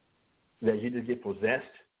 that you just get possessed.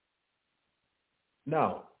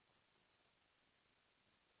 No,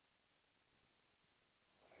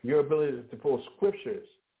 your ability to pull scriptures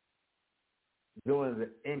during the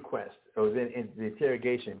inquest or in the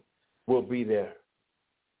interrogation will be there.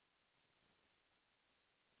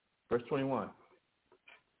 Verse 21.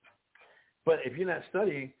 But if you're not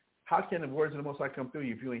studying, how can the words of the Most High come through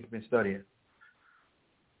you if you ain't been studying?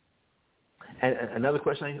 And another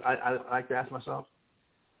question I like to ask myself,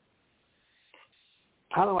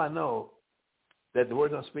 how do I know that the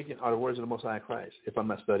words I'm speaking are the words of the Most High in Christ if I'm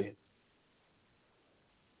not studying?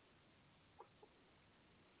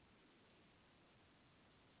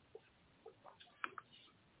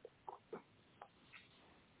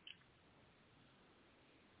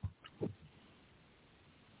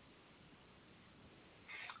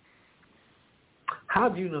 How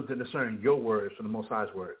do you know to discern your words from the Most High's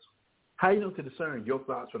words? How do you know to discern your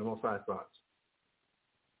thoughts from the Most High's thoughts?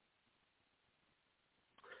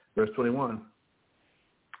 Verse 21.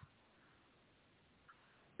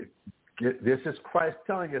 This is Christ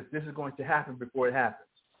telling us this is going to happen before it happens.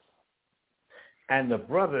 And the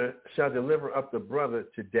brother shall deliver up the brother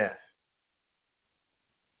to death.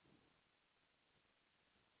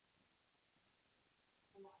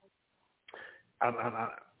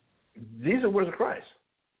 These are words of Christ.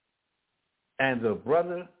 And the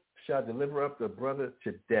brother shall deliver up the brother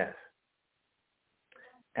to death,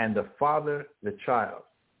 and the father the child.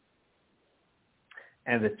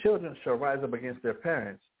 And the children shall rise up against their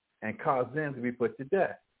parents and cause them to be put to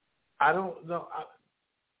death. I don't know.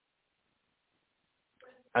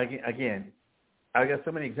 Again, I got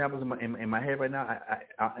so many examples in my head right now.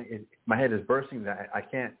 My head is bursting. I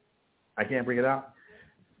can't bring it out.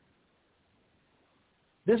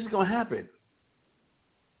 This is going to happen.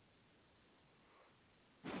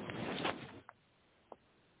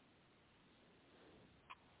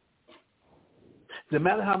 No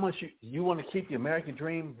matter how much you want to keep the American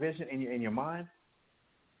dream vision in your mind,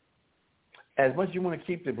 as much as you want to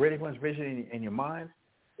keep the Brady Bunch vision in your mind,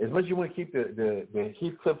 as much as you want to keep the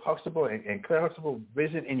Heathcliff Huxtable and Claire Huxtable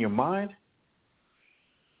vision in your mind,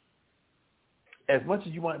 as much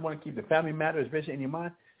as you want to keep the Family Matters vision in your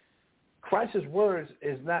mind, Christ's words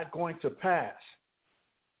is not going to pass.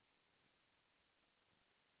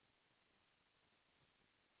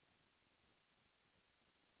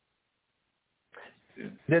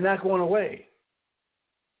 They're not going away.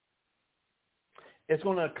 It's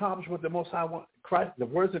going to accomplish what the Most High wants. Christ, the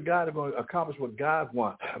words of God are going to accomplish what God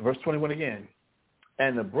wants. Verse 21 again.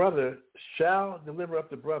 And the brother shall deliver up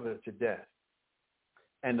the brother to death,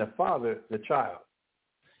 and the father the child.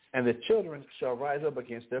 And the children shall rise up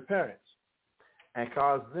against their parents and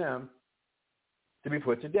cause them to be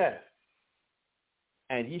put to death.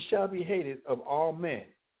 And ye shall be hated of all men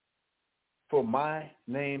for my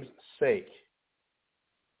name's sake.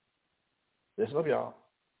 Listen up, y'all.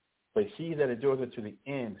 But he that endureth to the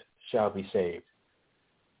end shall be saved.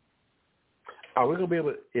 Are we going to be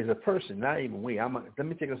able to, is a person, not even we, let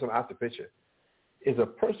me take us out the picture. Is a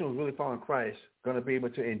person who's really following Christ going to be able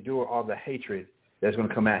to endure all the hatred that's going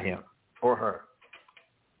to come at him or her?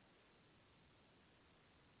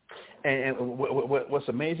 And what's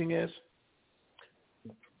amazing is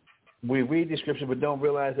we read the scripture but don't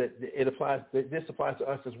realize that this applies to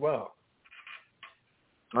us as well.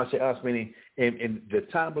 I say us, meaning in the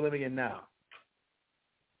time we're living in now.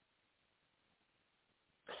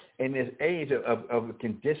 In this age of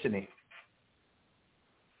conditioning,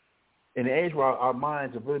 in the age where our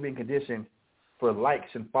minds are really being conditioned for likes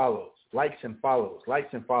and follows.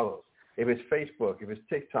 If it's Facebook, if it's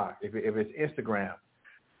TikTok, if it's Instagram,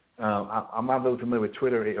 I'm not really familiar with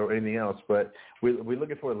Twitter or anything else, but we're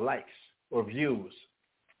looking for likes or views.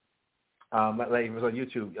 Like it was on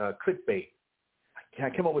YouTube, clickbait. Can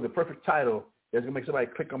I come up with the perfect title that's going to make somebody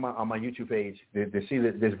click on my YouTube page to see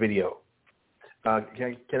this video?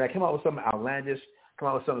 Can I come up with something outlandish, come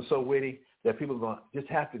up with something so witty that people are going to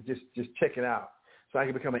just have to just check it out so I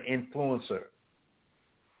can become an influencer?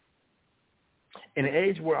 In an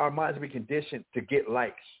age where our minds are being conditioned to get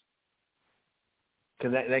likes,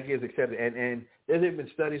 because that gives acceptance. And there's even been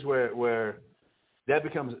studies where that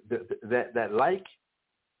becomes, that like,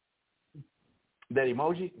 that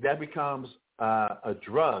emoji, that becomes a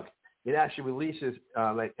drug. It actually releases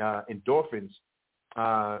endorphins,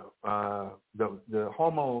 the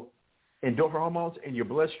hormone, endorphin hormones in your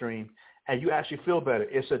bloodstream, and you actually feel better.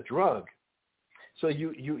 It's a drug. So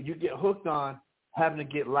you get hooked on having to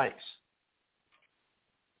get likes.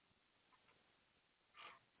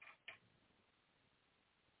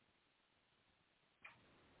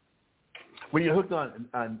 When you're hooked on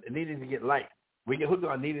needing to get liked, we get hooked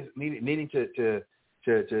on needing to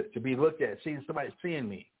be looked at, seeing somebody seeing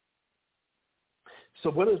me. So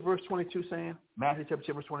what is verse 22 saying? Matthew chapter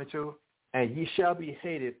 2, verse 22. And ye shall be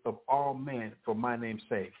hated of all men for my name's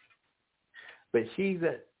sake. But he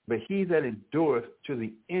that endureth to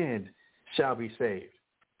the end shall be saved.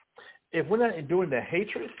 If we're not enduring the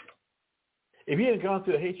hatred, if you haven't gone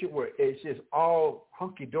through the hatred where it's just all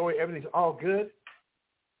hunky-dory, everything's all good,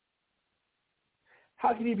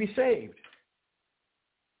 how can you be saved?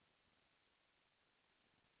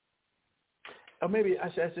 Or maybe I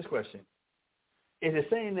should ask this question. Is it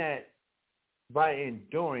saying that by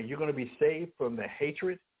enduring, you're going to be saved from the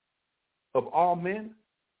hatred of all men?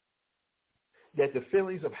 That the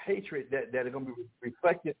feelings of hatred that are going to be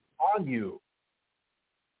reflected on you,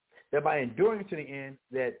 that by enduring to the end,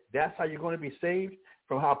 that's how you're going to be saved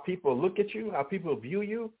from how people look at you, how people view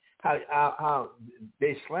you, how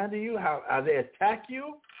they slander you, how they attack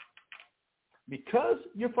you because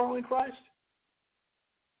you're following Christ?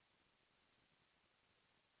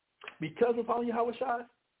 Because we're following Yahweh Shai?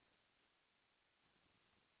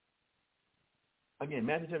 Again,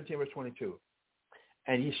 Matthew 17, verse 22.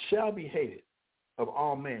 And ye shall be hated of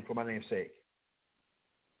all men for my name's sake.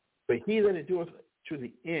 But he that endureth to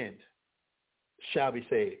the end shall be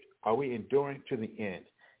saved. Are we enduring to the end?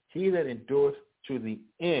 He that endureth to the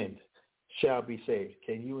end shall be saved.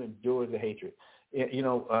 Can you endure the hatred? You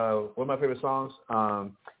know, one of my favorite songs,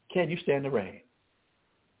 Can You Stand the Rain?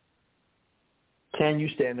 Can you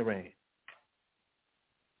stand the rain?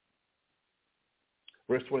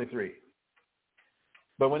 Verse 23.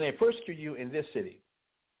 But when they persecute you in this city,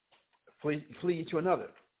 flee to another.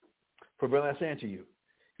 For verily I say unto you,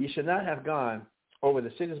 ye should not have gone over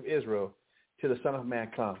the cities of Israel till the Son of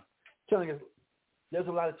Man come. Telling us there's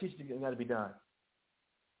a lot of teaching that got to be done.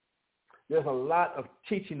 There's a lot of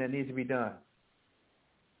teaching that needs to be done.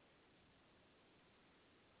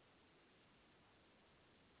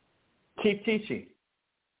 Keep teaching.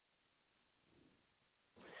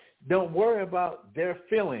 Don't worry about their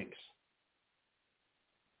feelings.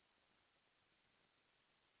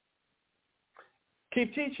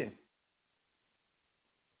 Keep teaching.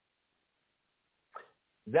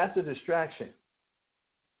 That's a distraction.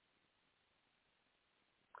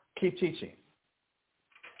 Keep teaching.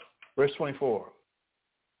 Verse 24.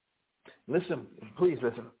 Listen, please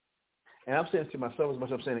listen. And I'm saying to myself as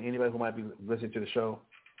much as I'm saying to anybody who might be listening to the show.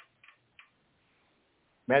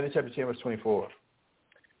 Matthew chapter 10, verse 24.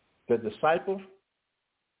 The disciple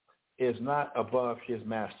is not above his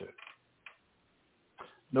master,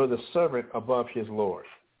 nor the servant above his Lord.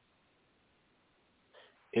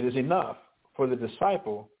 It is enough for the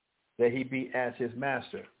disciple that he be as his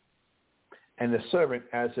master. and the servant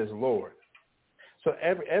as his Lord. So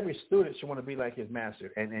every student should want to be like his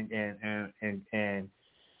master, and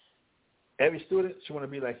every student should want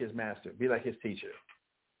to be like his master, be like his teacher.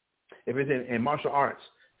 If it's in martial arts,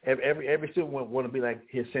 every student want to be like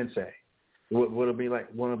his sensei. Want to be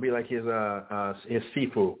like his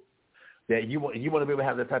sifu. That you want to be able to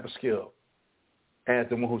have that type of skill as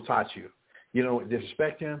the one who taught you. You don't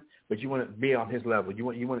disrespect him, but you want to be on his level. You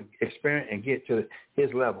want to experience and get to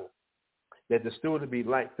his level. That the student be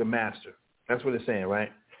like the master. That's what it's saying,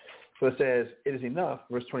 right? So it says, it is enough,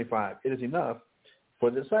 verse 25, it is enough for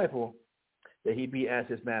the disciple that he be as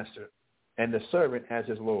his master and the servant as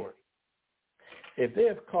his Lord. If they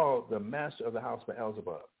have called the master of the house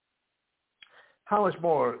Beelzebub, how much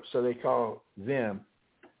more shall they call them?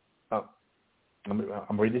 I'm going to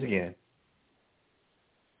read this again.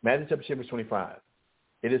 Matthew chapter 6, verse 25.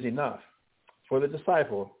 It is enough for the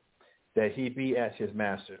disciple that he be as his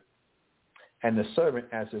master and the servant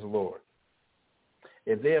as his Lord.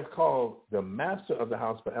 If they have called the master of the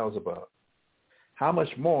house Beelzebub, how much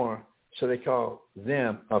more shall they call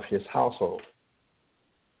them of his household?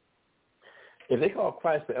 If they call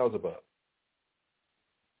Christ Beelzebub,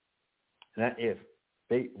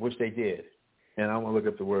 which they did, and I want to look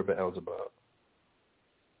up the word Beelzebub.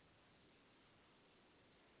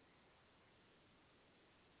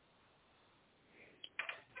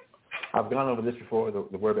 I've gone over this before,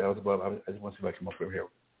 the word Beelzebub. I just want to see if I can come up over here,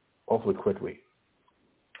 hopefully quickly.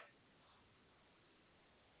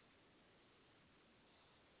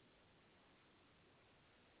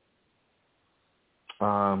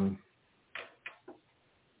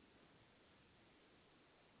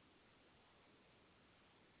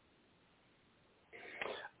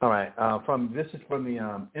 All right. This is from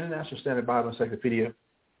the International Standard Bible Encyclopedia,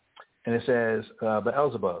 and it says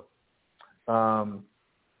Beelzebub.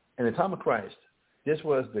 In the time of Christ, this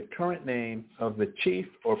was the current name of the chief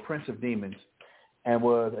or prince of demons, and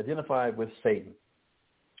was identified with Satan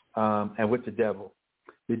and with the devil.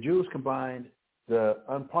 The Jews combined the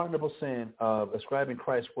unpardonable sin of ascribing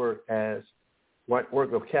Christ's work as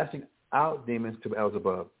work of casting out demons to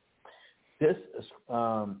Beelzebub. This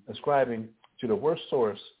ascribing to the worst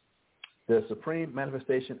source, the supreme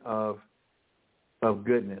manifestation of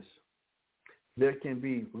goodness. There can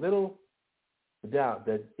be little doubt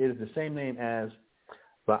that it is the same name as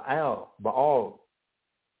Baal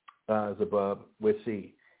Zebub with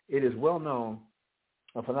C. It is well known,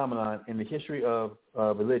 a phenomenon in the history of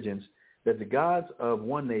religions, that the gods of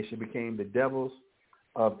one nation became the devils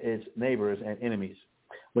of its neighbors and enemies.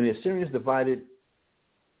 When the Assyrians divided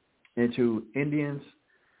into Indians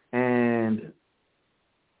and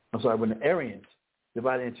when the Aryans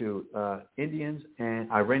divided into Indians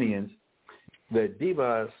and Iranians, the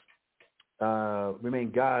Devas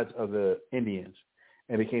remained gods of the Indians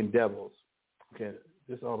and became devils. Okay,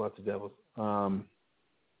 this is all about the devils.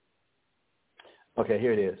 Okay,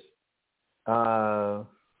 here it is.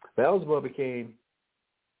 Beelzebub became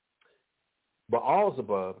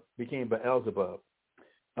Beelzebub.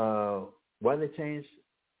 Why they changed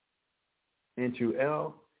into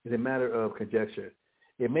L is a matter of conjecture.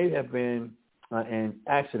 It may have been an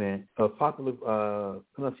accident of popular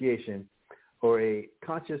pronunciation or a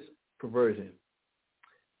conscious perversion.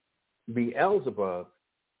 Beelzebub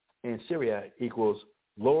in Syriac equals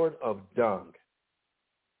Lord of Dung.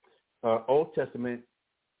 Old Testament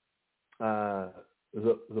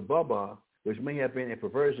Zebubah, which may have been a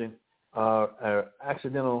perversion,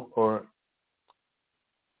 accidental or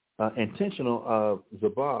intentional of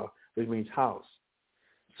Zebah, which means house.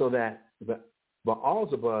 So that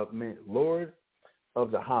Beelzebub meant Lord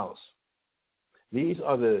of the house. These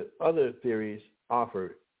are the other theories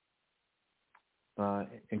offered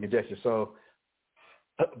in conjecture. So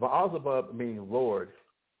Beelzebub meaning Lord.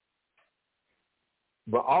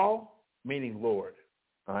 Baal meaning Lord.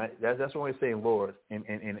 All right, that's what we're saying. Lord in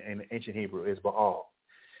ancient Hebrew is Baal,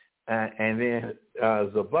 and then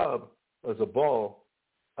Zebub or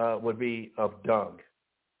Zebul would be of dung.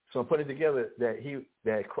 So I'm putting together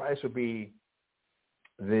that Christ would be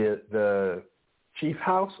the chief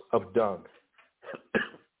house of dung.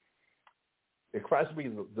 That Christ would be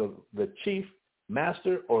the chief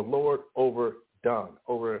master or Lord over dung,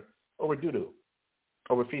 over doo-doo,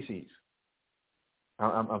 over feces.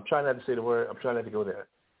 I'm trying not to say the word. I'm trying not to go there.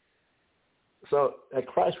 So that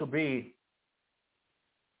Christ would be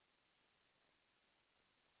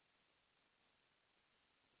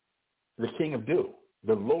the king of dew,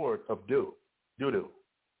 the Lord of doo-doo.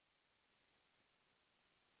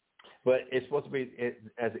 But it's supposed to be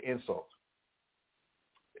as an insult.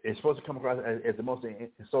 It's supposed to come across as the most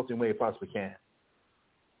insulting way it possibly can.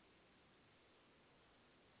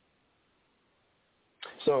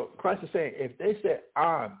 So Christ is saying, if they say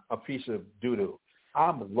I'm a piece of doo-doo,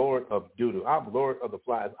 I'm Lord of doo-doo, I'm Lord of the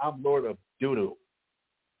flies, I'm Lord of doo-doo,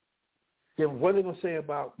 then what are they going to say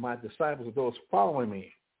about my disciples or those following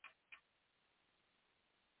me?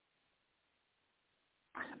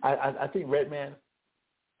 I think Redman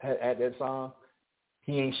had that song,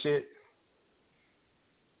 He Ain't Shit.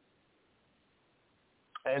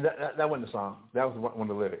 And that wasn't the song. That was one of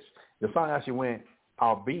the lyrics. The song actually went,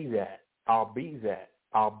 I'll be that, I'll be that,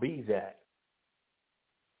 I'll be that.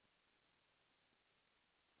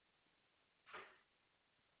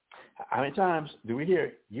 How many times do we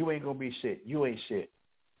hear, you ain't going to be shit, you ain't shit?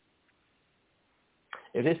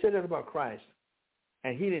 If they said that about Christ,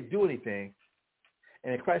 and he didn't do anything,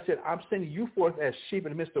 and Christ said, I'm sending you forth as sheep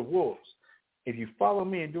in the midst of wolves. If you follow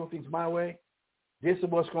me and doing things my way, this is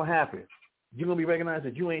what's going to happen. You're going to be recognized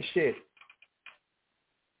that you ain't shit.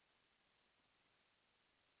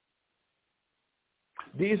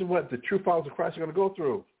 These are what the true followers of Christ are going to go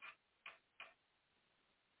through.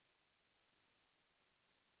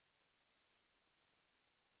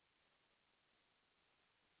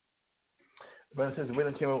 But since we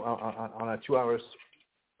came on a 2 hours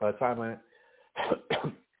time limit,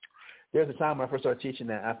 there's a time when I first started teaching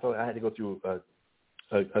that I felt I had to go through a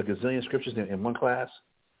gazillion scriptures in one class.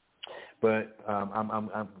 But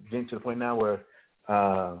I'm getting to the point now where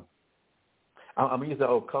I'm going to use the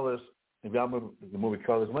old Colors. If y'all remember the movie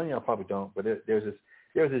Colors, many of y'all probably don't, but there was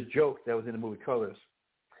this joke that was in the movie Colors,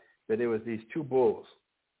 that there was these two bulls.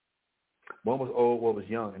 One was old, one was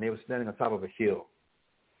young, and they were standing on top of a hill.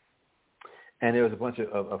 And there was a bunch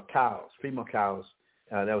of cows, female cows,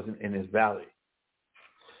 that was in this valley.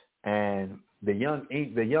 And the young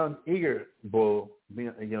eager bull,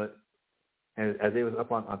 and as they was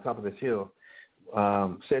up on top of this hill,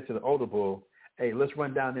 said to the older bull, hey, let's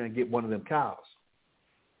run down there and get one of them cows.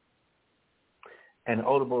 And the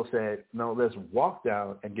older bull said, no, let's walk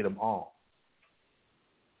down and get them all.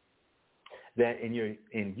 That in youth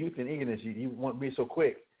and eagerness, you want to be so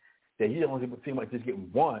quick that you don't want to seem like just getting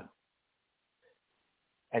one.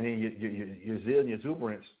 And then your zeal and your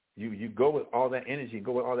exuberance, you go with all that energy,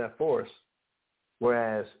 go with all that force.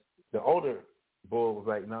 Whereas the older bull was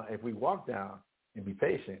like, no, if we walk down and be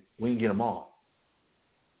patient, we can get them all.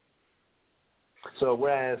 So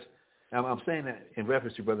whereas, I'm saying that in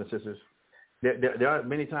reference to brothers and sisters, there are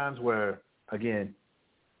many times where, again,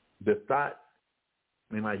 the thought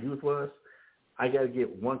in my youth was, I got to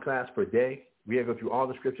get one class per day. We got to go through all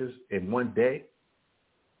the scriptures in one day.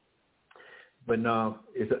 But no,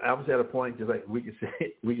 it's obviously at a point, just like we can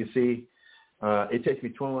see, it takes me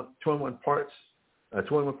 21 parts,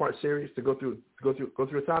 21-part series to go through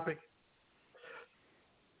a topic.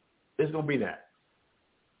 It's going to be that.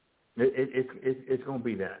 It's going to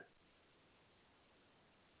be that.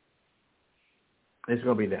 It's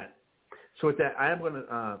going to be that. So with that, I am going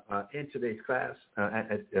to end today's class,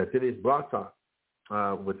 today's blog talk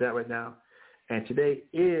with that right now. And today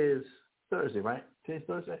is Thursday, right? Today's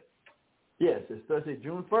Thursday? Yes, it's Thursday,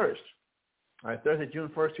 June 1st. All right, Thursday, June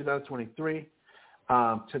 1st, 2023.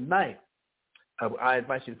 Tonight, I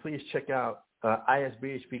invite you to please check out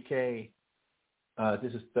ISBHPK.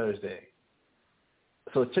 This is Thursday.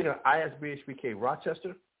 So check out ISBHPK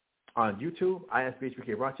Rochester on YouTube,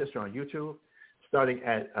 ISBHPK Rochester on YouTube, starting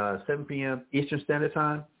at 7 p.m. Eastern Standard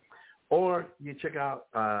Time. Or you can check out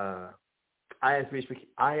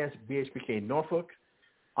ISBHPK Norfolk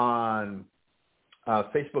on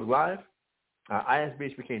Facebook Live.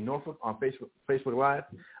 ISBHPK Norfolk on Facebook Live.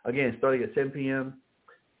 Again, starting at 7 p.m.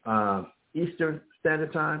 Eastern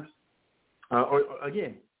Standard Time. Or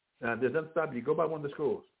again, there's nothing stopping you. Go by one of the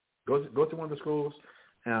schools. Go to one of the schools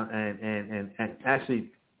and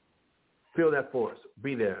actually feel that force.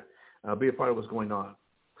 Be there. Be a part of what's going on.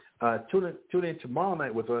 Tune in tomorrow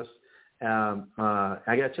night with us. I got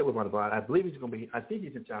to check with my brother. I believe he's going to be. I think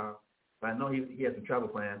he's in town, but I know he has some travel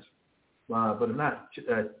plans. But if not,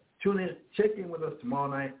 tune in. Check in with us tomorrow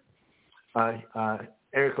night.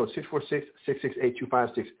 Area code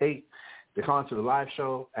 646-668-2568. They're calling to the live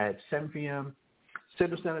show at 7 p.m.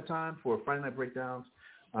 Central Standard Time for Friday Night Breakdowns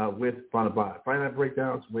with Bonabod. Friday Night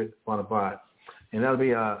Breakdowns with Bonabod. And that'll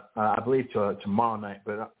be, I believe, tomorrow night.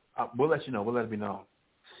 But we'll let you know. We'll let it be known.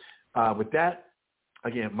 With that,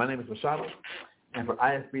 again, my name is Mashaba. And for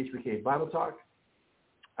ISBHPK Bible Talk,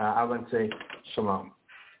 I would like to say shalom.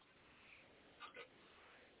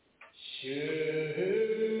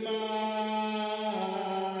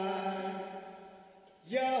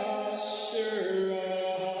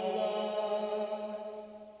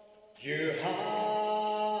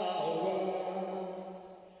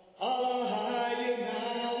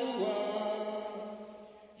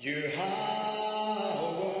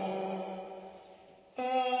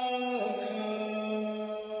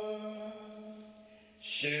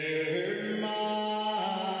 Hear,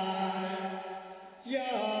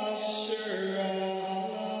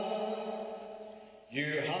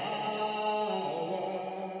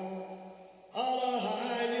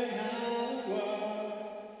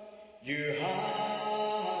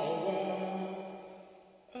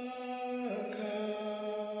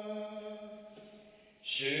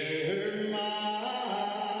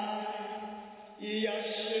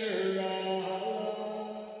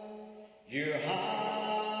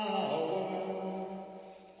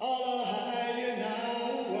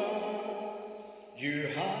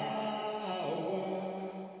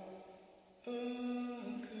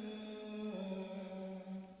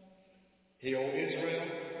 O Israel,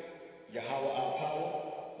 Yahweh our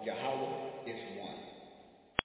power, Yahweh is one.